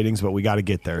of our ratings, but we got to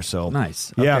get there. So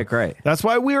Nice. Yeah, Okay, great. That's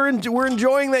why we're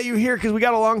enjoying that you're here, because we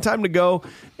got a long time to go,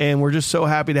 and we're just so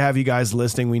happy to have you guys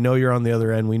listening. We know you're on the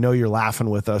other end. We know you're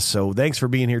laughing with us. So thanks for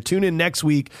being here. Tune in next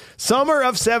week. Summer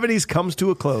of 70s comes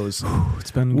to a close.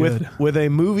 It's been good. With a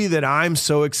movie that I'm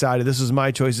so excited. This is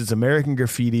my choice. It's American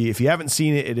Graffiti. If you haven't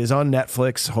seen it, it is on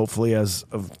Netflix, hopefully as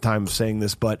of time of saying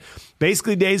this, but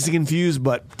basically Dazed and Confused,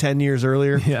 but 10 years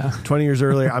earlier. Yeah. 20 years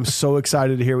earlier. I'm so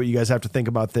excited to hear what you guys have to think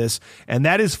about this. And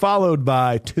that is followed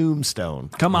by Tombstone.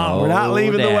 Come on. We're not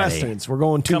leaving Daddy. the Westerns. We're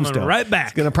going Tombstone. Coming right back.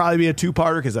 It's going to probably be a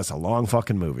two-parter because that's a long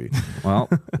fucking movie. Well,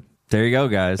 there you go,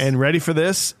 guys. And ready for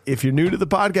this? If you're new to the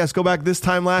podcast, go back this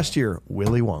time last year.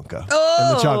 Willy Wonka and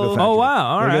the Chocolate Factory. Oh, wow.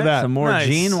 All Look right. at that. Some more Nice.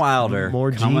 Gene Wilder.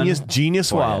 More coming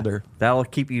genius for ya. Wilder. That'll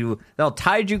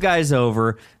tide you guys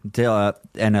over till,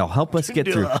 and it'll help us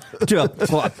get through. Well,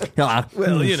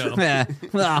 you know.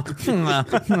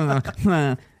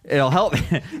 It'll help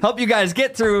you guys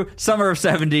get through summer of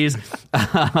 70s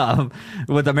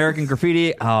with American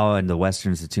Graffiti. Oh, and the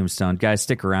Westerns of Tombstone. Guys,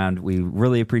 stick around. We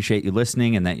really appreciate you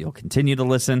listening and that you'll continue to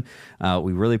listen.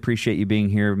 We really appreciate you being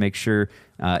here. Make sure,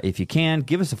 if you can,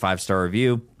 give us a 5-star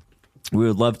review. We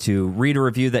would love to read a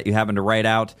review that you happen to write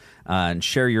out and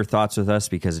share your thoughts with us,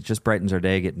 because it just brightens our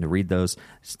day getting to read those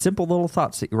simple little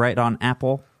thoughts that you write on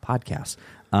Apple Podcasts.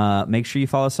 Make sure you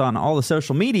follow us on all the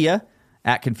social media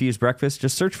at Confused Breakfast.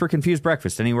 Just search for Confused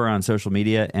Breakfast anywhere on social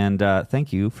media. And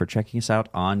thank you for checking us out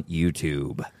on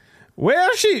YouTube.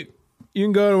 Well, shoot. You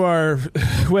can go to our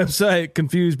website,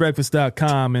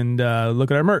 confusedbreakfast.com, and look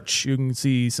at our merch. You can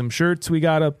see some shirts we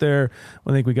got up there.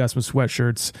 I think we got some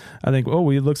sweatshirts. I think, it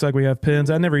looks like we have pins.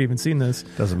 I've never even seen this.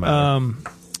 Doesn't matter.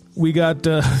 We got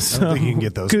some think you can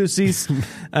get those. koozies,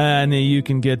 and you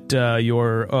can get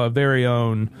your very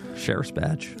own Sheriff's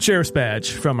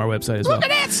Badge. from our website as well. Look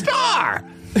at that star!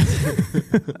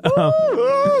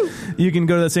 You can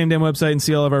go to that same damn website and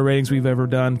see all of our ratings we've ever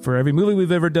done for every movie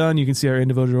we've ever done. You can see our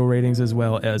individual ratings as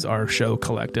well as our show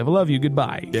collective. I love you.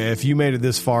 Goodbye. Yeah, if you made it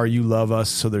this far, you love us.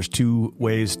 So there's two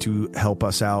ways to help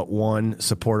us out. One,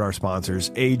 support our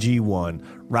sponsors, AG1,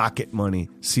 Rocket Money,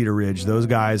 Cedar Ridge. Those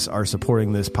guys are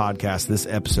supporting this podcast, this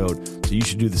episode. So you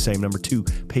should do the same. Number 2,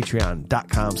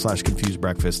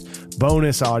 patreon.com/confusedbreakfast.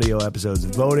 Bonus audio episodes,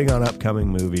 voting on upcoming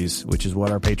movies, which is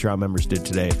what our Patreon members did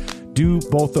today. Do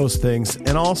both those things.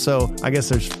 And also, I guess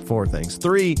there's 4 things.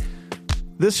 3,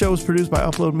 this show is produced by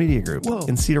Upload Media Group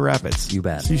in Cedar Rapids. You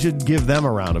bet. So you should give them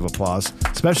a round of applause,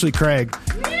 especially Craig.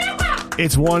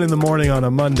 It's 1 a.m. on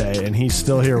a Monday, and he's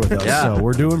still here with us. Yeah. So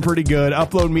we're doing pretty good.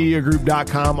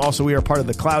 UploadMediaGroup.com. Also, we are part of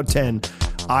the Cloud 10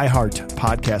 iHeart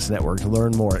Podcast Network. To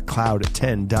learn more at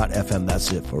cloud10.fm.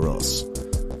 That's it for us.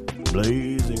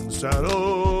 Blazing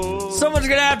Saddles. Someone's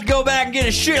going to have to go back and get a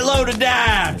shitload of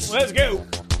dimes. Let's go.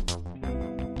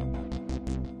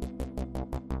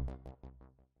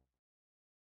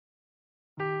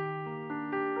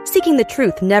 Seeking the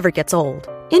truth never gets old.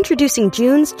 Introducing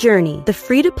June's Journey, the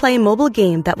free-to-play mobile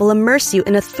game that will immerse you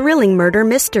in a thrilling murder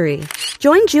mystery.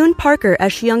 Join June Parker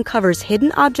as she uncovers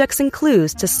hidden objects and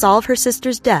clues to solve her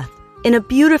sister's death in a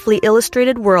beautifully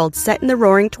illustrated world set in the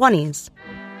Roaring 20s.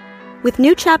 With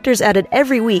new chapters added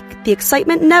every week, the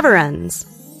excitement never ends.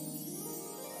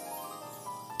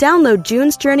 Download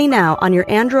June's Journey now on your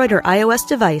Android or iOS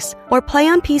device, or play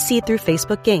on PC through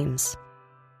Facebook Games.